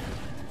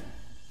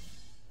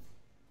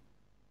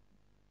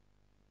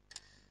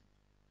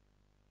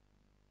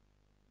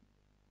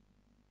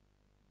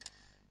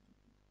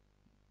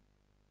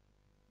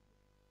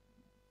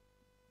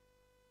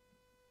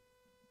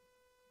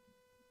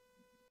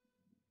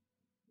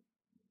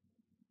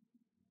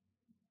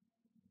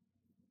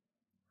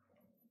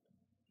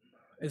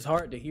 It's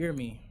hard to hear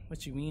me.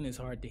 What you mean it's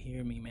hard to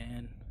hear me,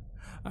 man?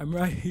 I'm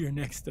right here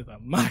next to the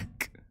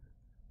mic.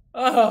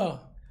 Oh,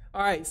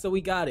 all right. So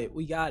we got it.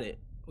 We got it.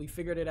 We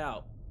figured it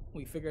out.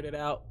 We figured it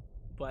out.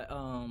 But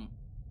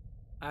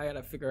I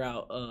gotta figure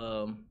out.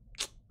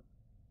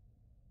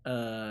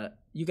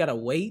 You gotta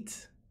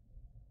wait.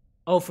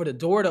 Oh, for the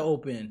door to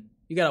open.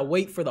 You gotta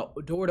wait for the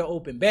door to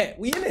open. Bet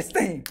we in this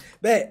thing.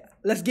 Bet.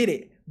 Let's get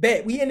it.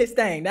 Bet we in this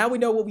thing. Now we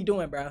know what we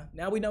doing, bro.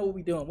 Now we know what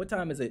we doing. What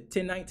time is it?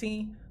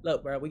 10:19.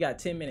 Look, bro. We got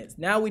 10 minutes.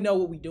 Now we know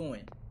what we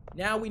doing.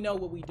 Now we know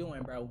what we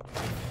doing, bro.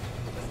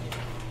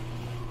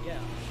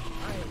 Yeah.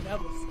 I ain't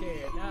never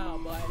scared now,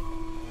 boy.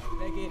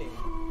 Let's get it.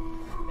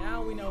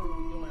 Now we know what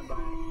we doing, boy.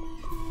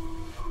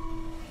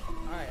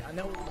 All right. I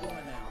know what we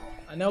doing now.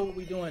 I know what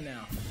we doing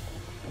now.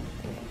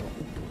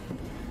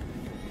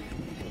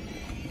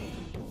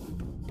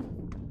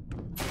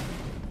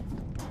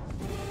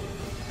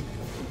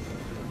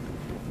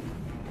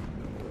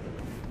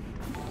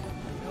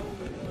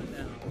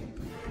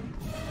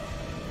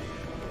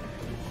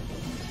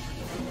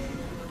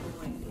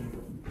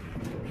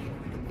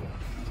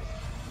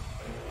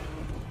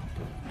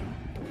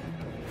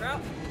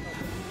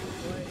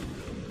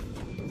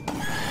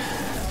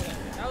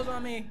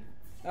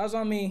 That was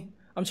on me.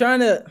 I'm trying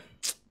to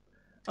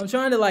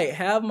like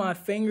have my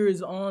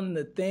fingers on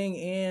the thing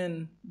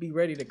and be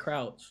ready to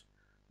crouch.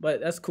 But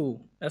that's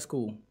cool. That's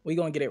cool. We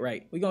gonna get it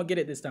right. We gonna get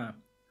it this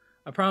time.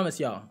 I promise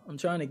y'all. I'm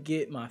trying to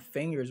get my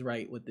fingers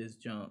right with this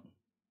jump.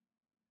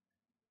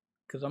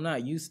 Cause I'm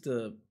not used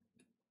to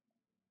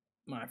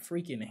my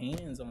freaking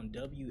hands on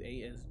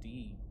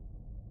WASD.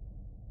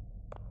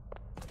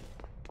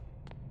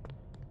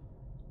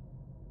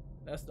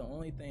 That's the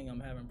only thing I'm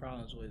having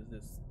problems with is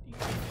this.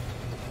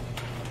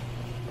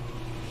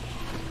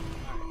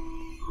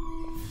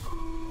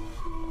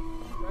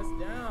 Press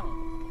down.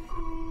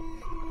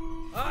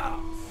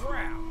 Oh,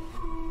 crap.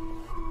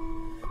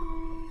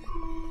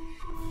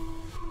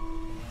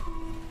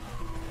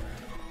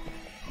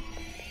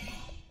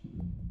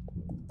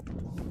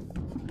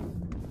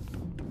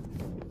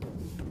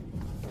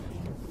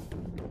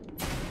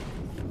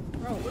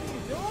 Bro, what are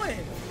you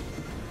doing?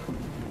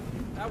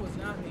 That was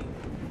not me.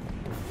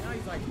 Now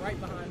he's like right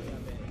behind me, I bet.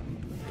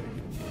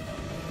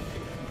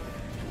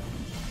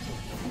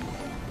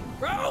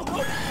 Bro! Oh.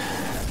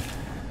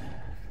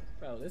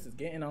 Bro, this is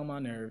getting on my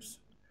nerves.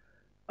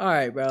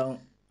 Alright,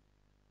 bro.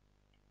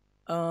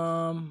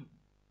 I'm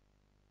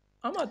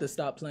about to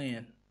stop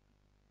playing.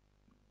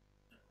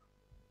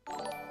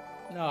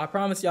 No, I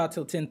promise y'all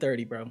till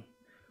 10:30, bro.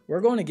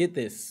 We're going to get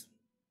this.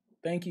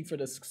 Thank you for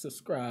the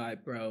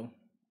subscribe, bro.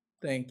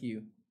 Thank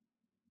you.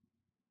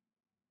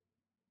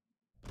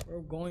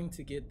 We're going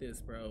to get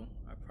this, bro.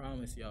 I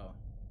promise y'all.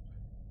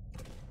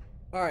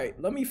 All right,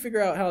 let me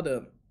figure out how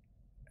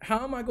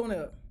am I going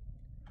to,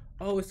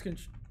 oh, it's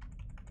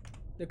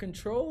the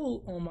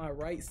control on my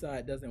right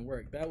side doesn't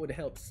work. That would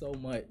help so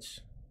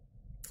much.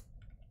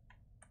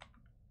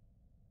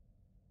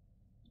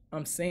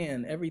 I'm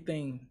saying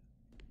everything.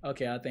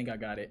 Okay, I think I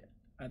got it.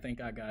 I think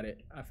I got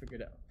it. I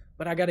figured it out.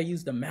 But I got to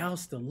use the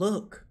mouse to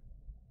look.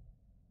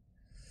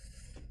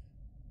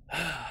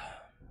 All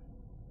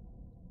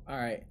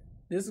right.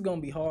 This is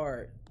gonna be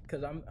hard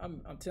because I'm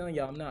telling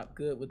y'all I'm not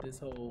good with this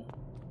whole.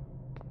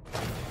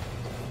 I'll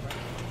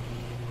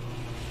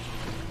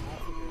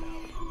figure it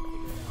out.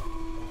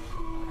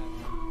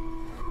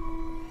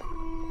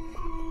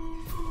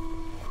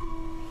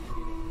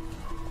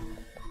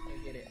 I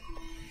get it.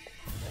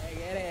 I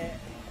get it.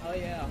 Oh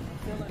yeah, I'm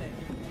feeling it.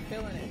 I'm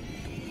feeling it.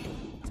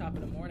 Top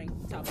of the morning.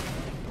 Top of the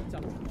morning.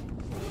 Top of the morning.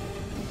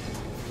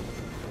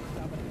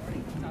 Top of the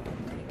morning. Top of the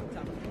morning.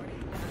 Top of the morning.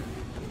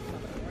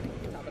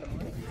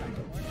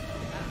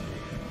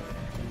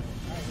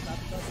 Alright, about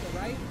to bust the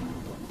right.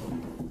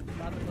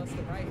 About to bust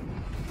the right. I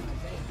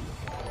think.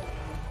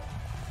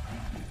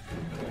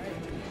 Alright.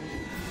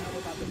 Now we're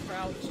about to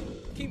crouch.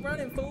 Keep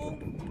running, fool.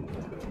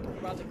 We're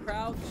about to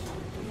crouch.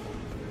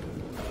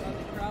 We're about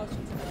to crouch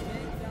into the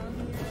vent down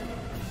here.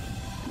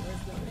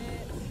 Where's the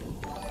vent?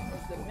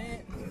 Where's the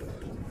vent?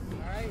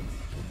 Alright.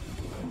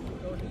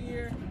 Go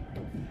here.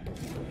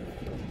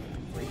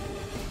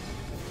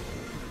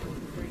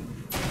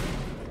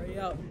 Hurry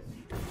up.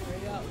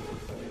 Hurry up.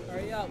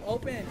 Hurry up.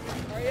 Open.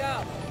 Hurry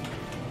up.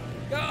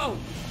 Go.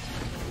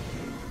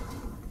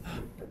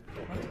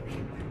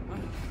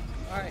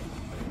 Alright.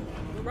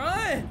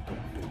 Run.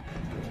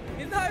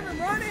 He's not even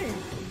running.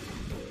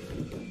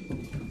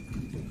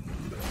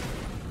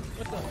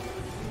 What the?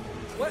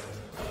 What?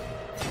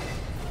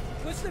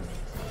 Push the.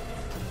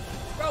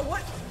 Bro,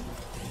 what?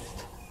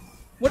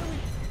 What are we?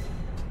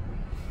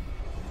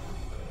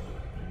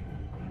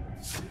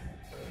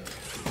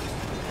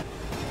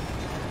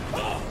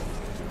 Oh.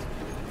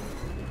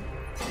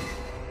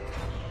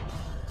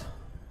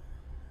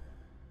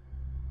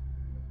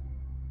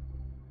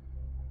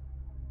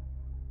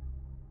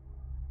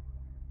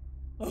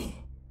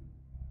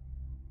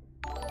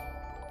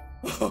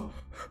 Oh.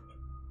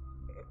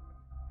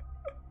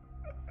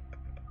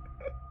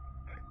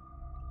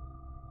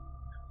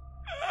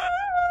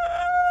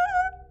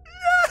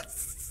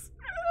 Yes!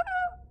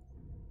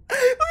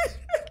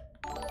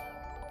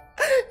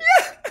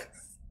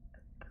 Yes!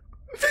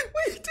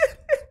 We did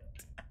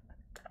it!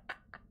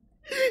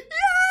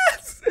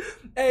 Yes!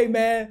 Hey,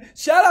 man.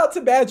 Shout out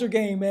to Badger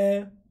Gang,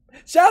 man.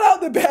 Shout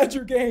out to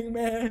Badger Gang,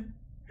 man.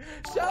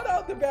 Shout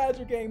out to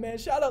Badger Gang, man.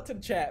 Shout out to the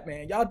chat,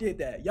 man. Y'all did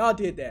that. Y'all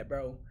did that,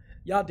 bro.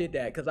 Y'all did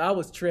that because I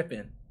was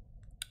tripping.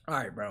 All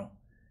right, bro.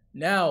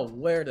 Now,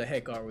 where the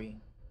heck are we?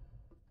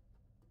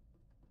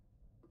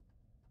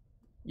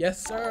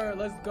 Yes, sir.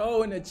 Let's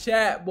go in the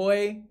chat,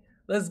 boy.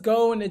 Let's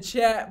go in the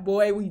chat,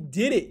 boy. We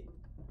did it.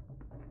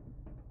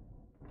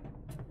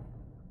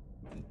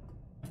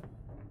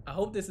 I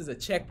hope this is a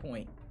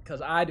checkpoint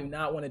because I do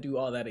not want to do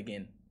all that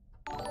again.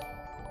 All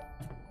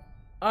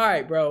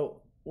right, bro.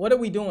 What are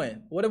we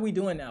doing? What are we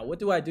doing now? What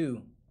do I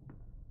do?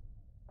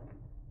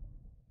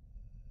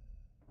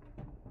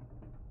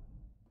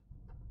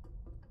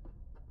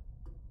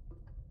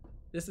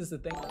 This is the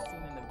thing I've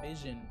seen in the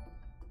vision.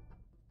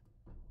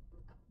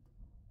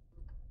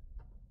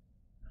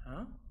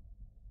 Huh?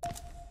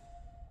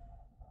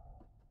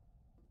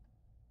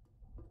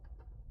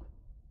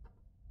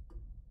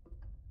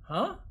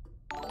 Huh?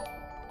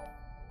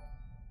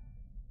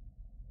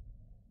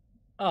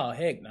 Oh,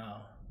 heck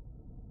no.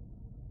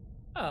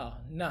 Oh,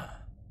 no.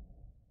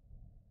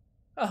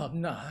 Oh,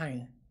 no,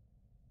 I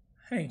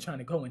ain't trying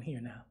to go in here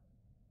now.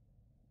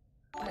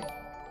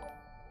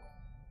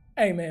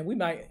 Hey, man, we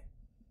might...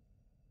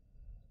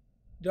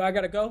 Do I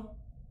gotta go?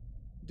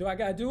 Do I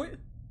gotta do it?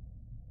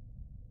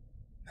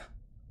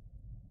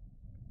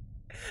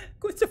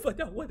 Christopher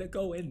don't want to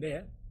go in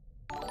there.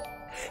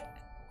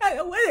 I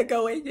don't want to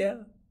go in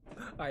there.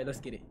 All right, let's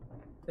get it.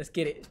 Let's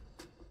get it.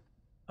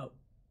 Oh.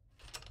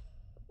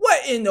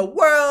 What in the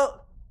world?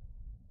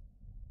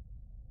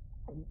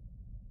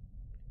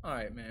 All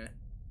right, man.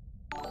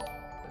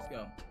 Let's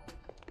go.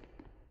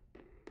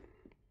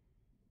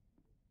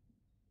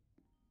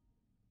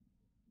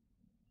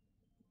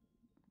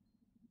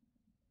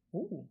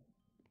 Ooh.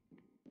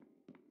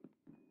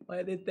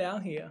 What is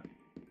down here?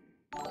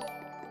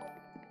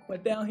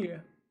 What down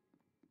here?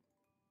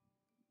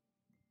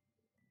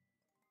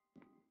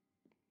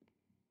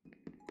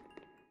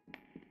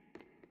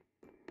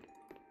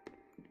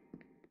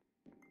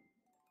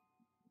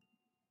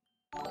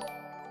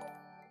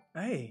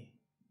 Hey.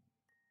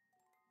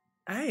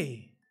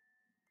 Hey.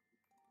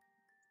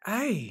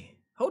 Hey.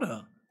 Hold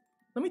up.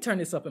 Let me turn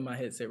this up in my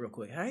headset real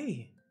quick.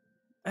 Hey.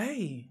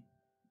 Hey.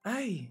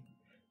 Hey.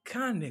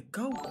 Kinda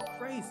go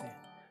crazy.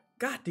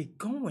 Got it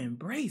going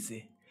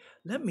brazy.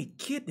 Let me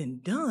get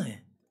it done.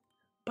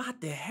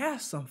 About to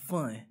have some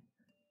fun.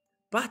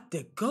 About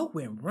to go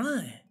and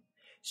run.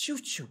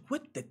 Shoot you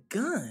with the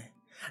gun.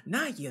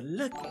 Now you're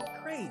looking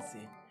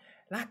crazy.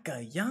 Like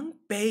a young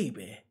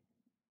baby.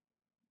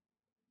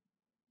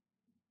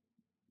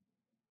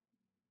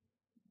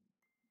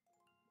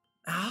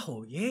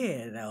 Oh,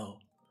 yeah, though.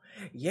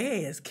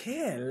 Yes,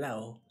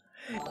 Carlo.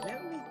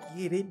 Let me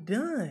get it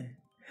done.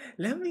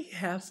 Let me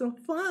have some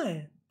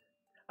fun.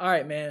 All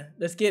right, man.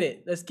 Let's get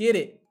it. Let's get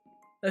it.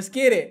 Let's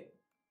get it.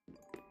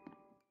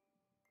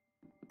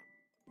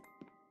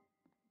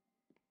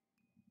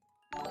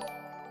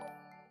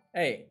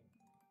 Hey.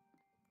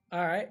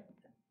 All right.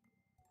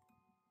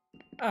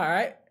 All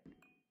right.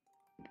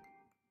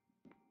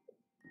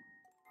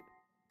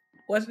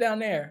 What's down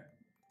there?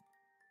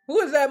 Who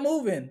is that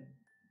moving?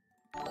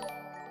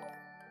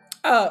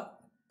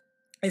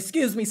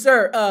 Excuse me,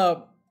 sir.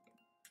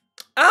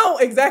 I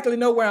don't exactly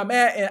know where I'm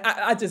at, and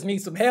I just need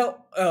some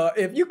help.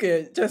 If you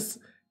could just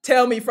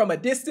tell me from a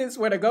distance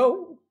where to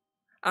go,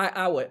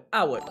 I would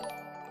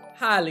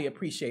highly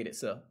appreciate it,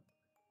 sir.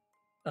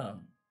 All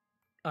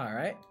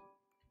right.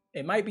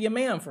 It might be a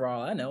man for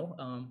all I know.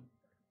 All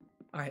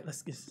right,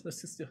 let's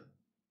just do.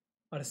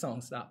 Why the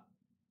song stop?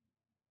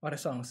 Why the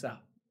song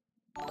stop?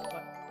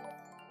 What?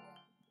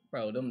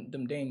 Bro,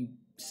 them dang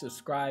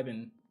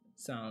subscribing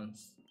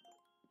sounds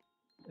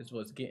is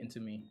what's getting to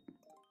me.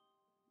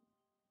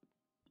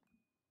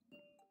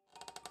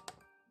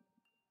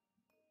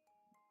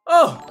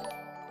 Oh!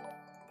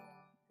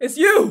 It's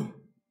you!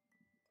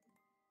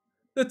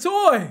 The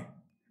toy!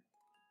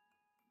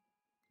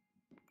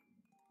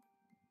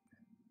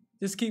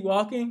 Just keep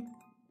walking.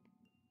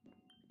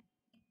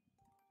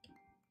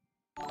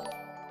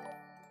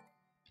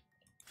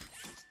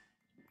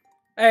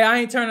 Hey, I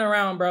ain't turning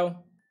around, bro.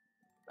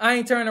 I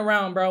ain't turning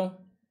around, bro.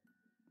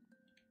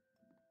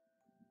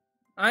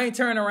 I ain't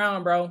turning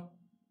around, bro.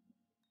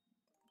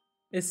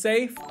 It's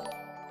safe.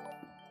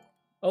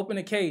 Open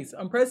the case.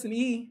 I'm pressing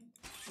E.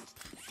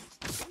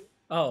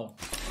 Oh.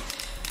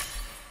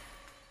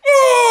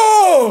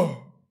 Oh!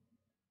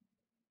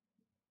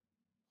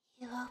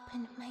 You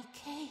opened my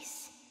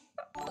case.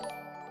 Not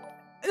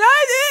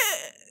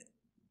it!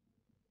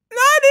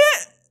 Not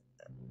it!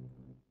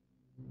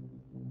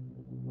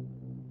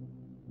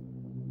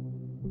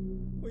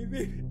 We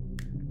made it.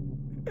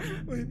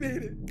 We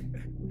made it.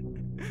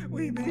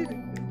 We made it.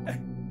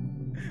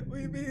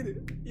 We made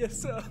it. Yes,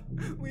 sir.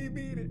 We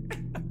made it.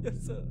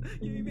 Yes, sir.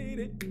 You made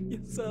it.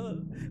 Yes, sir.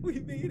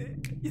 We made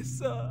it. Yes,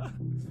 sir.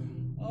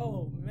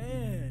 Oh,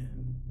 man.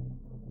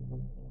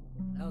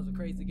 That was a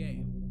crazy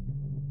game.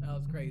 That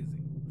was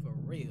crazy. For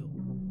real.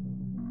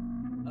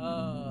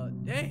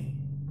 Dang.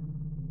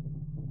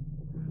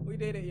 We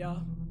did it,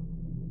 y'all.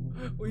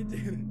 We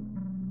did it.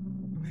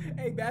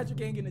 Hey, Badger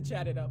Gang in the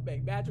chat it up,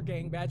 babe. Badger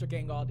Gang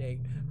all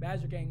day.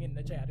 Badger Gang in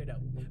the chat it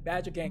up.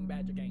 Badger Gang,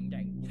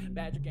 gang.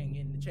 Badger Gang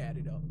in the chat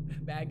it up.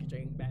 Badger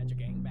Gang, Badger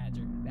Gang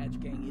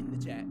in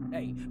the chat.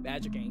 Hey,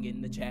 Badger Gang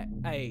in the chat.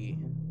 Hey.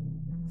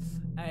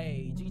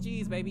 Hey,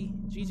 GG's, baby.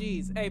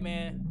 GG's. Hey,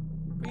 man.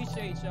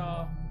 Appreciate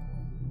y'all.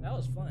 That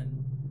was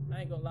fun.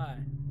 I ain't gonna lie.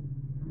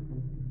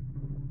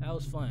 That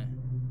was fun.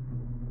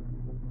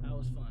 That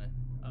was fun.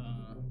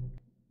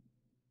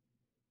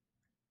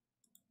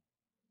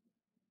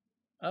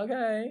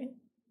 Okay.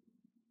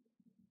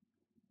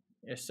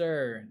 Yes,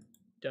 sir.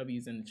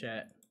 W's in the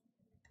chat.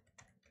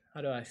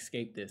 How do I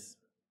escape this?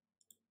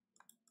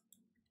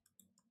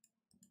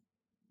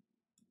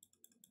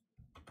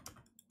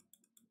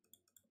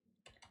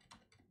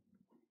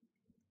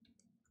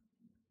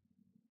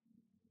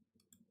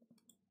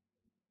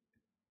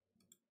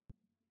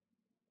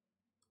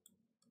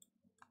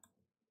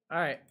 All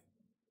right.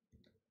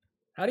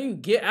 How do you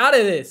get out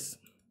of this?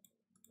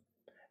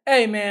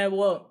 Hey, man.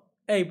 Well,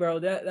 hey, bro,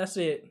 that's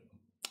it.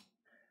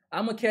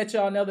 I'm going to catch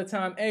y'all another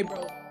time. Hey,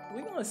 bro,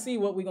 we're going to see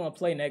what we're going to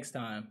play next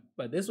time.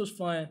 But this was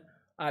fun.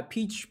 I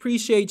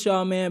appreciate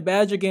y'all, man.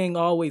 Badger Gang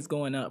always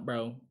going up,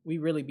 bro. We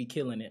really be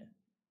killing it.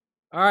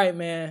 All right,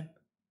 man.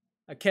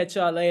 I'll catch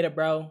y'all later,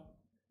 bro.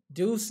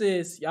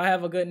 Deuces. Y'all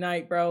have a good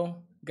night, bro.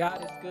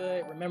 God is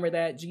good. Remember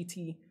that.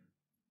 GT.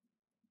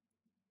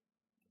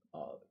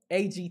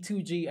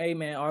 AG2G, hey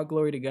man, all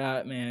glory to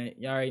God, man.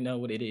 Y'all already know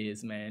what it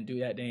is, man. Do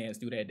that dance,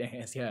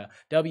 yeah.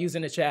 W's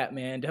in the chat,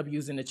 man.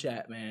 W's in the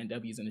chat, man.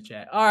 W's in the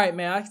chat. All right,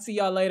 man, I can see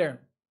y'all later.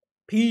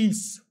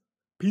 Peace.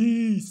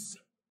 Peace.